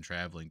less than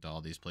traveling to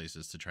all these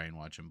places to try and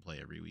watch them play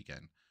every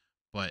weekend.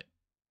 But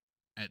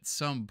at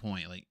some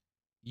point, like,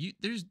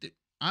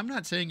 I'm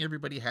not saying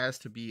everybody has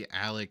to be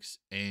Alex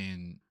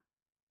and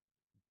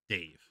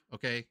Dave,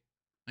 okay?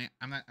 Like,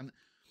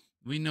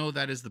 we know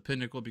that is the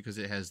pinnacle because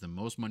it has the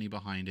most money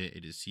behind it.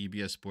 It is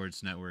CBS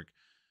Sports Network.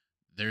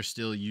 They're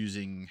still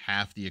using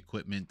half the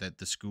equipment that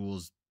the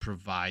schools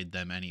provide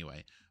them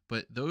anyway.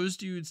 But those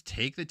dudes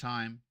take the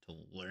time to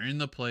learn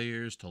the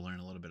players, to learn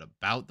a little bit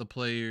about the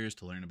players,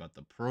 to learn about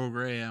the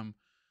program.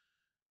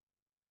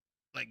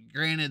 Like,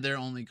 granted, they're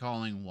only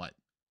calling,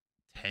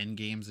 10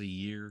 games a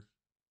year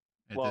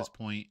at this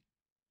point?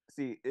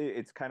 See,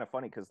 it's kind of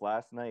funny because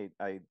last night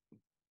I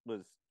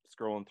was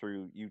scrolling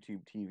through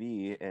YouTube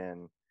TV,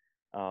 and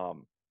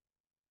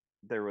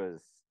there was,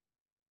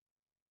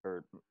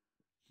 or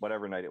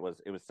whatever night it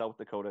was South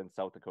Dakota and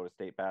South Dakota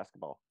State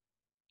basketball.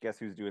 Guess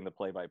who's doing the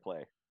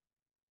play-by-play?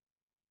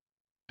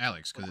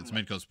 Alex, because it's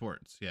Midco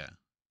Sports, yeah.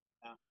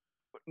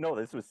 No,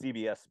 this was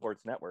CBS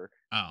Sports Network.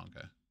 Oh,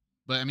 okay.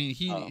 But I mean,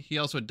 he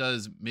also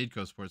does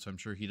Midco Sports, so I'm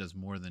sure he does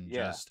more than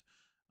just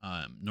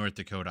North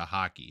Dakota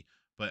hockey.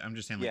 But I'm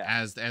just saying, like,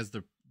 as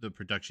the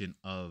production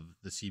of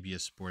the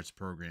CBS Sports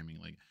programming,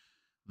 like,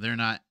 they're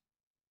not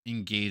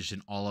engaged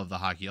in all of the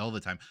hockey all the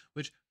time,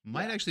 which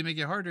might actually make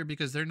it harder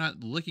because they're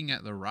not looking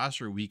at the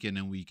roster week in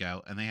and week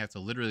out, and they have to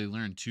literally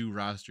learn 2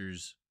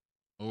 rosters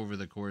over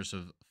the course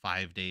of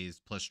 5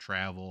 days plus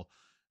travel.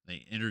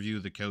 They interview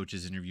the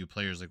coaches, interview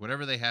players, like,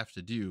 whatever they have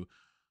to do.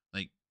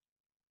 Like,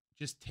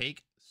 just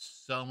take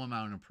some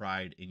amount of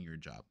pride in your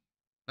job.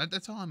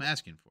 That's all I'm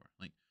asking for.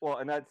 Like, well,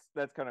 and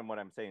that's kind of what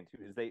I'm saying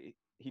too, is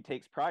he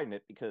takes pride in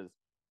it because,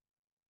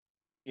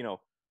 you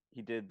know,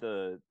 he did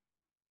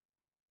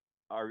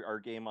our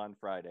game on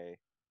Friday,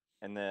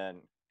 and then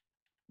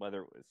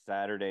whether it was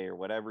Saturday or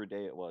whatever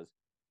day it was,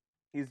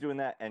 he's doing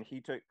that, and he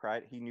took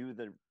pride. He knew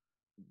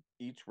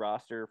each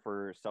roster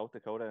for South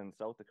Dakota and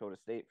South Dakota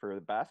State for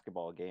the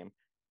basketball game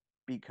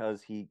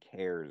because he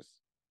cares.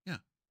 Yeah.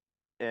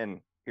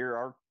 And here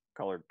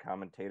colored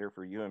commentator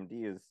for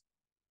UMD is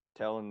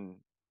telling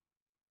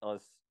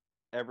us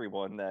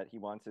everyone that he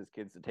wants his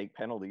kids to take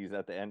penalties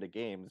at the end of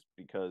games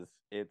because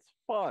it's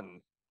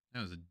fun.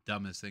 That was the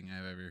dumbest thing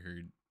I've ever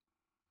heard.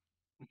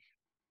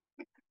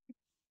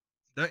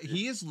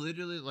 He is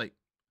literally like,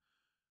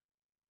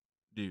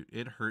 dude,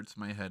 it hurts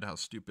my head how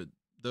stupid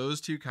those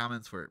two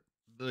comments were.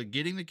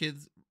 Getting the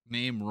kid's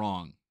name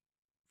wrong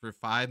for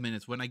 5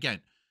 minutes when,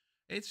 again,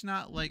 it's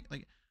not like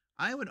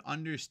I would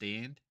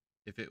understand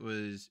if it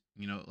was,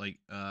 like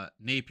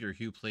Napier,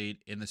 who played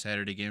in the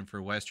Saturday game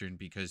for Western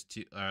because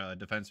a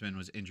defenseman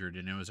was injured,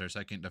 and it was our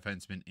second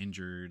defenseman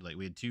injured. Like,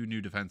 we had 2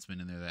 new defensemen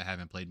in there that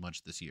haven't played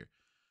much this year.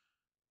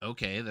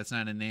 Okay, that's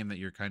not a name that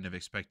you're kind of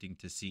expecting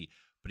to see.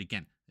 But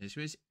again, this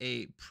was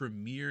a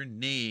premier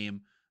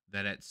name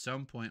that at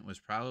some point was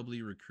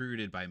probably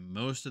recruited by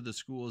most of the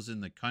schools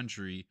in the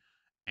country,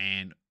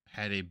 and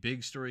had a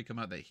big story come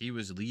out that he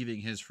was leaving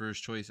his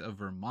first choice of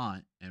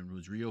Vermont and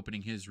was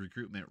reopening his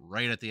recruitment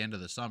right at the end of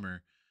the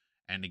summer.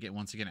 And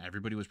once again,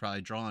 everybody was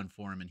probably drawing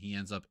for him, and he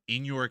ends up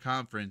in your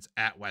conference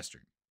at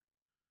Western.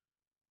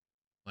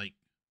 Like,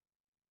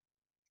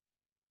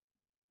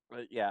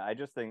 yeah, I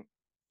just think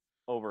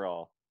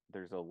overall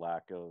there's a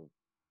lack of.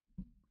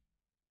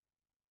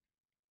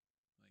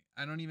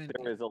 I don't even.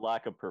 There is a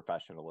lack of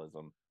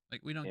professionalism.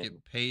 Like, we don't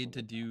get paid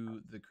to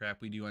do the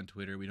crap we do on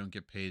Twitter. We don't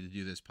get paid to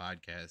do this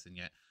podcast, and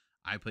yet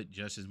I put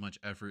just as much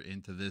effort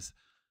into this,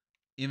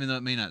 even though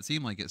it may not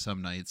seem like it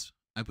some nights.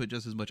 I put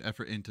just as much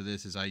effort into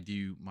this as I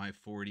do my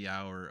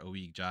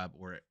 40-hour-a-week job,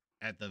 or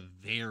at the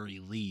very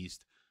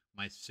least,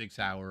 my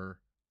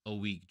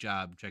 6-hour-a-week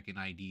job checking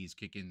IDs,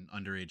 kicking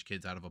underage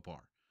kids out of a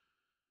bar.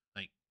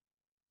 Like,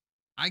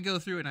 I go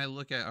through and I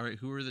look at, all right,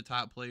 who are the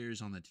top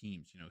players on the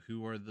teams?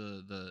 Who are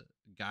the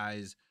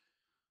guys,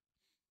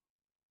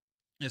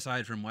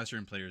 aside from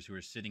Western players, who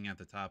are sitting at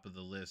the top of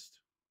the list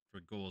for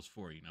goals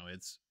for?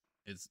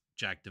 It's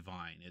Jack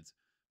Devine, it's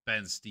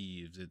Ben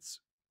Steves, it's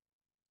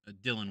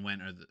Dylan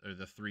Went, are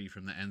the 3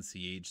 from the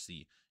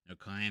NCHC.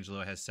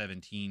 Colangelo has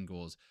 17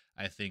 goals.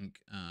 I think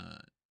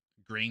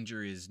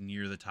Granger is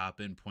near the top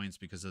in points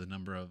because of the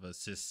number of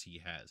assists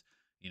he has.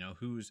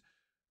 Who's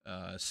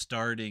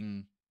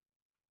starting?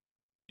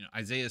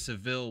 Isaiah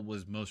Seville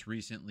was most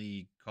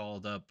recently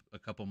called up a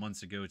couple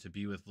months ago to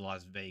be with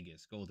Las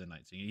Vegas Golden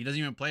Knights. He doesn't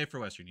even play for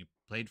Western. He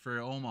played for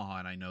Omaha,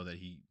 and I know that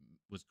he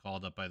was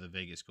called up by the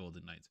Vegas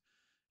Golden Knights.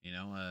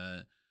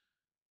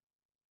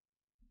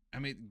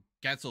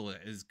 Getzel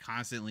is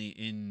constantly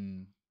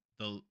in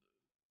the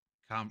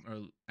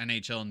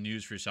NHL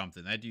news for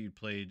something. That dude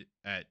played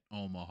at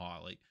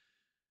Omaha.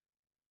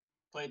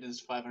 Played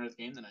his 500th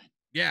game tonight.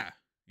 Yeah.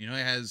 He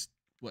has,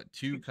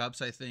 2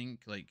 cups, I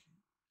think.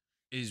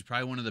 Is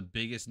probably one of the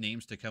biggest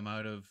names to come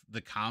out of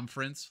the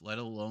conference, let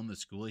alone the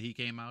school he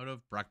came out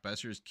of. Brock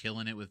Besser is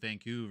killing it with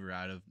Vancouver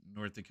out of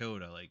North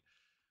Dakota.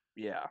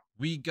 Yeah,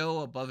 we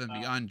go above and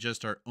beyond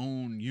just our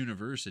own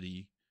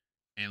university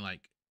and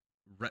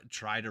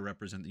try to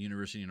represent the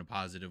university in a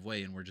positive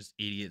way. And we're just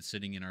idiots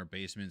sitting in our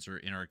basements or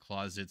in our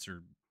closets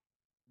or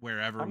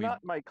wherever. I'm not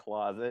in my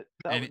closet.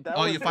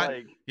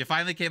 You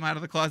finally came out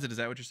of the closet. Is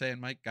that what you're saying,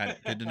 Mike? Got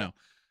it. Good to know.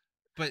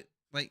 But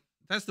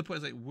that's the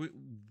point.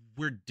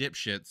 We're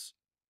dipshits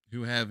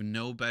who have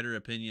no better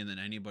opinion than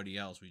anybody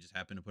else. We just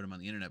happen to put them on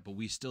the internet, but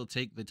we still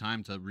take the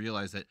time to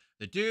realize that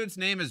the dude's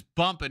name is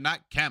Bump and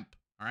not Kemp.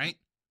 All right.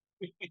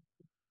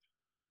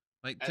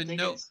 To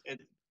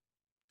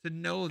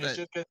know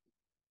that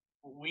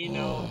we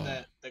know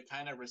that the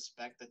kind of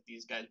respect that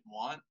these guys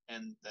want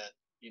and that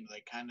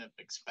they kind of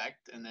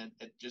expect, and then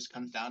it just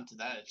comes down to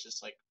that. It's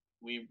just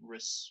we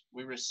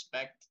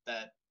respect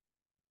that.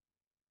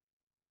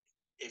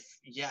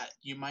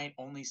 You might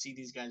only see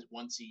these guys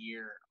once a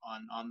year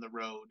on the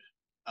road.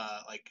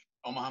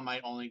 Omaha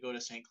might only go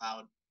to St.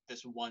 Cloud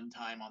this one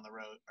time on the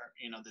road,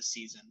 or this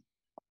season.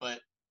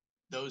 But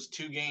those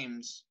 2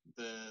 games,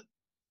 the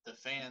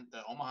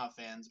Omaha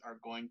fans are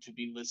going to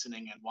be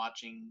listening and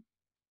watching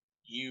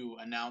you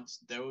announce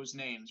those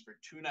names for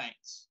 2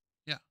 nights.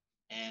 Yeah.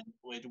 And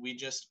we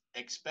just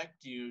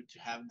expect you to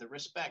have the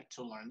respect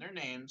to learn their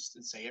names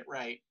and say it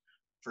right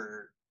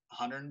for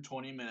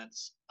 120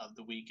 minutes of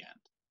the weekend.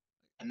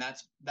 And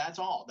that's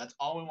all. That's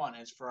all we want,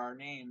 is for our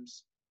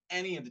names,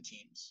 any of the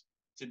teams,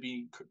 to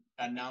be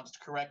announced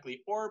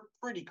correctly or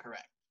pretty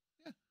correct.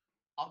 Yeah.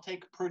 I'll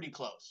take pretty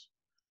close.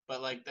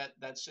 But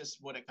that's just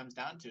what it comes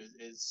down to,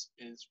 is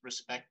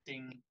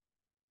respecting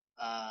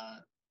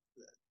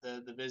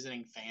the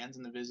visiting fans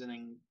and the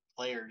visiting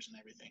players and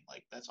everything.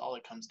 That's all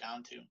it comes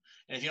down to.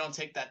 And if you don't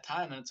take that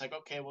time, then it's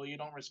okay, well, you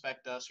don't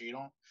respect us, or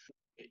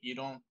you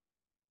don't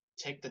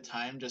take the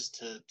time just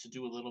to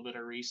do a little bit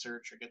of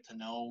research or get to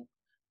know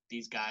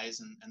these guys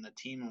and the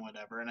team and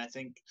whatever. And I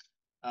think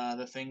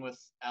the thing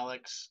with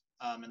Alex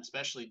and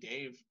especially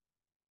Dave,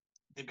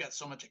 they've got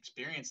so much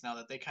experience now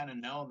that they kind of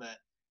know that,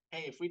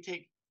 hey,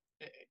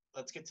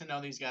 let's get to know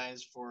these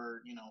guys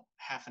for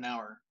half an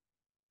hour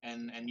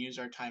and use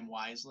our time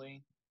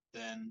wisely,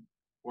 then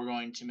we're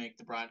going to make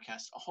the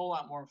broadcast a whole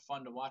lot more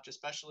fun to watch,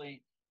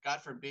 especially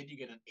God forbid you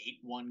get an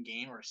 8-1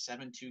 game or a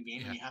 7-2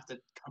 game, Yeah. and you have to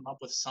come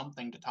up with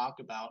something to talk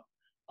about.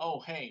 Oh,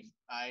 hey,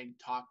 I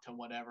talked to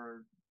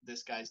whatever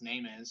this guy's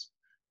name is,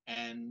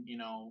 and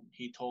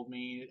he told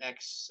me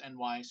X and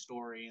Y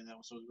story, and that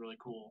was really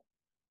cool.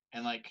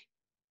 And like,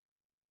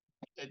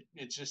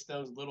 it's just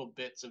those little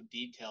bits of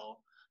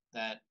detail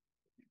that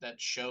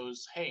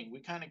shows, hey, we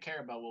kind of care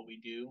about what we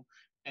do,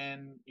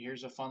 and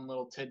here's a fun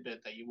little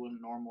tidbit that you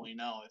wouldn't normally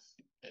know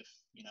if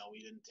we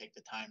didn't take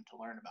the time to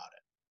learn about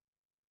it.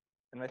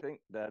 And I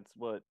think that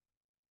was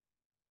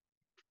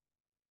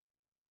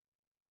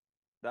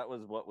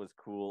what was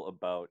cool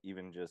about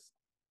even just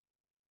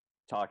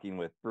talking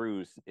with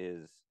Bruce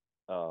is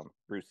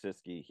Bruce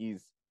Siskey.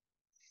 He's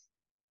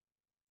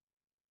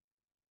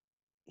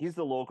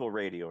the local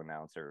radio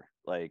announcer.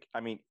 Like, I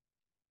mean,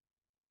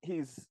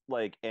 he's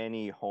like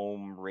any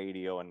home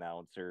radio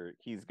announcer.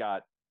 He's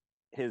got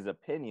his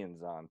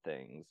opinions on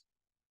things,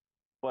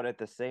 but at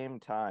the same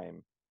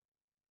time,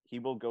 he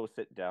will go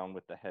sit down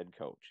with the head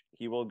coach.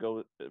 He will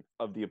go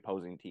of the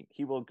opposing team.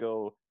 He will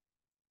go,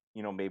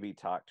 maybe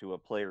talk to a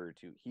player or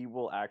two. He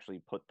will actually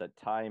put the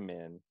time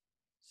in.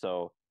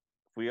 So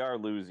if we are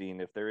losing,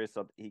 if there is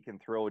something, he can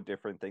throw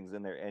different things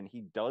in there, and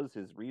he does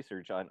his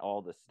research on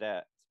all the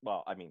stats.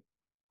 Well, I mean,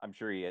 I'm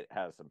sure he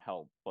has some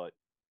help, but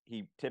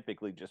he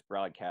typically just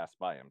broadcasts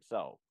by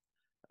himself.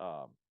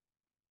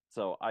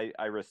 So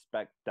I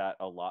respect that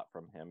a lot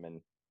from him. And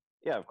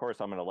yeah, of course,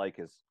 I'm going to like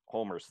his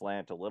homer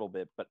slant a little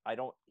bit, but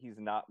he's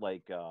not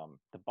like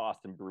the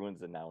Boston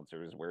Bruins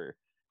announcers where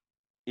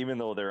even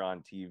though they're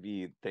on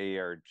TV, they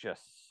are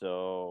just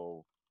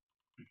so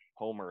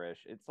homerish.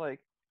 It's like,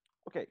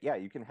 okay, yeah,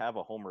 you can have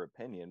a homer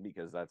opinion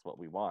because that's what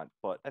we want,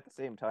 but at the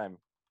same time,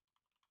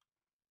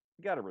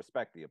 you got to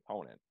respect the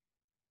opponent.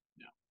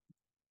 Yeah.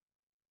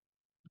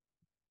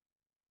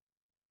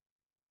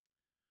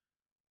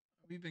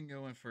 We've been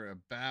going for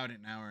about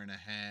an hour and a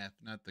half.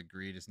 Not the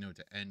greatest note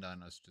to end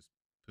on, us just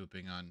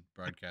pooping on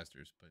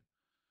broadcasters, but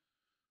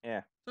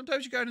yeah,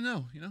 sometimes you got to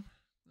know,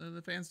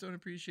 the fans don't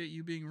appreciate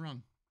you being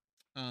wrong.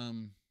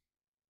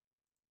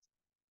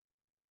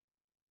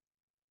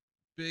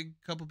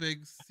 Couple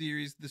big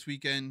series this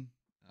weekend.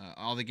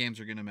 All the games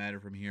are going to matter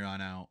from here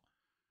on out.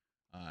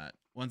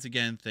 Once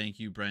again, thank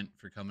you, Brent,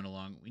 for coming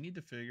along. We need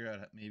to figure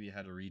out maybe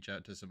how to reach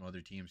out to some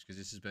other teams, because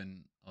this has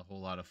been a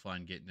whole lot of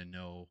fun getting to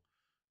know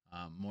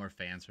more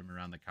fans from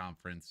around the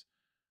conference.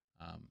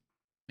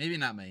 Maybe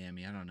not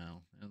Miami. I don't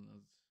know. Those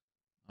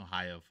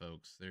Ohio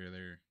folks,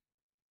 they're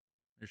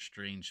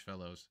strange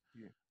fellows.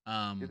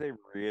 Yeah. Do they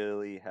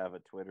really have a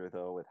Twitter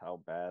though with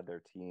how bad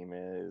their team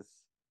is?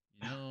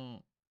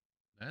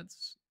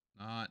 That's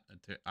not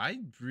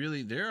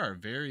there are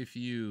very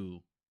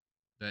few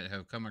that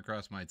have come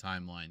across my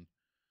timeline.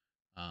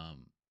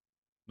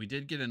 We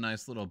did get a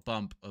nice little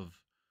bump of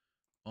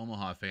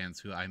Omaha fans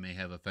who I may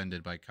have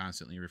offended by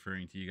constantly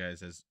referring to you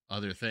guys as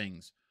other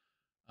things,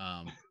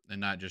 and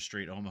not just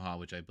straight Omaha,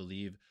 which I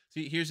believe.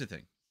 See, here's the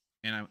thing,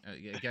 and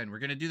again, we're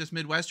gonna do this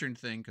Midwestern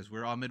thing because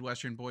we're all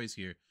Midwestern boys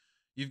here.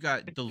 You've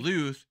got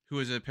Duluth, who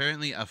is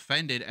apparently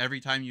offended every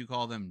time you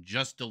call them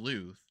just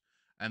Duluth,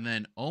 and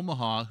then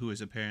Omaha, who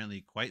is apparently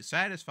quite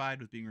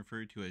satisfied with being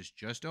referred to as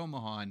just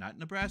Omaha, not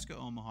Nebraska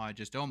Omaha,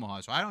 just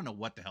Omaha. So I don't know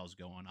what the hell's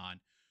going on.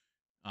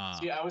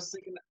 See, I was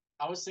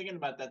thinking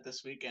about that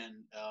this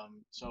weekend.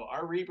 So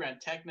our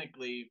rebrand,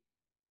 technically,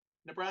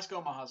 Nebraska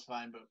Omaha's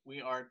fine, but we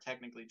are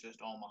technically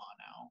just Omaha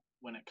now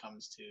when it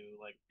comes to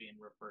like being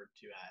referred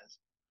to as.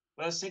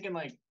 But I was thinking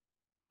like,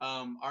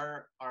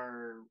 our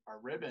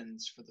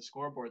ribbons for the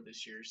scoreboard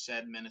this year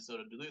said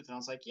Minnesota Duluth, and I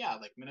was like, yeah,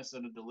 like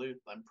Minnesota Duluth.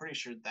 I'm pretty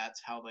sure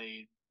that's how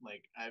they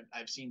like.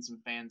 I've seen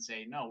some fans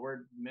say, no,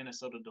 we're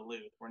Minnesota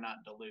Duluth, we're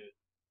not Duluth.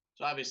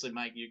 So obviously,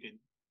 Mike, you could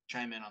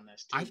chime in on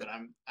this too. But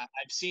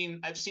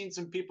I've seen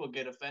some people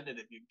get offended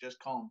if you just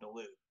call them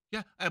Duluth.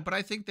 Yeah, but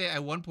I think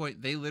at one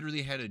point they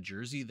literally had a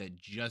jersey that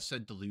just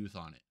said Duluth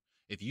on it.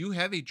 If you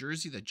have a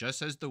jersey that just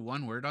says the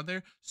one word on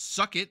there,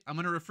 suck it. I'm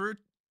going to refer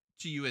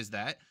to you as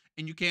that,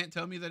 and you can't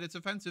tell me that it's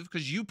offensive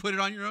because you put it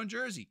on your own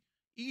jersey.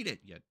 Eat it,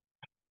 yet.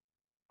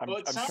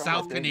 Well,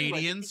 South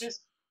Canadians. Like,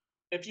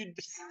 if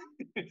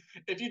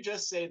you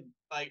just say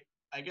like,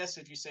 I guess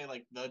if you say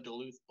like the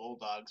Duluth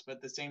Bulldogs, but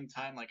at the same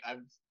time, like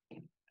I've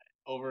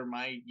over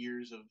my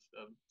years of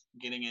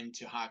getting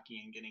into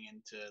hockey and getting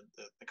into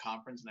the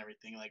conference and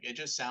everything, like it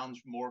just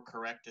sounds more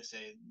correct to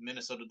say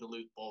Minnesota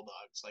Duluth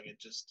Bulldogs. Like it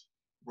just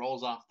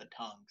rolls off the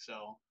tongue.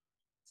 So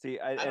see,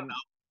 I don't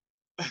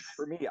know.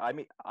 For me, I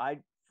mean,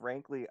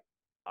 frankly,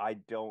 I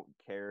don't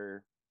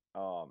care.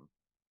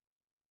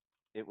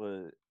 It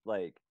was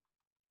like,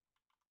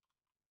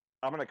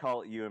 I'm gonna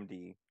call it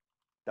UMD.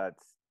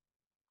 That's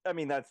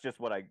just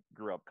what I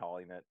grew up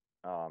calling it.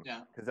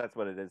 Yeah, because that's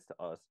what it is to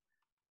us.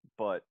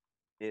 But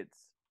it's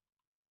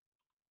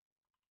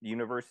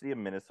University of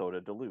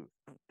Minnesota Duluth.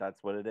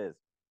 That's what it is.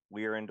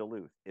 We are in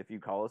Duluth. If you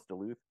call us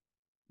Duluth,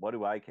 what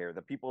do I care?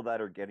 The people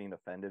that are getting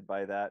offended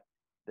by that,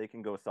 they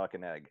can go suck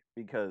an egg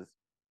because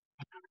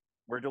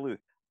we're Duluth.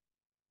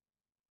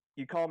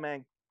 You call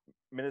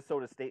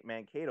Minnesota State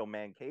Mankato.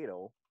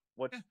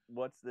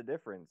 What's the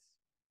difference?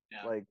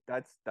 Yeah. Like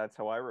that's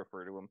how I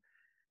refer to them.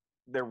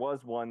 There was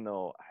one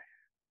though.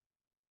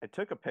 I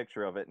took a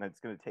picture of it, and it's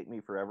going to take me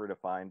forever to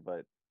find.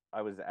 But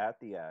I was at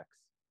the X,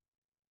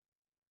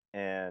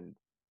 and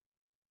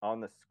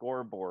on the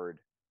scoreboard,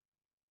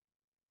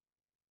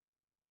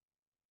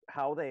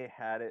 how they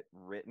had it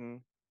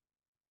written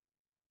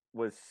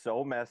was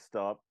so messed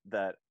up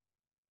that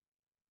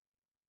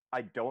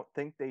I don't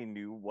think they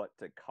knew what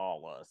to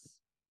call us,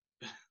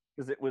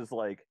 because it was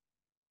like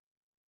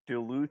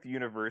Duluth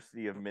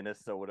University of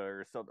Minnesota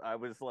or something. I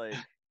was like,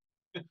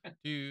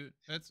 Dude,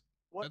 that's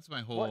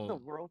my whole. What in the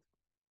world?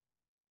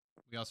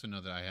 We also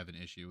know that I have an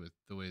issue with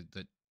the way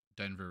that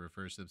Denver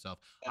refers to himself.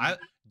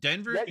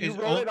 Denver? Yeah, you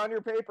wrote it on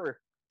your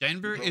paper.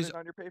 Denver You wrote is it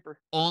on your paper.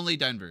 only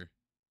Denver.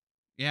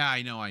 Yeah,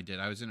 I know I did.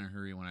 I was in a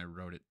hurry when I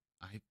wrote it.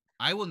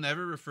 I will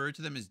never refer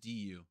to them as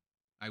DU.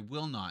 I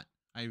will not.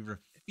 I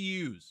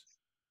refuse.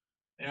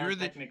 They are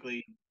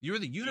technically. You're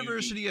the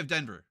University of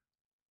Denver.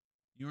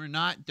 You are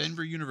not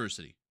Denver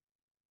University.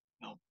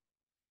 No.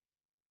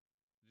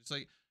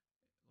 Just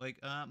like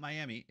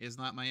Miami is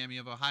not Miami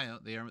of Ohio.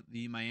 They are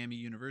the Miami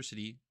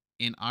University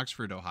in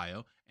Oxford,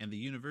 Ohio, and the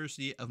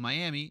University of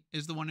Miami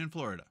is the one in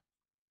Florida.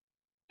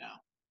 Yeah.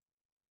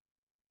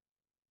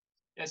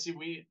 Yeah, see,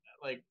 we,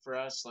 like, for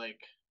us, like,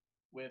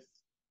 with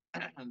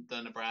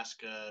the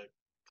Nebraska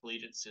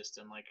collegiate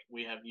system, like,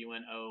 we have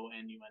UNO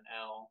and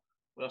UNL.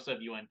 We also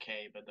have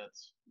UNK, but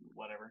that's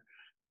whatever.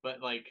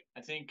 But, like,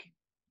 I think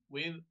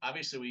we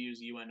use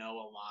UNO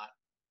a lot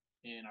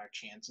in our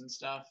chants and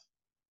stuff,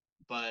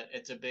 but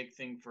it's a big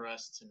thing for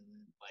us to,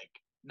 like,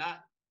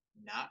 not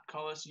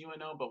call us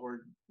UNO, but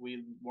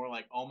we more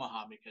like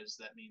Omaha, because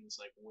that means,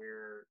 like,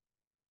 we're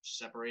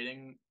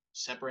separating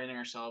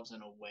ourselves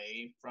in a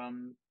way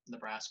from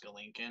Nebraska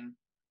Lincoln.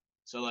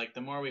 So, like,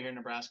 the more we hear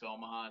Nebraska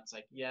Omaha, it's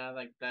like, yeah,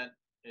 like, that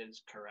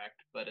is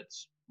correct, but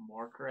it's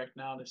more correct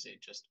now to say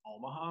just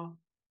Omaha,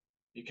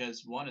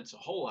 because one, it's a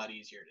whole lot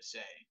easier to say.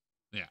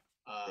 Yeah.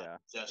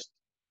 Just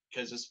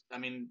because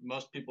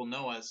most people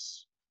know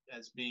us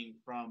as being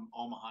from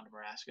Omaha,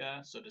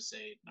 Nebraska. So to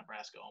say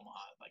Nebraska Omaha,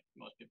 like,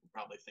 most people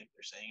probably think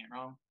they're saying it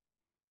wrong.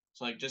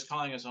 So, like, just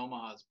calling us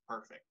Omaha is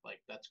perfect.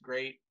 Like, that's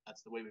great.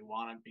 That's the way we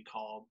want to be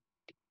called.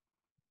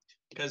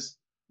 Because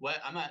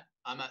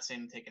I'm not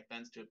saying to take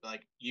offense to it, but,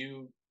 like,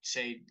 you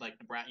say, like,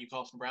 Nebraska, you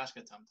call us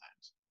Nebraska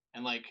sometimes,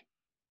 and, like,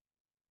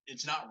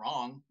 it's not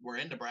wrong. We're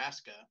in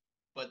Nebraska,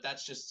 but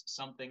that's just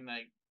something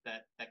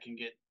that can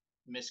get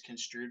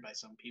misconstrued by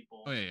some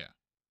people. Oh yeah.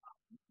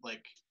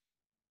 Like,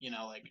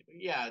 like,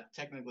 yeah,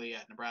 technically,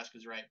 yeah,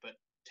 Nebraska's right, but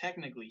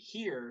technically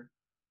here,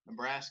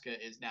 Nebraska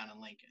is down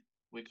in Lincoln.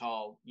 We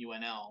call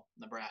UNL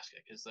Nebraska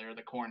because they're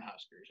the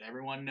Cornhuskers.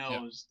 Everyone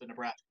knows the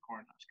Nebraska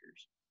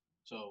Cornhuskers.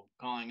 So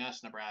calling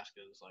us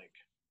Nebraska is like,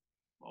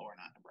 well, we're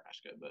not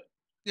Nebraska, but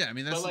yeah, I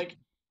mean, that's, but, like,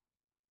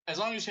 as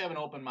long as you have an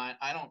open mind,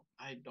 I don't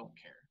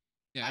care.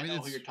 Yeah, I know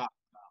who you're talking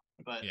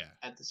about, but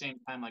at the same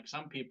time, like,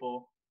 some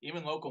people,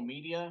 even local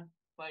media,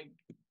 like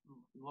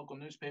local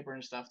newspaper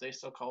and stuff, they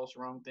still call us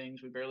wrong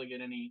things. We barely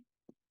get any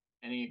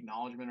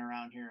acknowledgement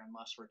around here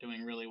unless we're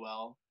doing really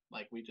well.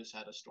 Like, we just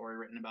had a story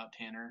written about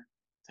Tanner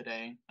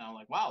today, and I'm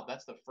like, wow,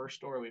 that's the first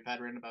story we've had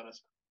written about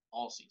us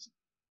all season.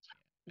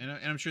 And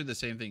I'm sure the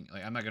same thing.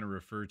 Like, I'm not going to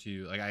refer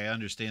to, like, I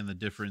understand the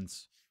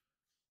difference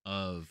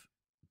of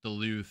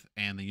Duluth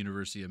and the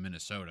University of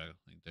Minnesota.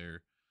 Like,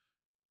 they're,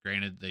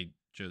 granted, they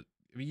just,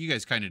 I mean, you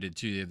guys kind of did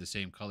too. They have the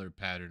same color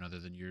pattern, other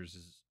than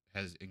yours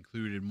has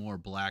included more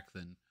black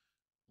than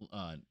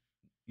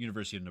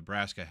University of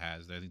Nebraska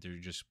has. I think they're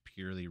just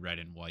purely red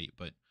and white,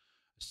 but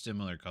a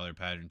similar color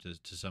pattern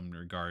to some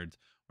regards.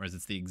 Whereas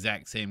it's the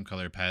exact same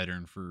color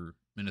pattern for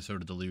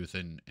Minnesota Duluth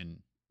and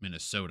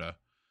Minnesota.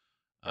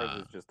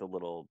 Ours is just a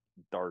little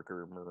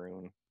darker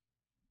maroon.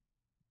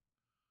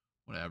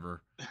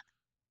 Whatever.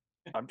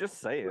 I'm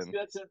just saying.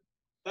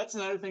 That's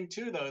another thing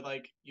too, though.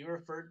 Like, you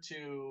referred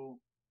to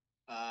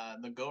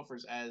the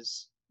Gophers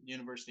as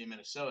University of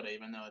Minnesota,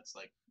 even though it's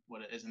like,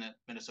 what isn't it,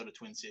 Minnesota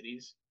Twin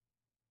Cities?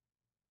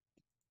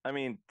 I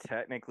mean,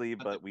 technically,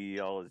 but we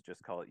always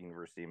just call it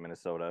University of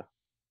Minnesota.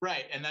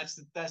 Right, and that's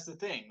the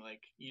thing.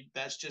 Like,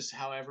 that's just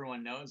how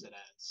everyone knows it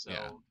as.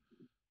 So,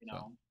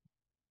 So,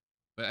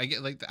 but I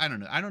get, like, I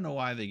don't know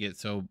why they get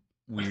so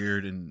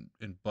weird and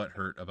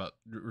butthurt about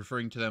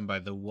referring to them by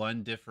the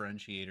one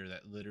differentiator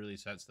that literally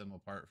sets them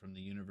apart from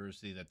the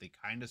university that they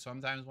kind of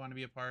sometimes want to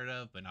be a part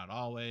of, but not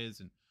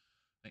always. And,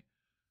 like,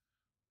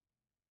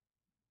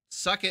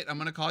 suck it. I'm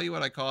gonna call you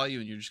what I call you,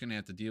 and you're just gonna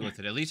have to deal with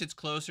it. At least it's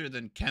closer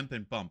than Kemp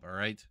and Bump. All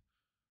right.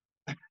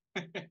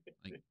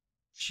 Like,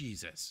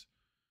 Jesus.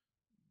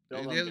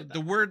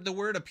 The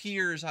word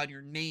appears on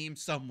your name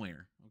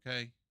somewhere.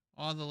 Okay,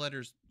 all the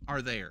letters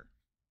are there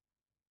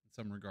in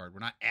some regard. We're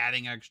not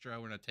adding extra.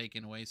 We're not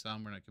taking away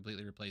some. We're not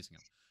completely replacing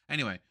them.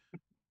 Anyway, I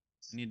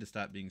need to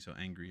stop being so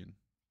angry and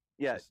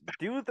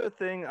do the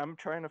thing. I'm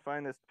trying to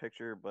find this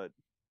picture, but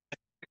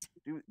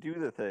do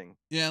the thing.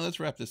 Yeah, let's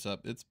wrap this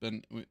up. It's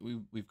been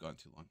we've gone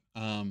too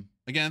long.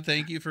 Again,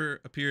 thank you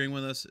for appearing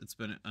with us. It's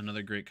been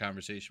another great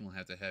conversation. We'll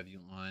have to have you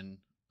on,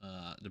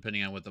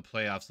 depending on what the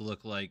playoffs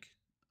look like.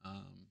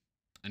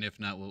 And if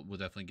not, we'll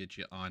definitely get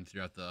you on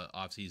throughout the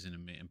off season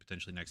and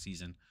potentially next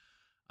season.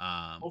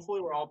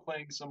 Hopefully, we're all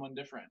playing someone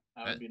different.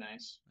 That would be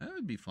nice. That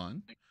would be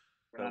fun. Like,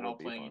 we're not all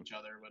playing each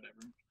other,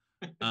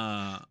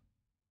 whatever.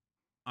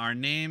 Our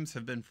names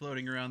have been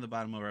floating around the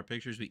bottom of our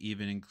pictures. We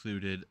even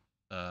included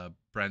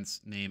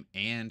Brent's name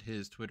and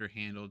his Twitter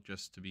handle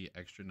just to be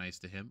extra nice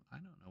to him. I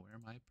don't know where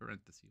my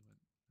parenthesis went.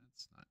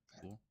 That's not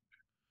cool.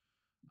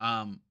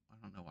 I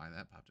don't know why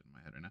that popped into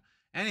my head right now.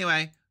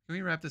 Anyway, can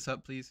we wrap this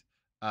up, please?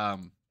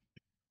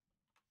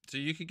 So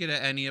you could get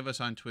at any of us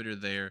on Twitter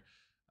there.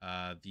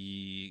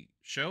 The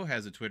show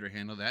has a Twitter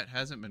handle that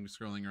hasn't been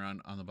scrolling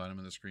around on the bottom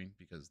of the screen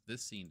because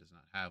this scene does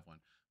not have one.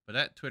 But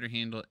that Twitter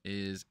handle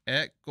is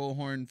at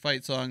Goalhorn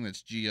Fight Song.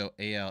 That's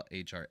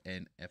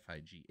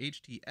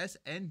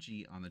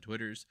GOALHRNFIGHTSNG on the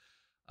Twitters.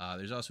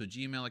 There's also a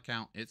Gmail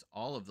account. It's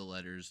all of the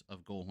letters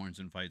of Goalhorns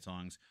and Fight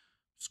Songs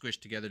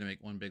squished together to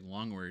make one big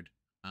long word.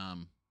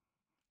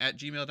 At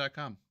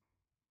gmail.com.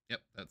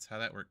 Yep, that's how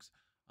that works.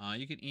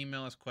 You can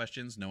email us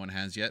questions. No one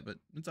has yet, but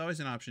it's always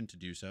an option to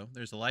do so.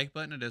 There's a like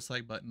button, a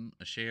dislike button,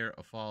 a share,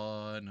 a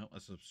follow, no, a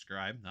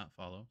subscribe, not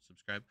follow,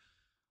 subscribe.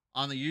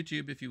 On the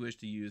YouTube, if you wish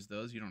to use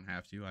those, you don't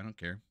have to. I don't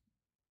care.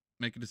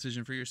 Make a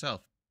decision for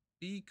yourself.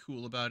 Be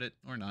cool about it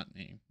or not.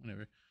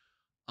 Whatever.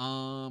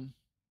 Because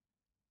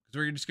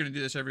we're just going to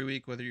do this every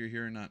week, whether you're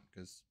here or not,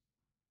 because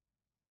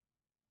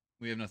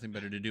we have nothing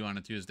better to do on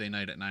a Tuesday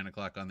night at 9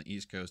 o'clock on the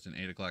East Coast and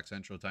 8 o'clock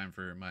Central Time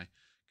for my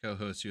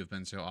co-hosts who have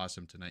been so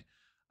awesome tonight.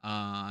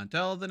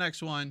 Until the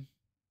next one.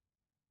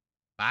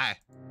 Bye.